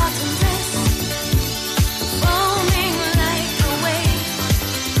cotton dress foaming like a wave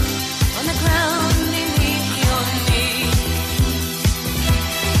on the ground beneath your knee.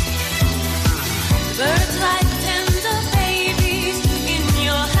 Birds like tender babies in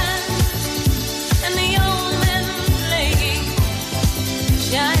your hands, and the old men playing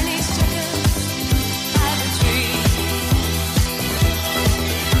shiny checkers by the tree.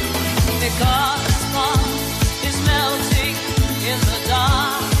 Because the spark is melting in the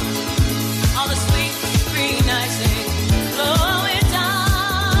dark, all the sweet green icing flowing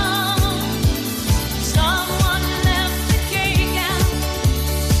down. Someone left the cake out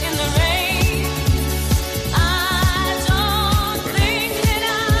in the rain. I don't think that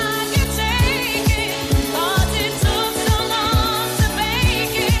I can take it, 'cause it took so long to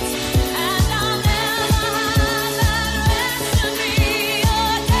make it, and I'll never have that recipe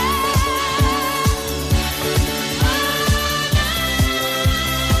again.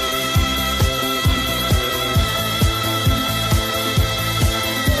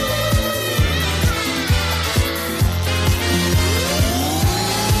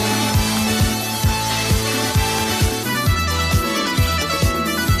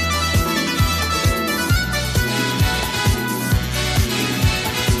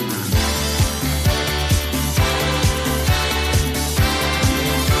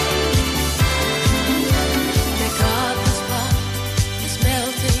 Because the spark is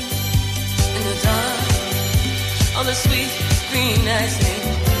melting in the dark, all the sweet green icing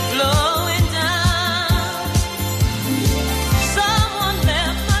flowing down. Someone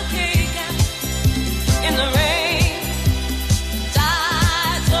left my cake out in the rain.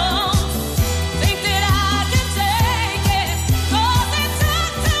 I don't think that I can take it, 'cause it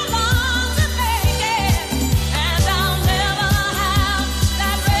took too long to make it, and I'll never have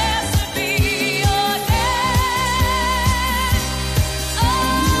that recipe again.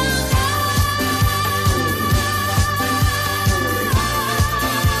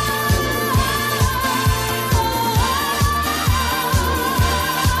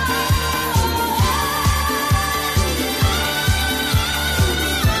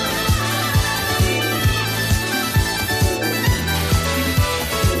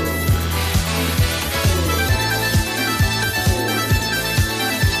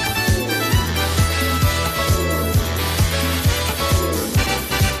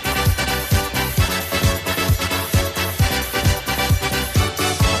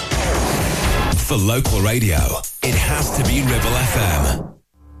 For local radio, it has to be Ribble FM.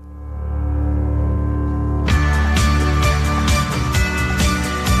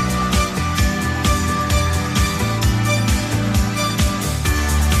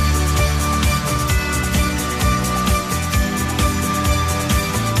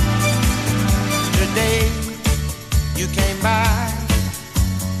 Today you came by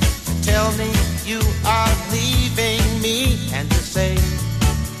to tell me you are leaving me, and to say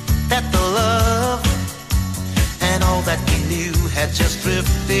that the love and all that we knew had just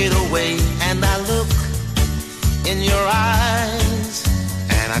drifted away. And I look in your eyes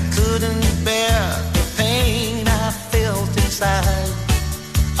and I couldn't bear the pain I felt inside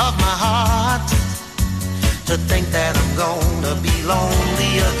of my heart, to think that I'm gonna be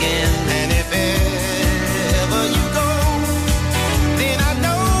lonely again. And if ever you go, then I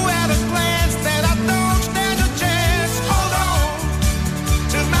know at a glance that I don't stand a chance. Hold on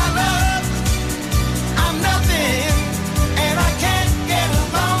to my love, I'm nothing, and I can't get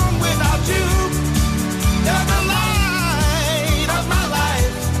along without you. You're the light of my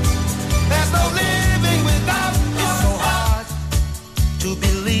life, there's no living without you. It's so hard to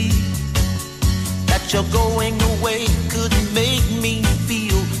believe that you're going away could make me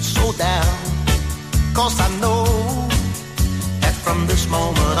feel so down. 'Cause I know that from this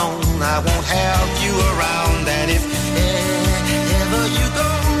moment on I won't have you around. And if ever you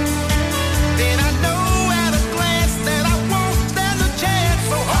go, then I know at a glance that I won't stand a chance.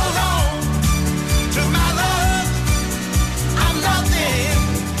 So hold on to my love, I'm nothing,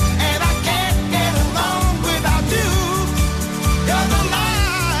 and I can't get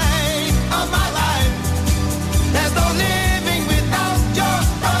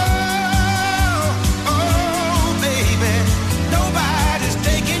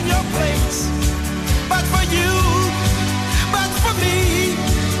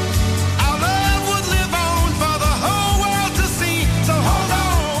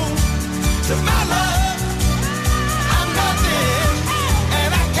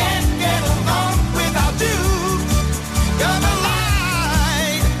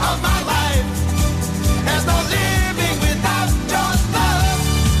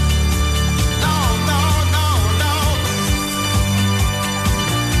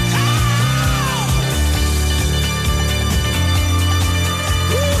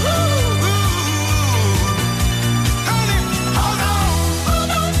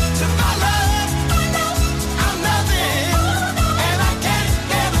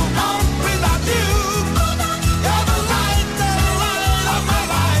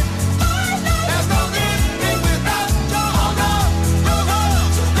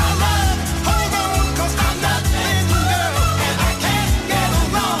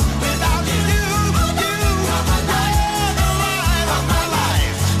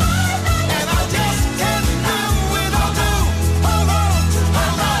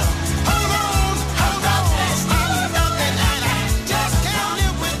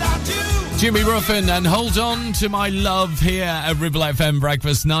Jimmy Ruffin and Hold On to My Love here at Ribble FM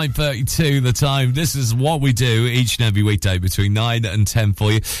Breakfast, 9:32 the time. This is what we do each and every weekday between 9 and 10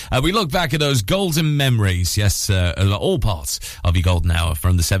 for you. We look back at those golden memories, yes, all parts of your golden hour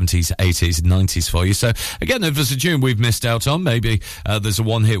from the 70s, 80s and 90s for you. So again, if there's a tune we've missed out on, maybe there's a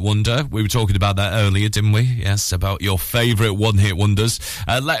one-hit wonder. We were talking about that earlier, didn't we? Yes, about your favourite one-hit wonders.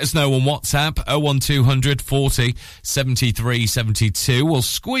 Let us know on WhatsApp, 01200 40 73 72. We'll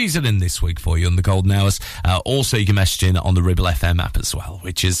squeeze it in this week for you on the golden hours. Also, you can message in on the Ribble FM app as well,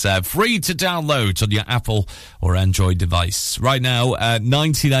 which is free to download on your Apple or Android device. Right now,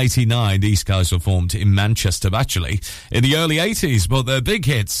 1989, these guys were formed in Manchester, actually, in the early 80s, but their big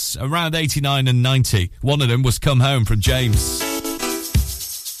hits around 89 and 90. One of them was Come Home from James.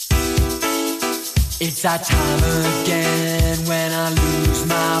 It's that time again when I lose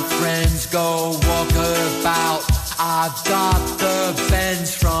my friends, go walk about. I've got the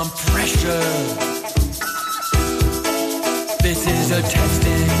bends from pressure. This is a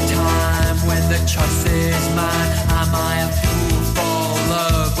testing time when the choice is mine. Am I a fool for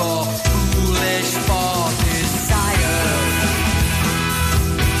love or foolish for desire?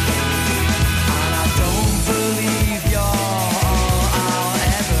 And I don't believe you're all I'll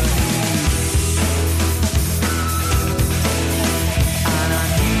ever need. And I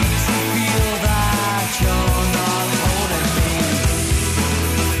need to feel that you're not holding me.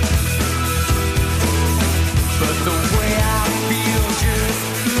 But the way I feel just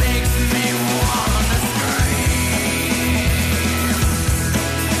makes me wanna scream.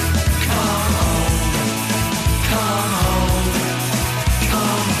 Come home, come home,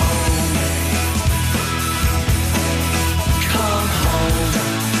 come home. Come home,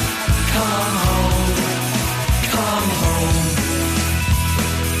 come home, come home.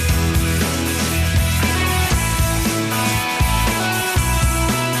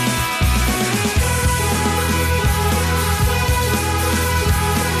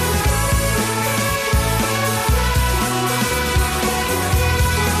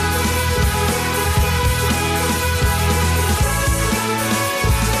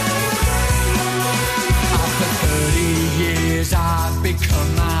 After 30 years, I've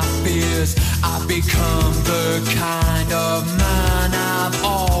become my fears. I've become the kind of man I've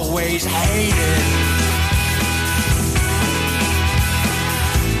always hated.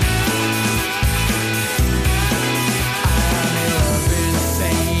 I'm in love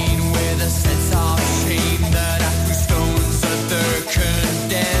insane with a sense of shame that I threw stones at the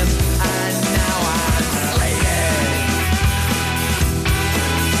condemned, and now I'm slated.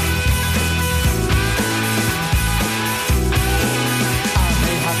 I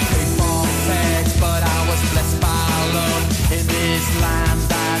may have paid for sex, but I was blessed by love in this land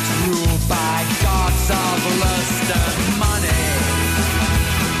that's ruled by gods of lust and money.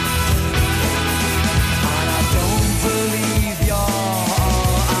 And I don't believe you're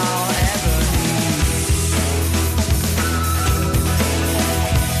all I'll ever need.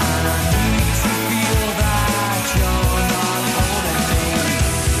 And I need to feel that you're not holding me.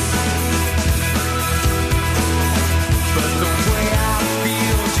 But the way I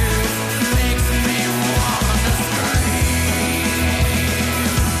feel just makes me wanna scream.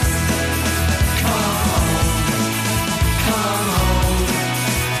 Come home, come home,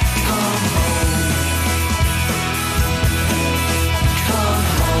 come home. Come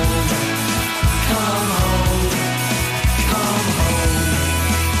home, come home, come home.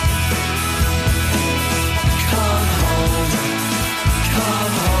 Come home,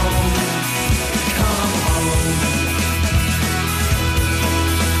 come home, come home.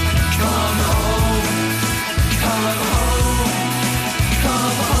 Come home, come home,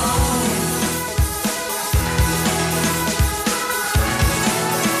 come home.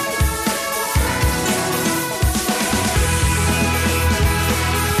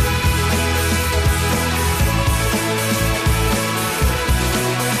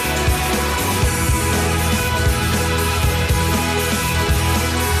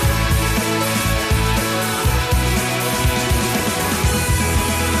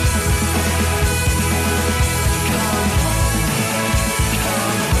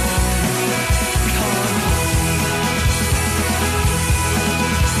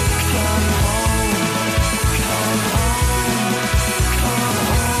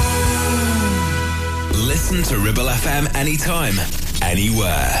 Listen to Ribble FM anytime,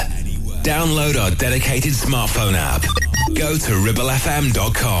 anywhere. Download our dedicated smartphone app. Go to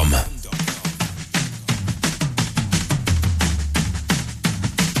ribblefm.com.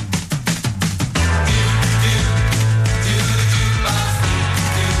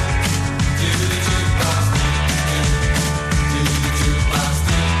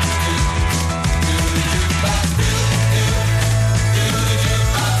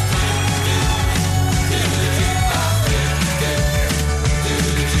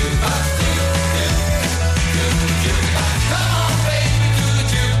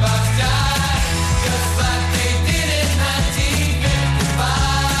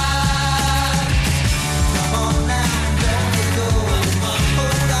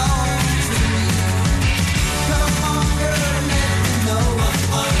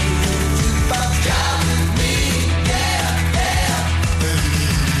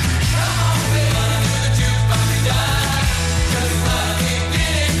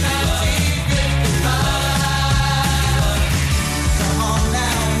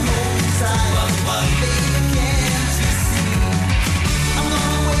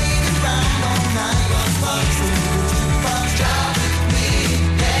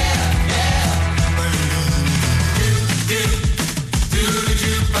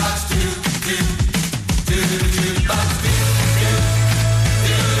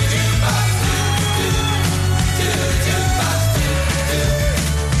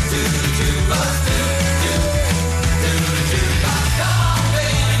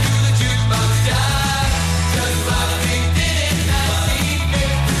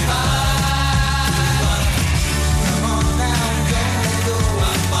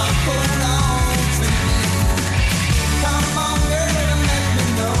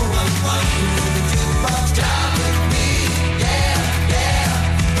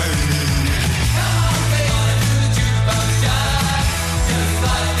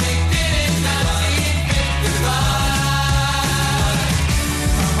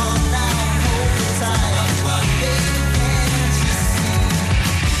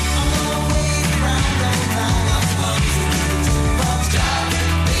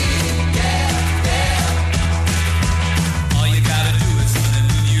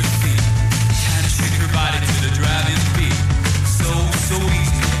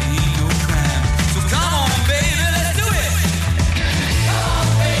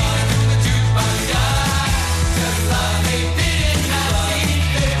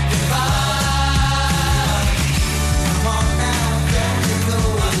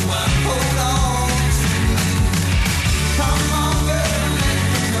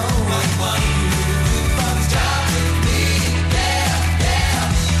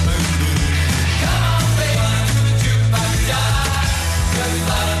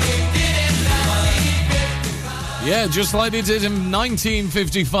 Yeah, just like they did in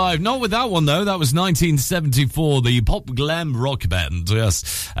 1955. Not with that one, though. That was 1974, the pop glam rock band.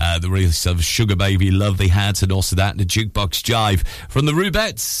 Yes, the release of Sugar Baby Love They Had, and also that and the Jukebox Jive from the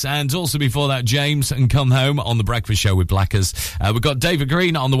Rubettes. And also before that, James and Come Home on The Breakfast Show with Blackers. We've got David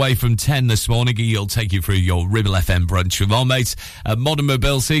Green on the way from 10 this morning. He'll take you through your Ribble FM brunch with our mates. Modern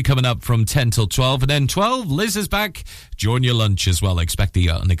Mobility coming up from 10 till 12. And then 12, Liz is back. Join your lunch as well. Expect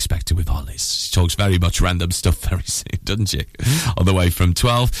the unexpected with our Liz. She talks very much random stuff very soon, doesn't she? On the way from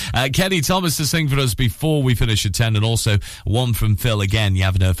 12. Kenny Thomas to sing for us before we finish at 10. And also one from Phil again. You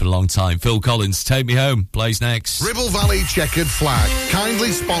haven't heard for a long time. Phil Collins, Take Me Home, plays next. Ribble Valley Checkered Flag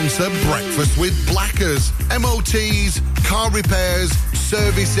kindly sponsor Breakfast with Blackers. MOTs, car repairs,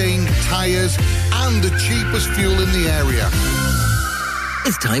 servicing, tyres, and the cheapest fuel in the area.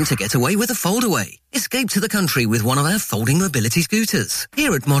 It's time to get away with a foldaway. Escape to the country with one of our folding mobility scooters.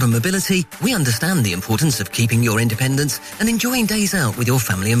 Here at Modern Mobility, we understand the importance of keeping your independence and enjoying days out with your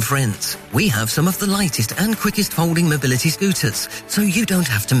family and friends. We have some of the lightest and quickest folding mobility scooters, so you don't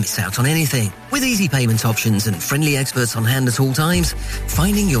have to miss out on anything. With easy payment options and friendly experts on hand at all times,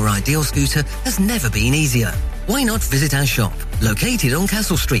 finding your ideal scooter has never been easier. Why not visit our shop, located on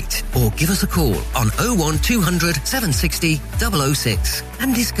Castle Street, or give us a call on 01200 760 006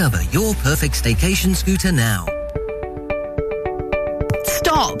 and discover your perfect staycation scooter now.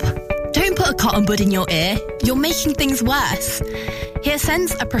 Stop! Don't put a cotton bud in your ear. You're making things worse.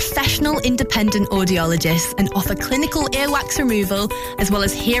 HearSense are professional independent audiologists and offer clinical earwax removal as well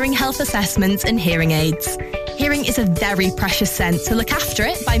as hearing health assessments and hearing aids. Hearing is a very precious sense, so look after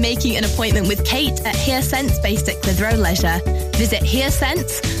it by making an appointment with Kate at HearSense based at Clitheroe Leisure. Visit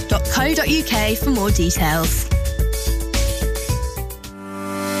hearsense.co.uk for more details.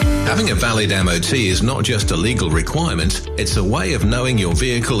 Having a valid MOT is not just a legal requirement, it's a way of knowing your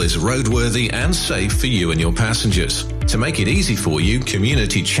vehicle is roadworthy and safe for you and your passengers. To make it easy for you,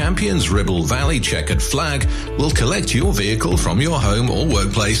 Community Champions Ribble Valley Checkered Flag will collect your vehicle from your home or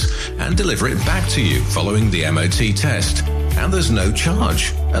workplace and deliver it back to you following the MOT test. And there's no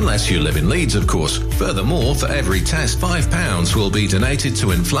charge, unless you live in Leeds, of course. Furthermore, for every test, £5 will be donated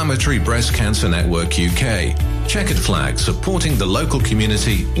to Inflammatory Breast Cancer Network UK. Checkered Flag, supporting the local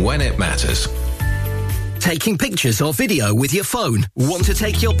community when it matters. Taking pictures or video with your phone? Want to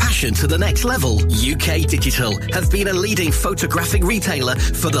take your passion to the next level? UK Digital have been a leading photographic retailer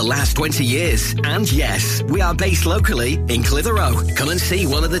for the last 20 years. And yes, we are based locally in Clitheroe. Come and see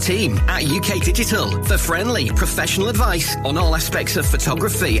one of the team at UK Digital for friendly, professional advice on all aspects of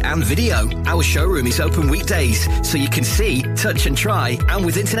photography and video. Our showroom is open weekdays, so you can see, touch and try. And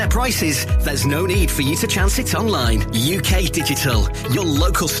with internet prices, there's no need for you to chance it online. UK Digital, your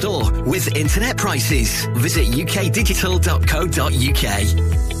local store with internet prices. Visit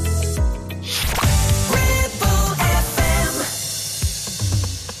ukdigital.co.uk.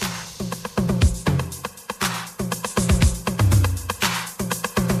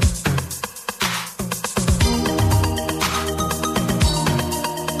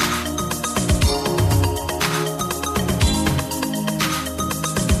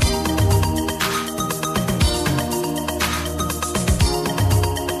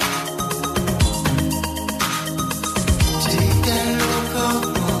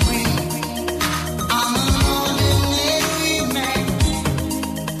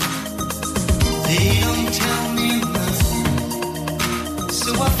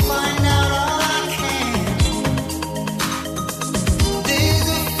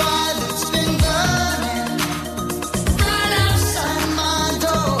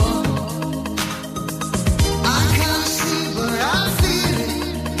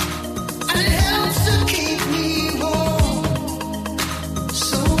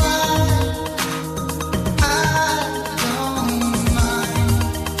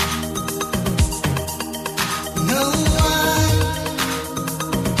 No,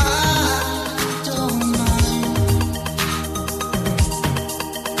 I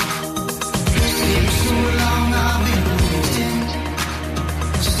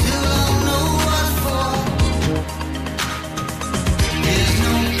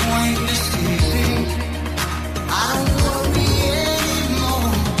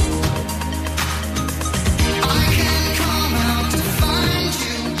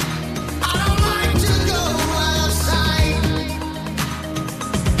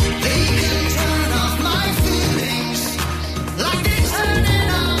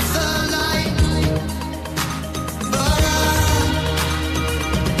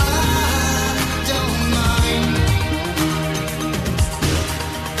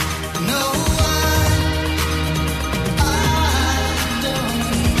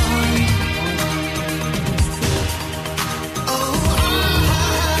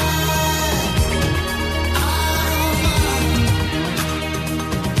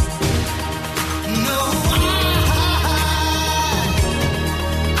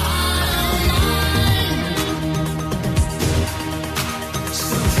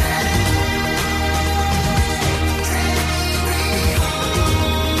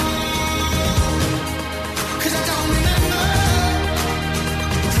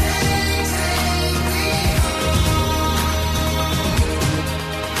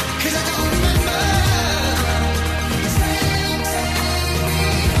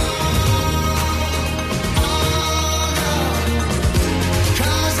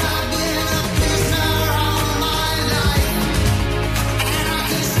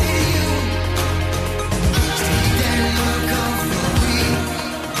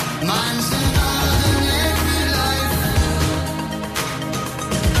Mine's an ordinary life.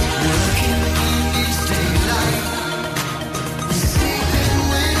 Working when it's daylight, sleeping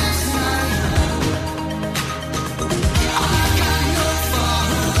when it's night. I got no far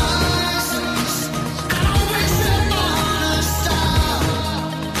horizons, I wish upon a star.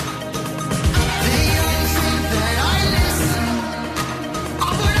 They all think that I listen,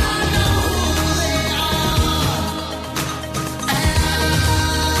 but I know who they are. And I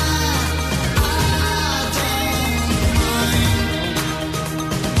don't mind.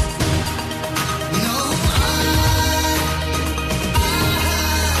 No, I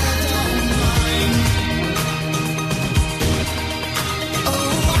don't mind. Oh,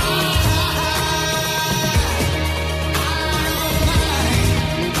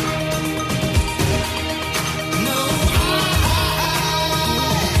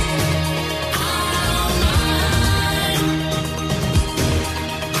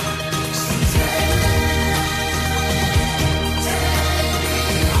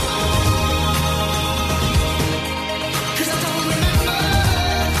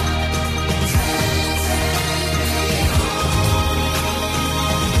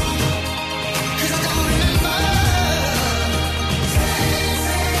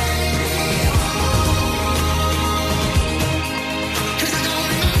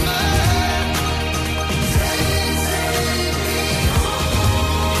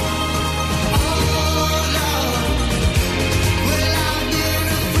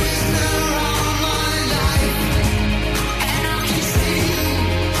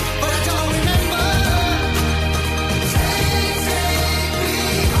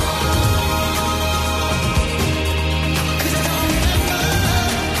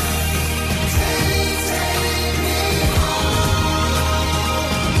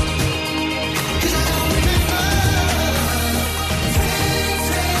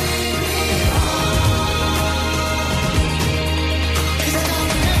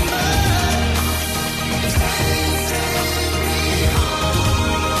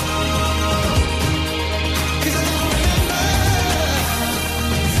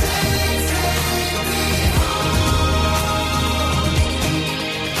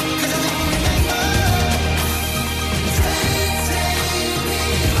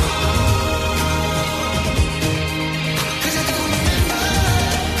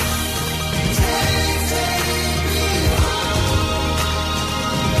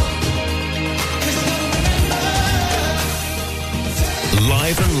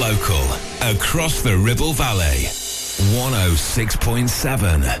 Live and local, across the Ribble Valley.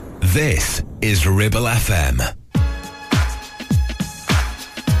 106.7. This is Ribble FM.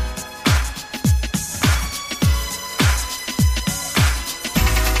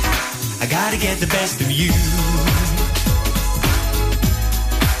 I gotta get the best of you.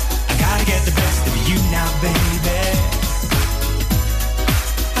 I gotta get the best of you now, baby.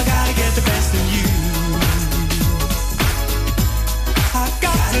 I gotta get the best of you. I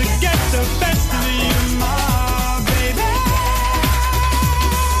got to get the best of you, my baby.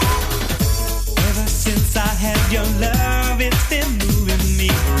 Ever since I had your love, it's been moving me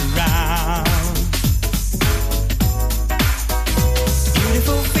around.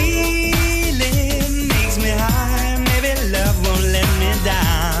 Beautiful feeling makes me high. Maybe love won't let me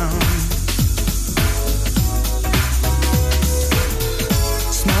down.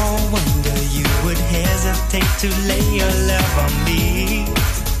 Small wonder you would hesitate to lay your love on me.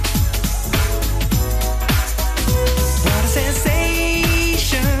 What a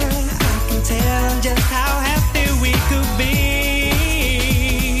sensation, I can tell just how happy we could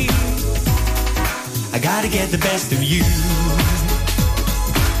be. I gotta get the best of you.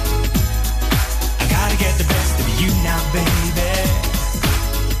 I gotta get the best of you now, baby.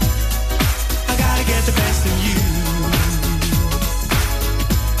 I gotta get the best of you.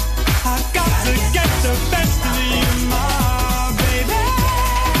 I got to get the best of you, my baby.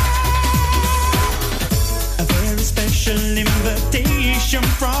 A very special invitation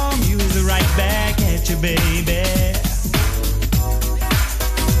from you is right back at you, baby.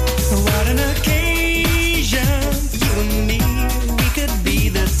 What an occasion, you and me, we could be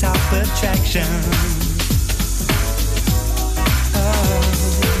the top attraction.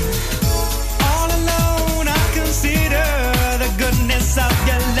 All alone I consider the goodness of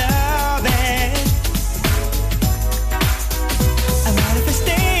your love. A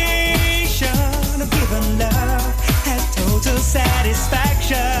manifestation of given love has total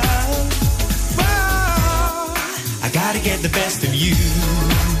satisfaction. Whoa, I gotta get the best of you.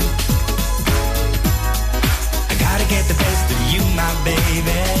 I gotta get the best of you, my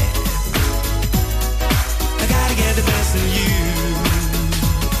baby. I gotta get the best of you.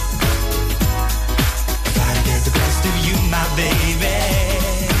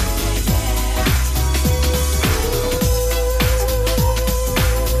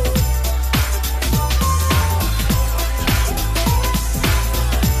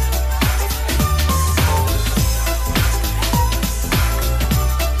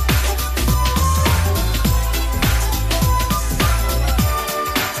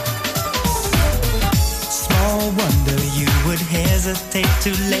 hesitate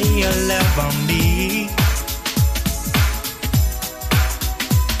to lay your love on me.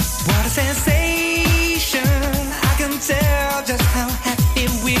 What a sensation, I can tell just how happy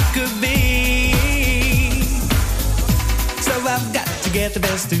we could be. So I've got to get the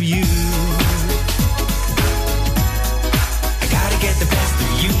best of you. I gotta get the best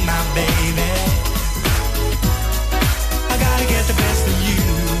of you, my baby. I gotta get the best of you.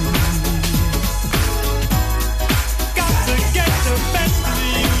 Got to get the best of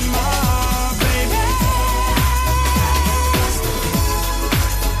you, my baby.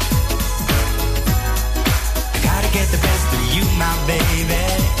 I gotta get the best of you, my baby.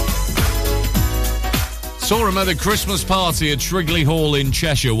 Saw him at a Christmas party at Shrigley Hall in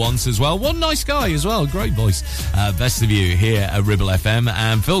Cheshire once as well. One nice guy as well. Great voice. Best of you here at Ribble FM.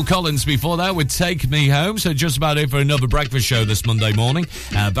 And Phil Collins before that would Take Me Home. So just about it for another breakfast show this Monday morning.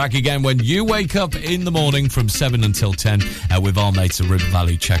 Back again when you wake up in the morning from 7 until 10 with our mates at Ribble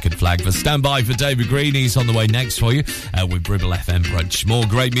Valley Checkered Flag. But stand by for David Green. He's on the way next for you with Ribble FM Brunch. More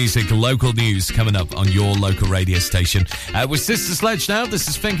great music, local news coming up on your local radio station. With Sister Sledge now, this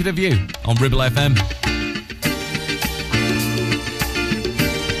is Thinking of You on Ribble FM.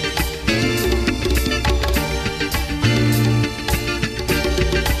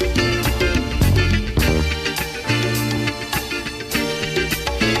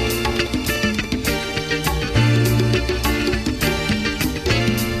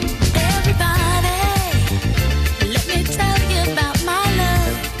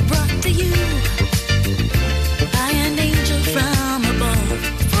 By an angel from above,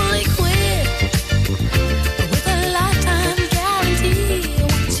 fully equipped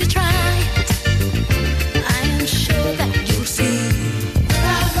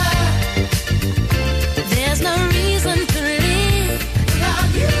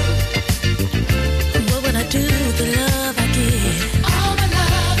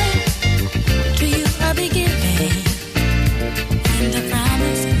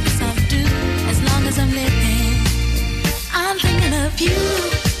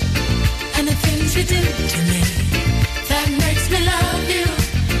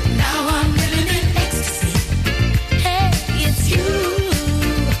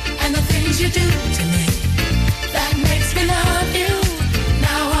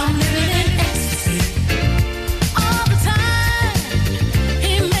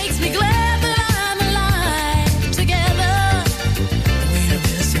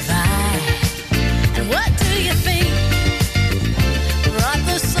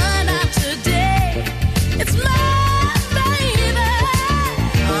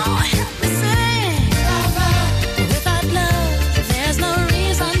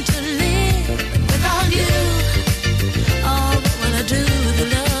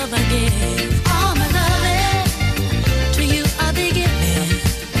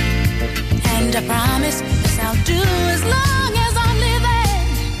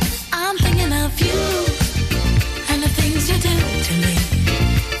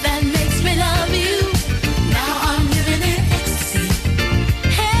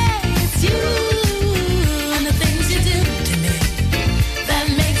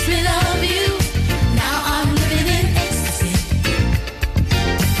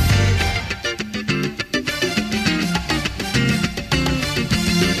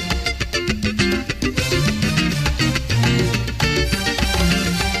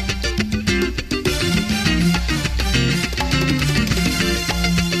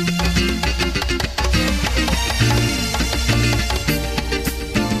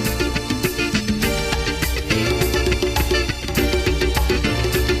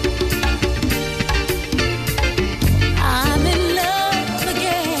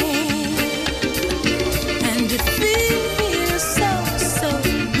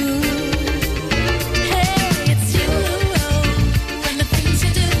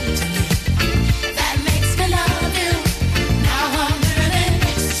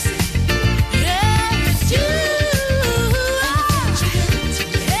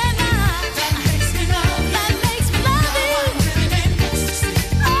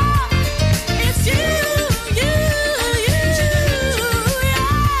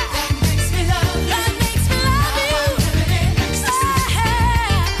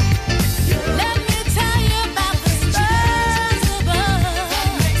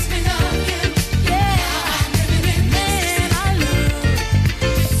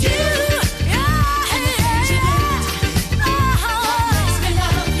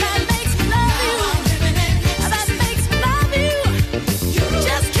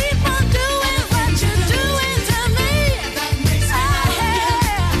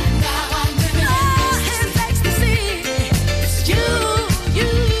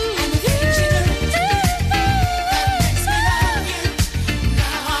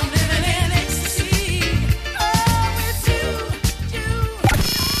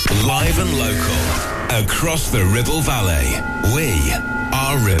across the Ribble Valley. We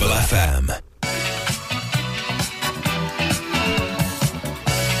are Ribble FM.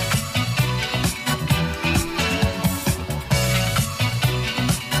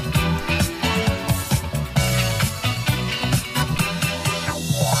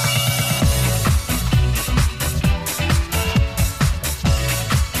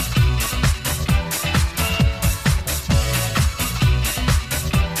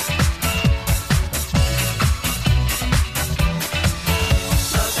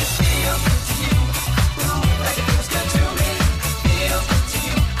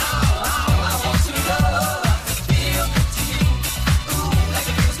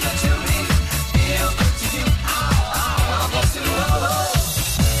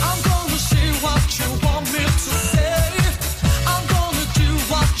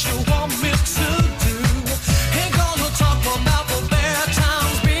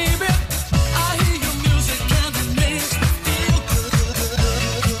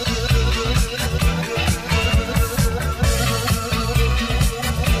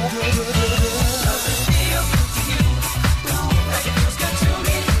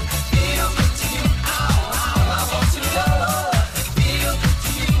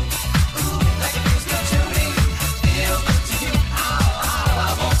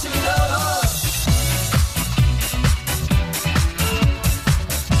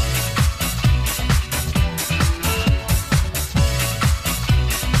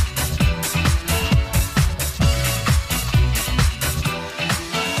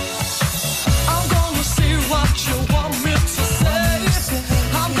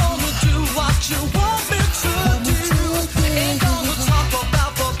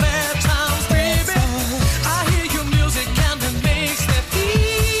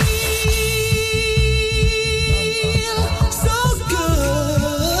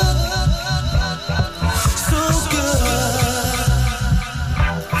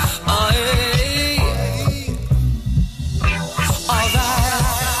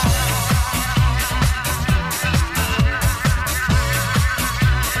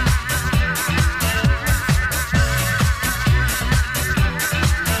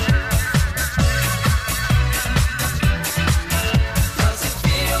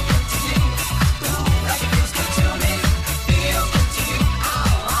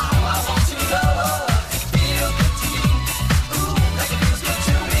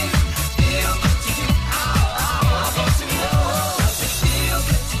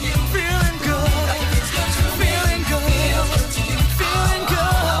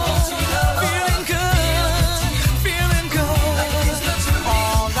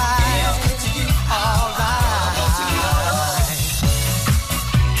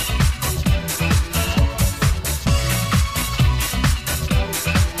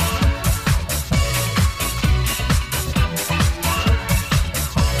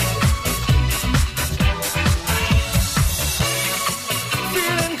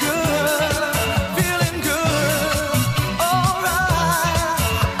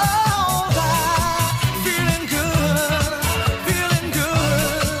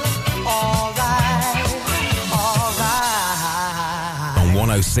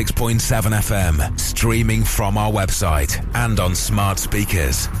 On 106.7 FM, streaming from our website and on smart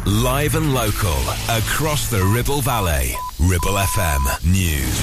speakers. Live and local, across the Ribble Valley. Ribble FM News.